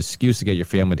together. It's an excuse to get your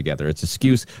family together. It's an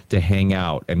excuse to hang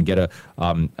out and get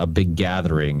a big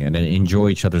gathering and enjoy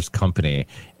each other's company.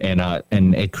 And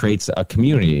it creates a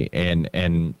community.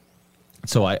 And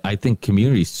so I think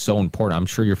community is so important. I'm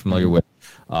sure you're familiar with,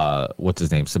 what's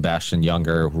his name? Sebastian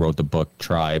Junger, who wrote the book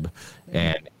Tribe.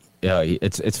 And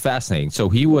it's fascinating. So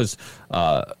he was,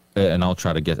 and I'll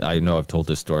try to get, I know I've told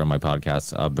this story on my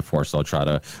podcast before, so I'll try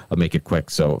to make it quick.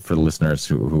 So for the listeners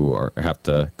who have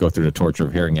to go through the torture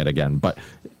of hearing it again, but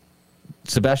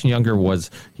Sebastian Junger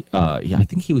was, I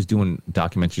think he was doing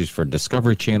documentaries for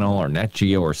Discovery Channel or Nat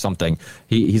Geo or something.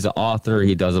 He's an author.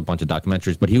 He does a bunch of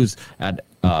documentaries, but he was at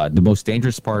the most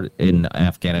dangerous part in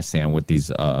Afghanistan with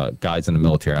these guys in the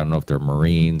military. I don't know if they're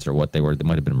Marines or what they were. They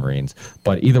might have been Marines,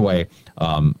 but either way,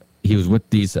 he was with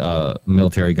these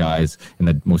military guys in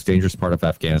the most dangerous part of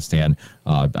Afghanistan.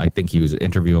 I think he was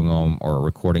interviewing them or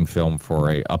recording film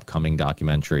for a upcoming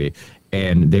documentary.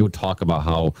 And they would talk about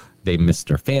how they missed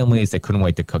their families. They couldn't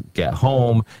wait to get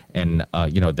home. And,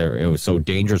 it was so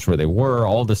dangerous where they were,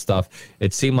 all this stuff.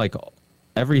 It seemed like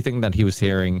everything that he was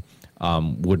hearing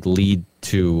would lead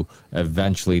to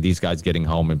eventually these guys getting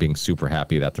home and being super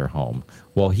happy that they're home.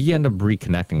 Well, he ended up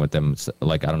reconnecting with them,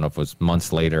 like, I don't know if it was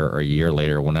months later or a year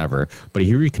later or whenever, but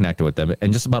he reconnected with them,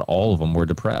 and just about all of them were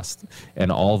depressed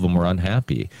and all of them were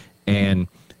unhappy. And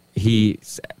he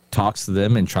talks to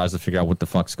them and tries to figure out what the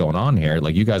fuck's going on here.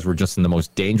 Like, you guys were just in the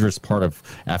most dangerous part of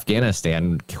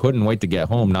Afghanistan, couldn't wait to get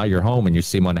home. Now you're home and you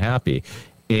seem unhappy.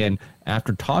 And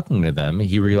after talking to them,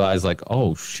 he realized, like,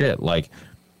 oh shit, like,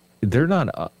 they're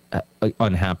not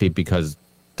unhappy because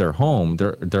they're home.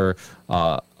 They're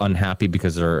unhappy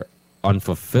because they're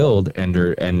unfulfilled and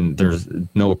there's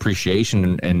no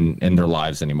appreciation in their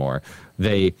lives anymore.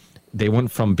 They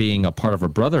went from being a part of a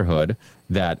brotherhood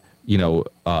that,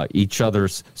 each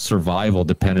other's survival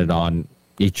depended on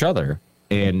each other,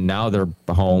 and now they're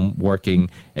home working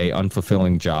a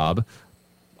unfulfilling job,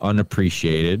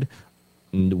 unappreciated,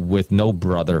 with no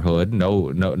brotherhood,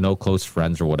 no close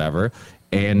friends or whatever.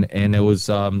 And it was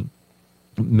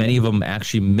many of them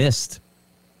actually missed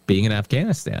being in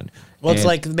Afghanistan. Well, it's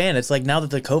like, man, it's like now that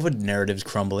the COVID narrative's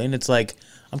crumbling, it's like,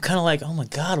 I'm kind of like, oh my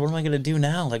God, what am I going to do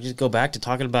now? Like, just go back to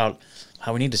talking about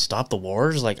how we need to stop the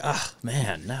wars? Like,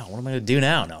 man, now, what am I going to do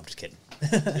now? No, I'm just kidding.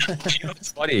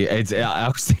 It's funny. I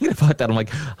was thinking about that. I'm like,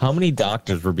 how many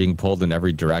doctors were being pulled in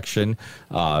every direction,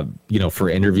 for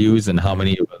interviews, and how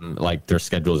many of them, like, their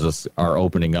schedules just are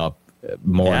opening up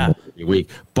more and more every week.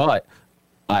 But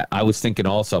I was thinking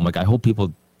also, I'm like, I hope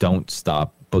people don't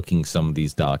stop booking some of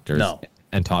these doctors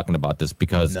and talking about this,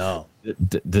 because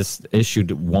this issue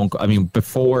won't. I mean,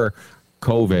 before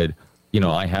COVID,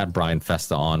 I had Brian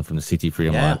Festa on from the CT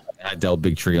Freedom Line. I had Del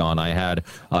Bigtree on. I had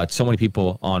so many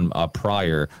people on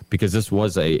prior, because this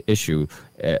was a issue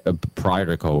prior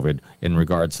to COVID in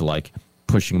regards to like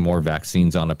pushing more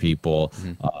vaccines onto people,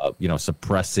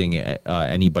 suppressing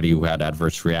anybody who had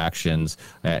adverse reactions,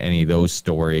 any of those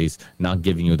stories, not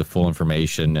giving you the full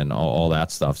information and all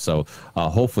that stuff. So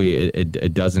hopefully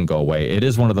it doesn't go away. It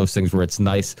is one of those things where it's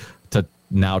nice to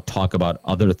now talk about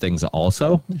other things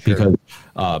also, because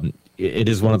it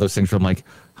is one of those things where I'm like,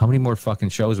 how many more fucking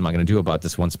shows am I going to do about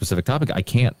this one specific topic? I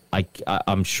can't.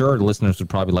 I'm sure listeners would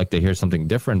probably like to hear something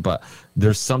different, but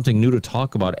there's something new to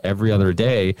talk about every other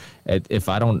day. If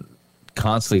I don't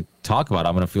constantly talk about it,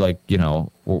 I'm going to feel like,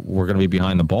 we're going to be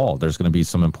behind the ball. There's going to be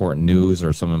some important news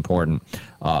or some important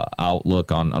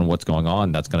outlook on what's going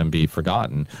on that's going to be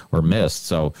forgotten or missed.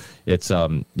 So it's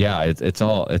it's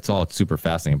all super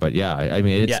fascinating. But I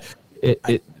mean,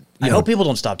 I hope people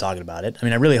don't stop talking about it. I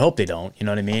mean, I really hope they don't. You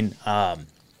know what I mean?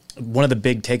 One of the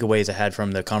big takeaways I had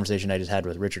from the conversation I just had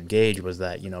with Richard Gage was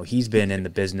that, he's been in the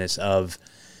business of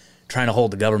trying to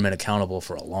hold the government accountable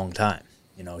for a long time.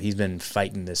 He's been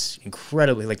fighting this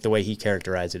incredibly, like the way he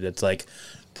characterized it. It's like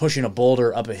pushing a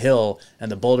boulder up a hill, and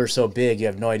the boulder's so big you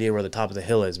have no idea where the top of the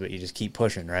hill is, but you just keep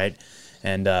pushing, right?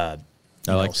 And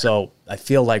so I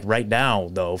feel like right now,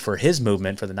 though, for his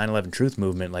movement, for the 9/11 Truth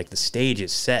movement, like the stage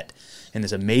is set in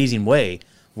this amazing way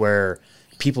where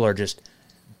people are just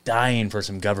dying for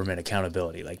some government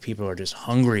accountability. Like people are just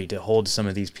hungry to hold some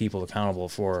of these people accountable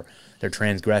for their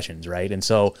transgressions, right? And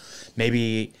so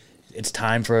maybe it's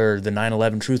time for the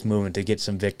 9/11 Truth movement to get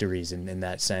some victories in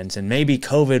that sense. And maybe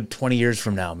COVID 20 years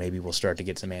from now, maybe we'll start to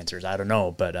get some answers. I don't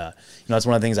know. But, that's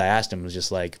one of the things I asked him was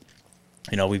just like,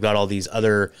 we've got all these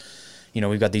other,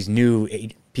 we've got these new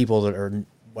people that are,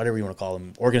 whatever you want to call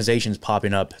them, organizations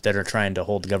popping up that are trying to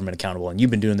hold the government accountable. And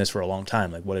you've been doing this for a long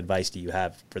time. Like, what advice do you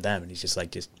have for them? And he's just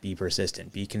like, just be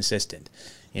persistent, be consistent,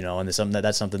 and there's something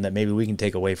that's something that maybe we can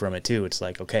take away from it too. It's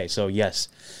like, okay, so yes,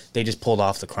 they just pulled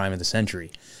off the crime of the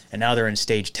century, and now they're in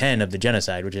stage 10 of the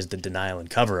genocide, which is the denial and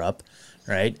cover up.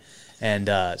 Right. And,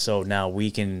 so now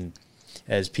we can,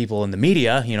 as people in the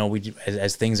media,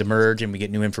 as things emerge and we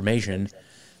get new information,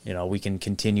 we can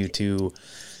continue to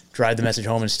drive the message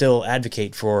home and still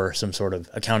advocate for some sort of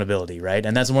accountability, right?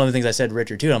 And that's one of the things I said to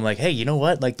Richard, too. I'm like, hey, you know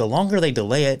what? Like, the longer they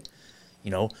delay it,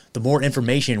 the more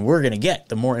information we're going to get.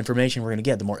 The more information we're going to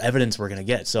get, the more evidence we're going to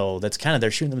get. So that's kind of,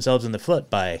 they're shooting themselves in the foot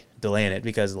by delaying it,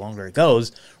 because the longer it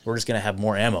goes, we're just going to have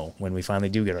more ammo when we finally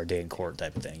do get our day in court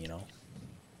type of thing,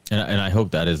 And I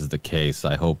hope that is the case.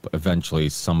 I hope eventually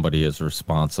somebody is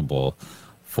responsible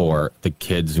for the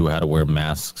kids who had to wear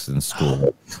masks in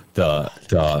school, the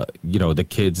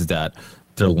kids that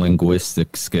their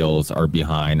linguistic skills are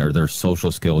behind, or their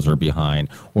social skills are behind,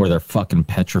 or they're fucking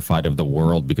petrified of the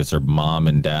world because their mom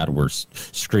and dad were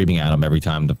screaming at them every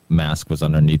time the mask was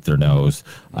underneath their nose.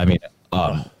 I mean,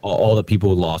 all the people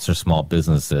who lost their small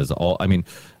businesses,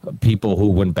 people who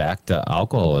went back to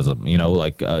alcoholism,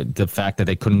 the fact that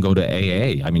they couldn't go to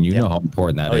AA. I mean, know how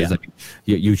important that is. I mean,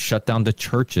 you shut down the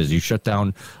churches, you shut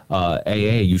down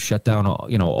AA, you shut down,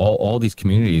 all these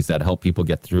communities that help people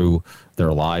get through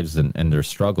their lives and their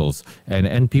struggles,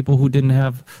 and people who didn't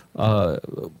have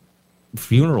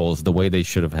funerals the way they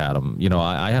should have had them.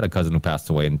 I had a cousin who passed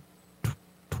away in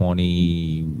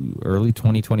early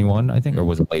 2021, I think, or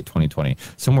was it late 2020,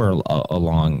 somewhere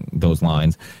along those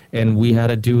lines. And we had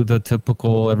to do the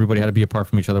typical, everybody had to be apart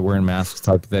from each other, wearing masks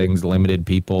type things, limited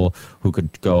people who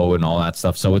could go and all that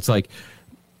stuff. So it's like,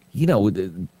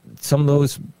 some of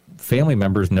those family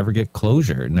members never get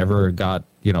closure, never got,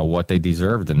 what they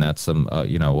deserved. And that's some,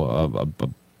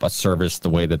 a service the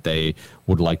way that they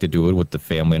would like to do it, with the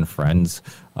family and friends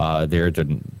there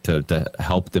to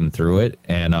help them through it.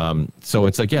 And so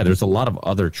it's like, there's a lot of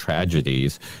other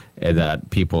tragedies that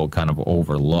people kind of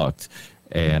overlooked.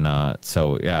 And I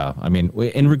mean,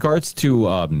 in regards to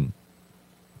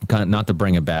kind of, not to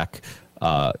bring it back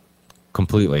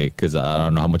completely, because I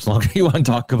don't know how much longer you want to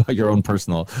talk about your own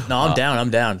personal. No, I'm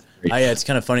down. It's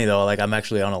kind of funny though. Like, I'm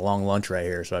actually on a long lunch right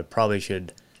here, so I probably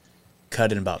should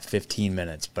cut in about 15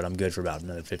 minutes, but I'm good for about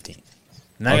another 15.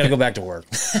 And I got to go back to work.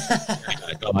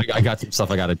 I got some stuff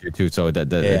I got to do too, so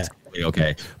it's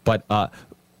okay. But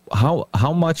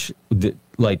how much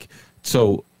like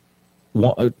so?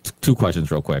 Two questions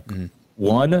real quick. Mm-hmm.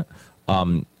 One,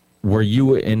 were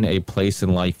you in a place in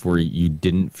life where you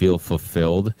didn't feel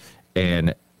fulfilled,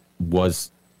 and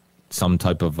was some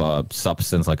type of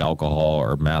substance like alcohol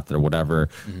or meth or whatever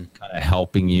kind of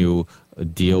helping you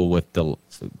deal with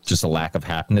just a lack of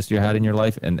happiness you had in your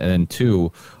life? And then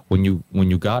two, when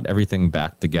you got everything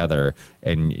back together,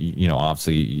 and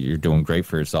obviously you're doing great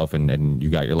for yourself, and you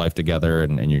got your life together,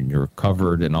 and you're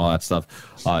recovered and all that stuff,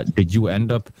 did you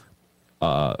end up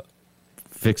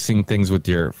fixing things with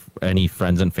any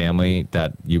friends and family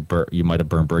that you might have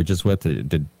burned bridges with?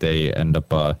 Did they end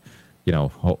up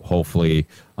hopefully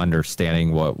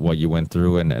understanding what you went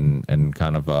through and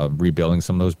kind of rebuilding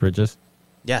some of those bridges?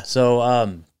 Yeah.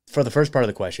 So for the first part of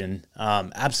the question,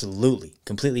 absolutely,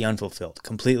 completely unfulfilled,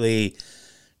 completely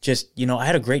just, I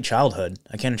had a great childhood.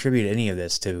 I can't attribute any of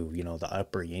this to, the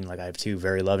upbringing. Like, I have two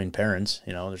very loving parents,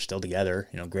 they're still together,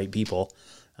 great people.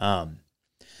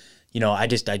 I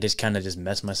just kind of just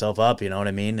messed myself up, you know what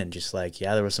I mean? And just like,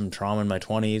 there was some trauma in my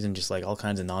 20s and just like all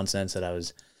kinds of nonsense that I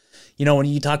was, when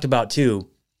you talked about too,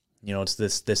 it's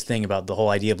this thing about the whole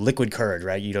idea of liquid courage,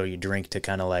 right? You drink to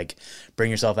kind of like bring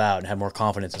yourself out and have more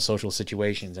confidence in social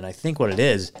situations. And I think what it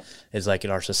is like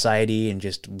in our society and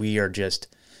just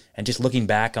looking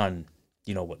back on,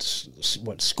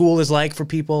 what school is like for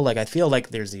people. Like, I feel like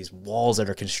there's these walls that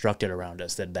are constructed around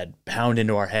us that pound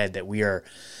into our head that we are,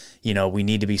 we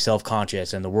need to be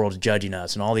self-conscious and the world's judging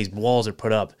us. And all these walls are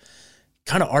put up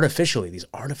kind of artificially. These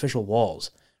artificial walls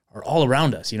are all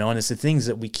around us, and it's the things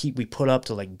that we put up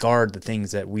to like guard the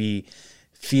things that we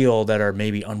feel that are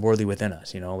maybe unworthy within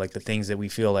us, like the things that we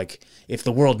feel like if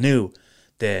the world knew,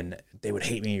 then they would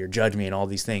hate me or judge me and all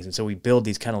these things. And so we build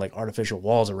these kind of like artificial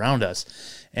walls around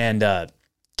us and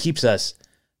keeps us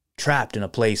trapped in a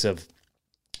place of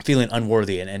feeling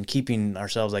unworthy and keeping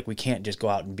ourselves like we can't just go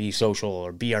out and be social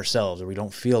or be ourselves, or we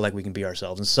don't feel like we can be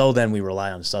ourselves. And so then we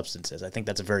rely on substances. I think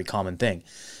that's a very common thing.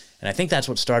 And I think that's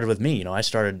what started with me. I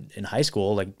started in high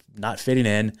school, like not fitting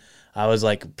in. I was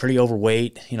like pretty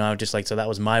overweight, I was just like, so that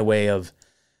was my way of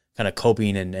kind of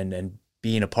coping and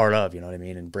being a part of, you know what I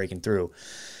mean, and breaking through.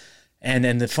 And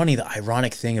the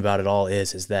ironic thing about it all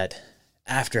is that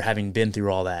after having been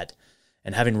through all that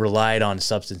and having relied on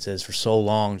substances for so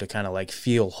long to kind of like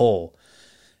feel whole,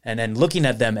 and then looking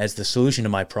at them as the solution to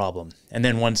my problem. And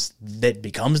then once that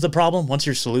becomes the problem, once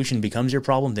your solution becomes your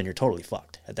problem, then you're totally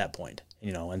fucked at that point,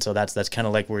 And so that's kind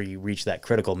of like where you reach that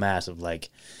critical mass of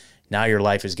like, now your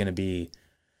life is going to be,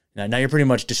 now you're pretty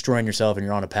much destroying yourself and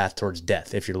you're on a path towards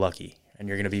death if you're lucky. And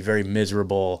you're going to be very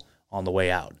miserable on the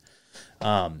way out.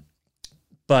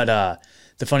 But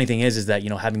the funny thing is that,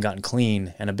 having gotten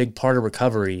clean, and a big part of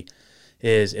recovery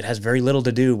is it has very little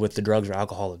to do with the drugs or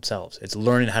alcohol themselves. It's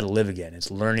learning how to live again. It's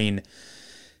learning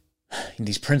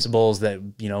these principles that,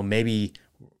 maybe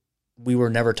we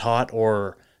were never taught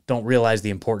or don't realize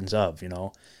the importance of,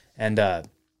 And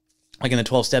like in the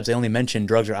 12 steps, they only mention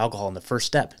drugs or alcohol in the first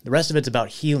step. The rest of it's about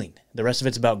healing. The rest of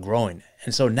it's about growing.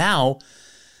 And so now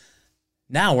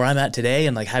where I'm at today,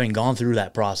 and like having gone through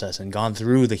that process and gone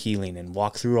through the healing and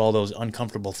walked through all those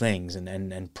uncomfortable things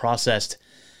and processed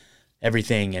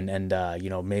everything and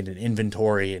made an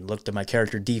inventory and looked at my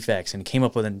character defects and came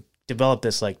up with and developed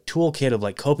this like toolkit of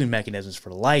like coping mechanisms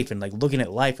for life and like looking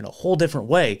at life in a whole different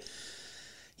way.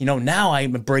 Now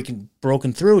I'm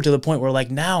broken through to the point where like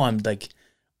now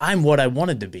I'm what I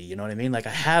wanted to be, you know what I mean? Like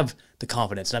I have the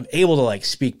confidence and I'm able to like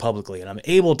speak publicly and I'm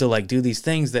able to like do these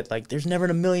things that like there's never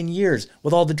in a million years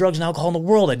with all the drugs and alcohol in the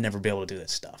world, I'd never be able to do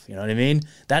this stuff. You know what I mean?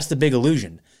 That's the big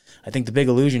illusion. I think the big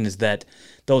illusion is that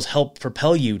those help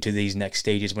propel you to these next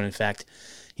stages when in fact,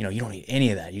 you don't need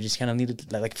any of that. You just kind of need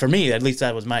to, like for me, at least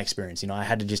that was my experience. I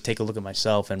had to just take a look at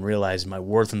myself and realize my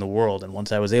worth in the world. And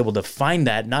once I was able to find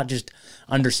that, not just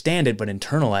understand it, but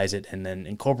internalize it and then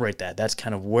incorporate that, that's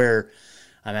kind of where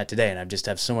I'm at today. And I just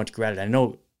have so much gratitude. I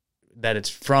know that it's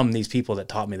from these people that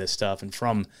taught me this stuff and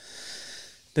from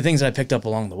the things that I picked up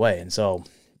along the way. And so,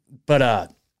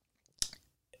 but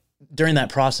during that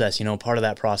process, part of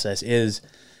that process is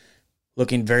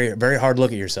looking very, very hard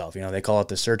look at yourself. They call it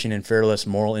the searching and fearless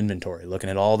moral inventory, looking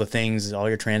at all the things, all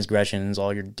your transgressions,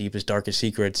 all your deepest, darkest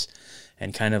secrets,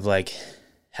 and kind of like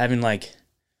having like,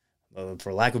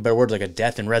 for lack of better words, like a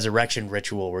death and resurrection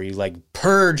ritual where you like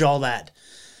purge all that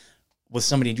with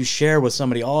somebody, you share with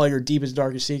somebody all your deepest,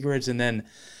 darkest secrets, and then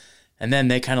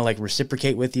they kind of like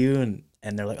reciprocate with you,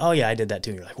 and they're like, oh yeah, I did that too.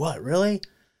 And you're like, what, really?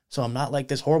 So I'm not like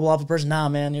this horrible, awful person? Nah,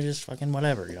 man, you're just fucking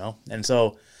whatever, And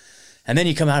so And then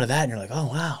you come out of that and you're like, oh,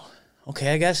 wow.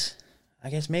 Okay, I guess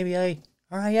maybe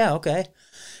all right, yeah, okay.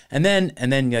 And then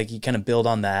like you kind of build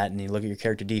on that and you look at your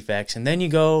character defects and then you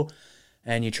go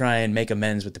and you try and make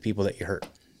amends with the people that you hurt.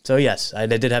 So yes, I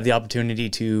did have the opportunity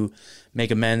to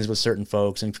make amends with certain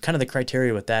folks, and kind of the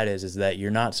criteria with that is that you're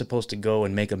not supposed to go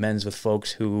and make amends with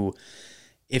folks who,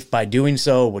 if by doing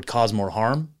so would cause more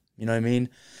harm, you know what I mean?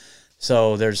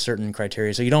 So there's certain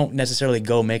criteria. So you don't necessarily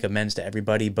go make amends to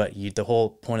everybody, but the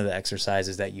whole point of the exercise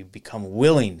is that you become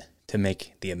willing to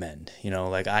make the amend. You know,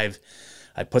 like I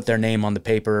put their name on the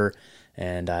paper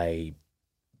and I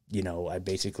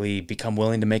basically become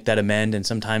willing to make that amend, and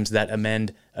sometimes that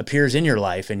amend appears in your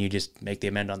life and you just make the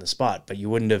amend on the spot, but you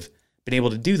wouldn't have been able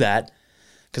to do that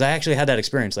because I actually had that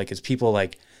experience. Like, it's people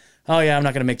like, oh yeah, I'm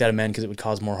not going to make that amend because it would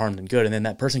cause more harm than good. And then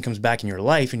that person comes back in your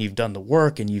life and you've done the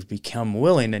work and you've become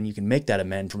willing and you can make that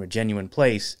amend from a genuine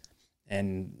place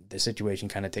and the situation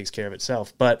kind of takes care of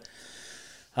itself. But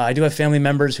I do have family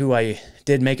members who I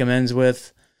did make amends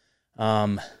with.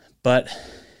 But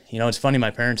you know, it's funny,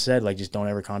 my parents said, like, just don't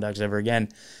ever contact us ever again.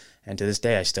 And to this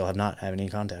day, I still have not had any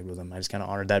contact with them. I just kind of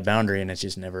honored that boundary, and it's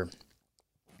just never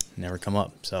come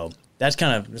up. So it's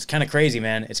kind of crazy,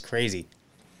 man. It's crazy.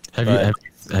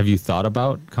 Have you thought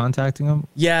about contacting them?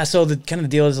 Yeah. So the kind of the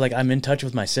deal is, like, I'm in touch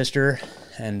with my sister,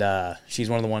 and she's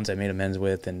one of the ones I made amends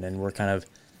with, and then we kind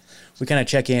of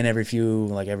check in every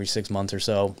 6 months or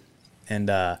so, and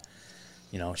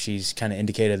you know, she's kind of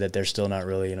indicated that they're still not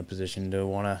really in a position to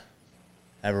want to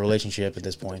have a relationship at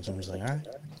this point. So I'm just like, all right,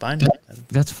 fine.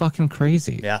 That's fucking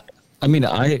crazy. Yeah. I mean,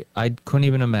 I couldn't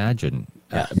even imagine.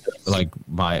 Yeah.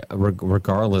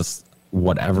 Regardless,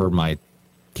 whatever my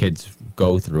kids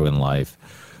go through in life,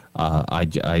 I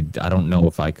don't know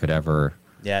if I could ever.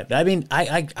 Yeah. I mean,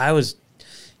 I was,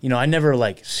 you know, I never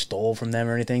like stole from them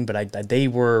or anything, but they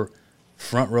were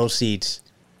front row seats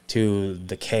to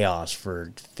the chaos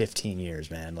for 15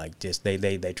 years, man. Like, just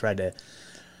they tried to,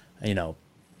 you know,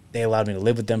 they allowed me to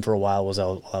live with them for a while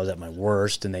while I was at my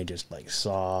worst, and they just like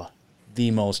saw the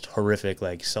most horrific,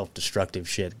 like, self-destructive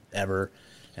shit ever,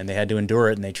 and they had to endure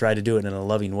it, and they tried to do it in a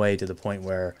loving way to the point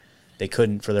where they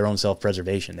couldn't for their own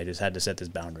self-preservation. They just had to set this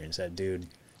boundary and said, dude,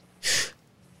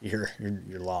 you're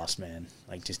lost, man.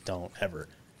 Like, just don't ever.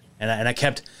 And I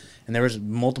kept, and there was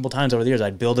multiple times over the years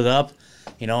I'd build it up,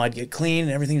 you know, I'd get clean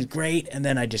and everything's great, and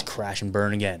then I'd just crash and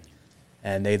burn again.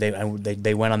 And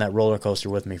they went on that roller coaster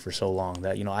with me for so long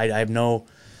that, you know, I have no,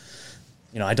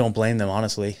 you know, I don't blame them,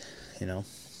 honestly, you know.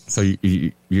 So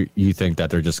you think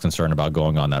that they're just concerned about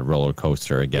going on that roller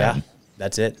coaster again? Yeah,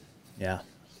 that's it. Yeah.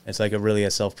 It's like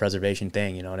a self-preservation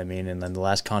thing, you know what I mean? And then the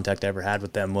last contact I ever had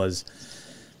with them was,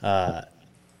 oh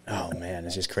man,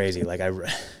 it's just crazy. Like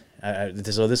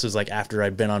so this was like after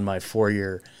I'd been on my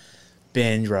 4-year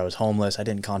binge where I was homeless. I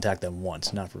didn't contact them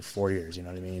once, not for 4 years, you know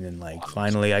what I mean? And like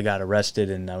finally I got arrested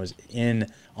and I was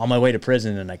on my way to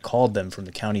prison, and I called them from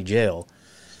the county jail,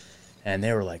 and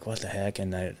they were like, what the heck?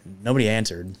 And nobody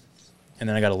answered. And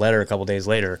then I got a letter a couple days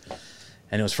later,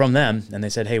 and it was from them, and they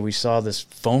said, hey, we saw this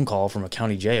phone call from a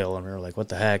county jail, and we were like, what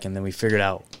the heck? And then we figured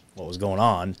out what was going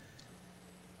on,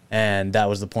 and that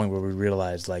was the point where we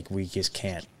realized, like, we just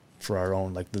can't, for our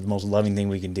own, like, the most loving thing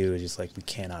we can do is just, like, we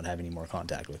cannot have any more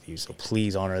contact with you, so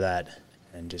please honor that,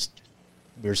 and just,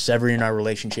 we're severing our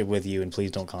relationship with you, and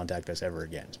please don't contact us ever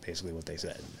again, is basically what they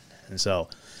said. And so,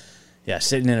 yeah,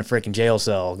 sitting in a freaking jail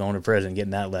cell, going to prison,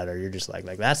 getting that letter, you're just like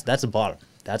that's a bottom.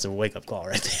 That's a wake-up call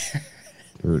right there.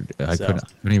 Dude, I couldn't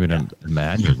even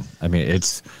imagine. I mean,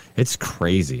 it's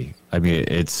crazy. I mean,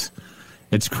 it's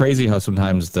crazy how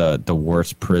sometimes the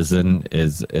worst prison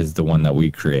is the one that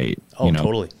we create. Oh, you know?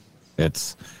 Totally.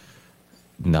 It's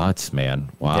nuts,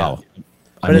 man. Wow. Yeah.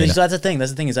 But so that's the thing.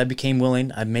 That's the thing is I became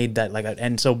willing. I made that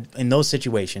and so in those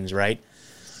situations, right?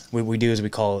 What we do is we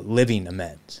call it living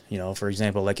amends. You know, for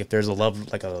example, like if there's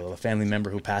a family member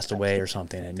who passed away or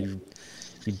something, and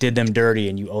you did them dirty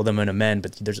and you owe them an amend,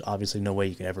 but there's obviously no way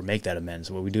you can ever make that amends.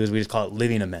 So what we do is we just call it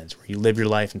living amends, where you live your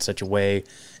life in such a way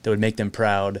that would make them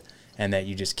proud, and that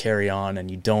you just carry on and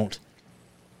you don't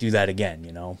do that again,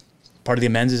 you know. Part of the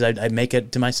amends is I make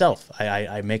it to myself.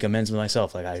 I make amends with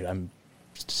myself. Like I'm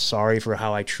sorry for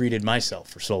how I treated myself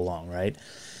for so long, right?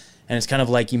 And it's kind of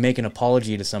like you make an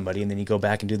apology to somebody and then you go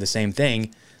back and do the same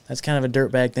thing. That's kind of a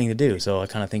dirtbag thing to do. So I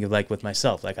kind of think of like with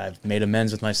myself, like I've made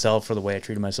amends with myself for the way I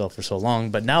treated myself for so long,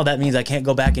 but now that means I can't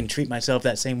go back and treat myself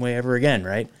that same way ever again,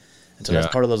 right? And so that's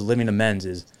part of those living amends,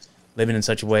 is living in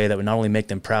such a way that would not only make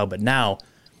them proud, but now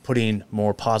putting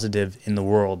more positive in the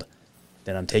world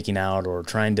that I'm taking out, or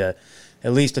trying to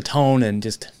at least atone and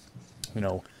just, you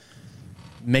know,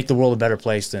 make the world a better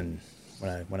place than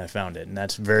when I found it. And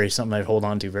that's something I hold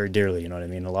on to very dearly, you know what I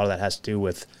mean? A lot of that has to do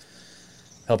with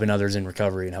helping others in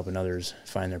recovery and helping others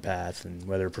find their path, and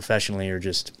whether professionally or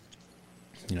just,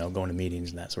 going to meetings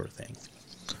and that sort of thing.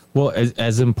 Well,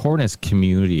 as important as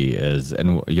community is,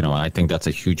 and I think that's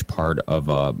a huge part of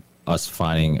us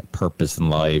finding purpose in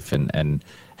life and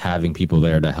having people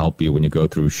there to help you when you go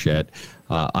through shit.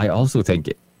 I also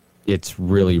think it's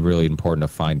really, really important to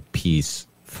find peace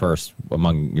first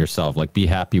among yourself. Like, be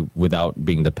happy without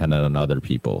being dependent on other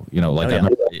people.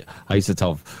 I used to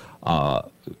tell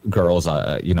girls,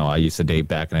 I used to date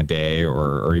back in the day,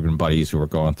 or even buddies who were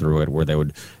going through it, where they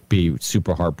would be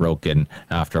super heartbroken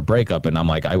after a breakup. And I'm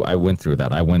like, I went through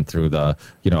that. I went through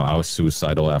I was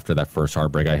suicidal after that first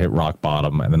heartbreak. I hit rock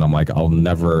bottom. And then I'm like, I'll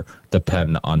never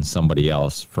depend on somebody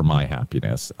else for my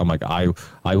happiness. I'm like, I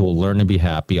will learn to be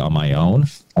happy on my own.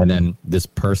 And then this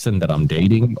person that I'm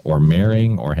dating or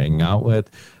marrying or hanging out with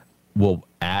will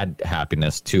add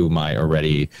happiness to my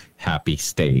already happy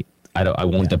state. I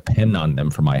won't depend on them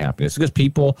for my happiness, because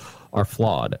people are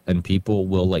flawed and people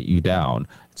will let you down.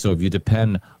 So if you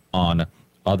depend on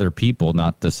other people,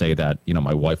 not to say that,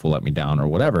 my wife will let me down or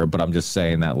whatever, but I'm just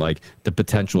saying that, like, the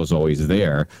potential is always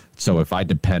there. So if I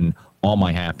depend all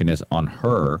my happiness on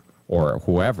her or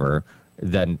whoever,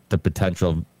 then the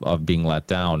potential of being let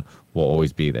down will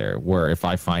always be there. Where if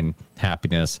I find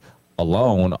happiness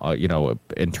alone,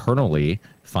 internally,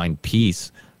 find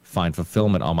peace, find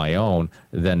fulfillment on my own,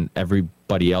 then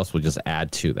everybody else will just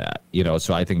add to that.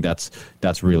 So I think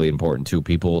that's really important too.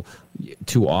 People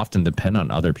too often depend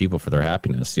on other people for their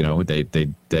happiness. They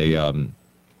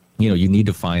you need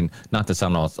to find, not to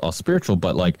sound all spiritual,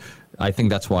 but like, I think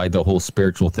that's why the whole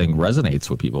spiritual thing resonates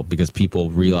with people, because people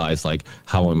realize like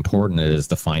how important it is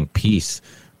to find peace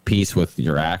with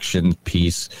your actions,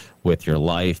 peace with your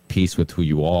life, peace with who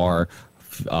you are,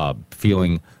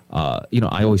 feeling.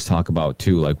 I always talk about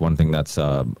too, like, one thing that's,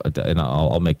 and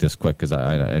I'll make this quick, because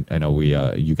I know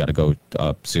you got to go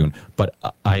soon, but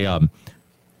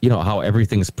how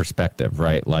everything's perspective,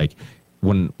 right? Like,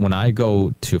 when I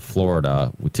go to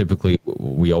Florida,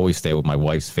 we always stay with my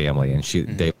wife's family, and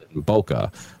they live in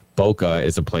Boca. Boca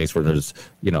is a place where there's,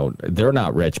 they're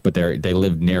not rich, but they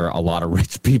live near a lot of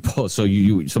rich people. So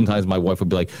you sometimes my wife would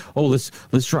be like, oh, let's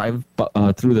drive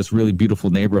through this really beautiful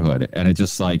neighborhood, and it's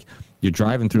just like, you're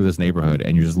driving through this neighborhood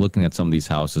and you're just looking at some of these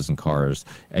houses and cars,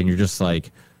 and you're just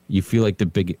like, you feel like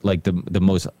the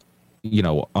most,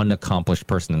 unaccomplished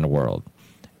person in the world.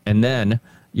 And then,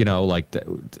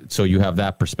 so you have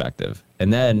that perspective.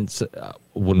 And then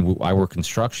when I work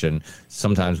construction,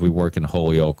 sometimes we work in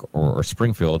Holyoke or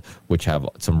Springfield, which have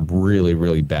some really,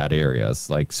 really bad areas.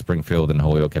 Like Springfield and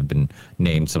Holyoke have been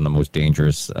named some of the most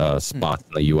dangerous spots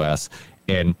in the U.S.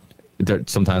 And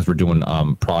sometimes we're doing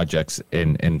projects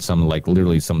in some, like,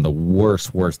 literally some of the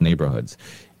worst neighborhoods.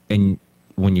 And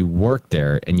when you work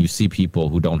there and you see people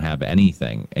who don't have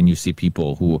anything, and you see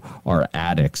people who are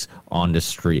addicts on the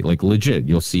street, like, legit,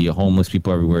 you'll see homeless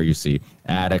people everywhere, you see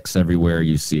addicts everywhere,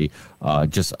 you see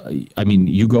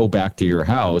you go back to your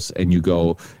house and you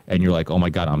go and you're like, oh my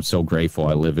God, I'm so grateful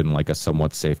I live in like a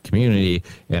somewhat safe community,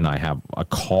 and I have a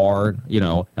car,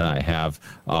 and I have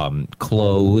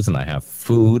clothes, and I have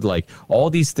food, like all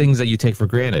these things that you take for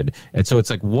granted. And so it's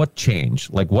like, what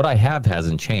changed? Like, what I have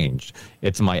hasn't changed.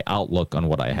 It's my outlook on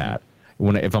what I had.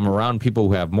 If I'm around people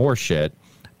who have more shit,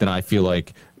 then I feel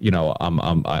like,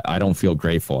 I don't feel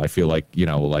grateful. I feel like,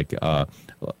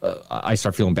 I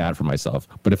start feeling bad for myself.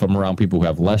 But if I'm around people who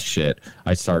have less shit,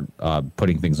 I start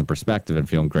putting things in perspective and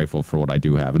feeling grateful for what I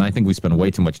do have. And I think we spend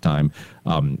way too much time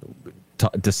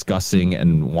discussing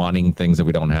and wanting things that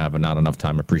we don't have, and not enough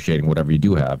time appreciating whatever you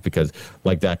do have. Because,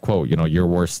 like that quote, your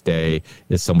worst day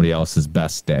is somebody else's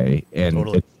best day. And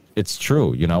totally. It's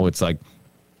true. It's like,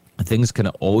 things can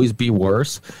always be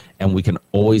worse, and we can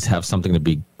always have something to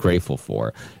be grateful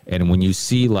for. And when you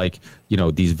see, like,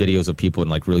 these videos of people in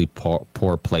like really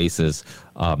poor places,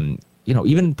 even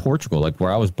in Portugal, like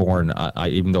where I was born, I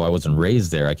even though I wasn't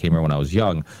raised there, I came here when I was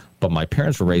young, but my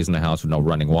parents were raised in a house with no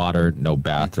running water, no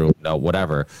bathroom, no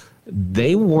whatever.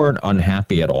 They weren't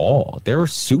unhappy at all. They were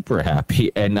super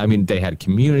happy. And I mean, they had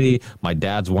community. My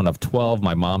dad's one of 12.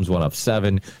 My mom's one of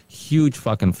 7. Huge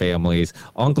fucking families,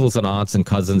 uncles and aunts and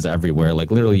cousins everywhere.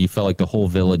 Like, literally, you felt like the whole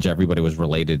village, everybody was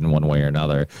related in one way or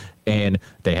another. And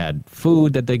they had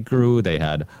food that they grew. They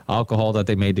had alcohol that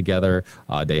they made together.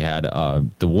 They had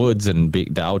the woods and the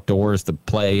outdoors to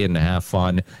play and to have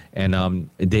fun. And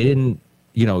they didn't,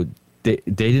 they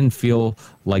didn't feel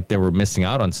like they were missing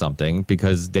out on something,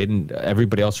 because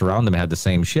everybody else around them had the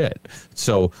same shit.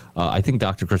 So I think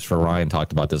Dr. Christopher Ryan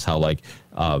talked about this, how like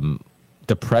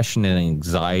depression and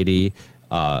anxiety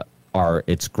are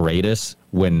its greatest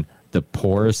when the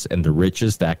poorest and the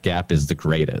richest, that gap is the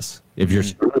greatest. If you're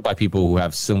struggling surrounded by people who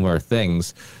have similar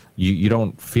things, you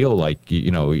don't feel like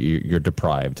you're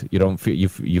deprived. You don't feel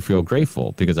you feel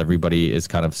grateful because everybody is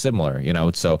kind of similar.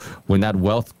 So when that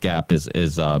wealth gap is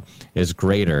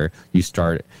greater, you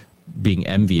start being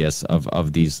envious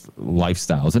of these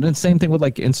lifestyles. And then same thing with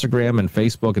like Instagram and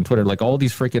Facebook and Twitter, like all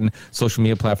these freaking social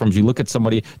media platforms. You look at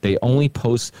somebody, they only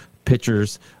post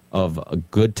pictures of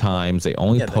good times. They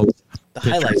only post the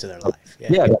highlights of their life.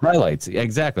 Yeah, the highlights.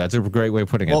 Exactly. That's a great way of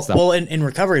putting it. Well, in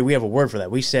recovery, we have a word for that.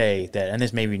 We say that, and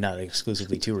this may be not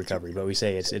exclusively to recovery, but we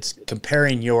say it's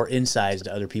comparing your insides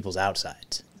to other people's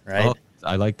outsides, right? Oh,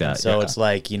 I like that. So it's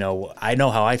like, I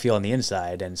know how I feel on the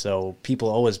inside, and so people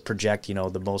always project,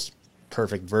 the most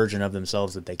perfect version of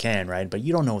themselves that they can, right? But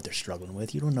you don't know what they're struggling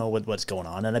with. You don't know what's going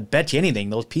on. And I bet you anything,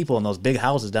 those people in those big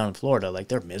houses down in Florida, like,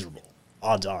 they're miserable.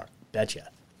 Odds are. Bet you.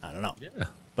 I don't know. Yeah.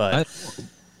 But...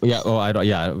 I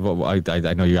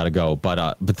know you got to go,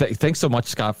 but thanks so much,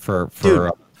 Scott, for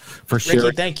sharing.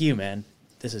 Ricky, thank you, man.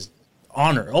 This is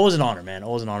honor. Always an honor, man.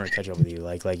 Always an honor to catch up with you.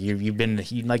 Like you've been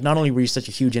like, not only were you such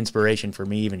a huge inspiration for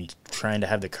me, even trying to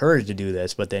have the courage to do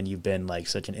this, but then you've been like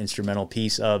such an instrumental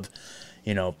piece of,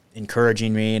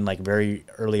 encouraging me and like very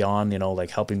early on,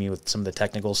 like helping me with some of the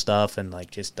technical stuff and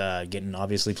like just getting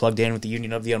obviously plugged in with the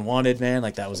Union of the Unwanted, man.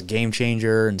 Like that was a game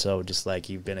changer. And so just like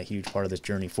you've been a huge part of this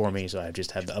journey for me. So I just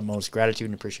have the utmost gratitude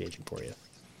and appreciation for you.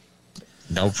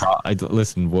 No problem.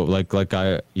 Listen, like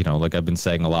I've been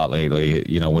saying a lot lately,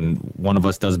 when one of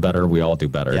us does better, we all do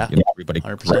better. Yeah. Everybody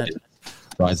 100%.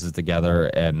 rises together.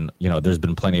 And, there's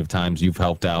been plenty of times you've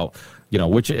helped out,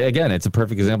 which again, it's a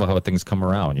perfect example of how things come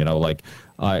around,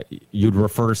 you'd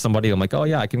refer somebody. I'm like, oh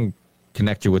yeah, I can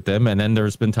connect you with them. And then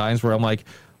there's been times where I'm like,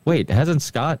 wait, hasn't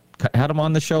Scott had him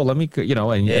on the show? Let me,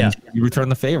 and you return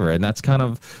the favor. And that's kind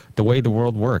of the way the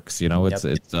world works.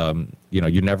 It's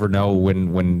you never know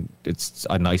when it's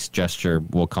a nice gesture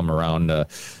will come around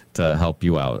to help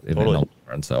you out. Totally.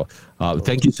 And so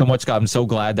thank you so much, Scott. I'm so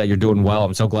glad that you're doing well.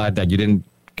 I'm so glad that you didn't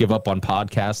give up on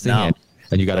podcasting. No.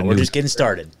 And you got We're just getting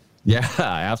started. Yeah,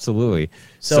 absolutely.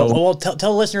 So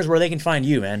tell listeners where they can find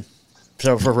you, man.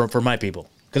 So for my people.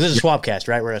 Because this is Swapcast,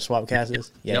 right? Where a Swapcast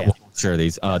is? Yeah. We'll share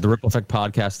these. The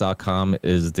RippleEffectPodcast.com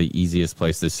is the easiest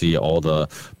place to see all the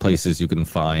places you can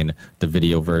find the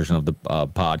video version of the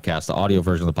podcast. The audio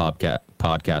version of the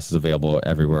podcast is available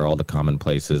everywhere, all the common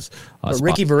places.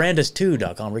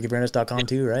 RickyVarandas2.com. RickyVarandas.com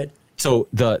too, right? So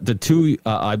the two,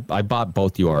 I bought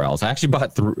both URLs. I actually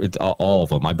bought all of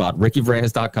them. I bought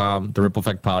RickyVarandas.com, the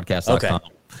RippleEffectPodcast.com. Okay.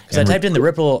 Because I typed in the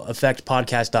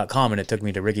RippleEffectPodcast.com and it took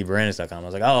me to RickyVarandas.com. I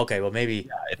was like, oh, okay, well maybe.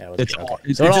 It all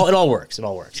works. It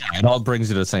all works. Yeah, it all brings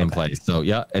you to the same place. So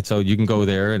yeah, so you can go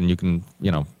there and you can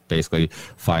basically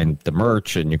find the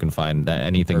merch and you can find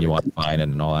anything you want to find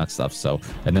and all that stuff. So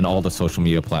and then all the social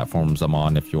media platforms I'm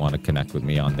on if you want to connect with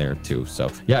me on there too. So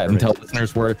yeah, and tell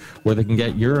listeners where they can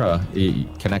get your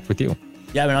connect with you.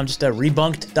 Yeah, I mean, I'm just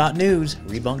rebunked.news,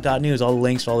 rebunked.news, all the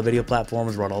links to all the video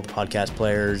platforms, we're on all the podcast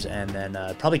players, and then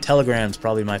probably Telegram's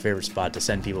probably my favorite spot to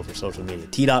send people for social media,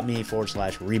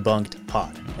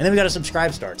 t.me/rebunkedpod. And then we got a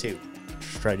subscribe star, too.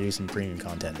 Just try to do some premium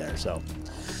content there, so.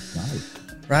 Nice.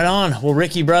 Right on. Well,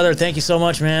 Ricky, brother, thank you so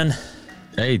much, man.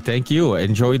 Hey, thank you.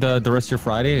 Enjoy the rest of your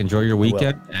Friday. Enjoy your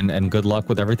weekend, and good luck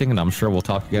with everything, and I'm sure we'll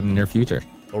talk again in the near future.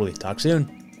 Totally. Talk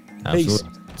soon. Absolutely.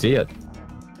 Peace. See ya.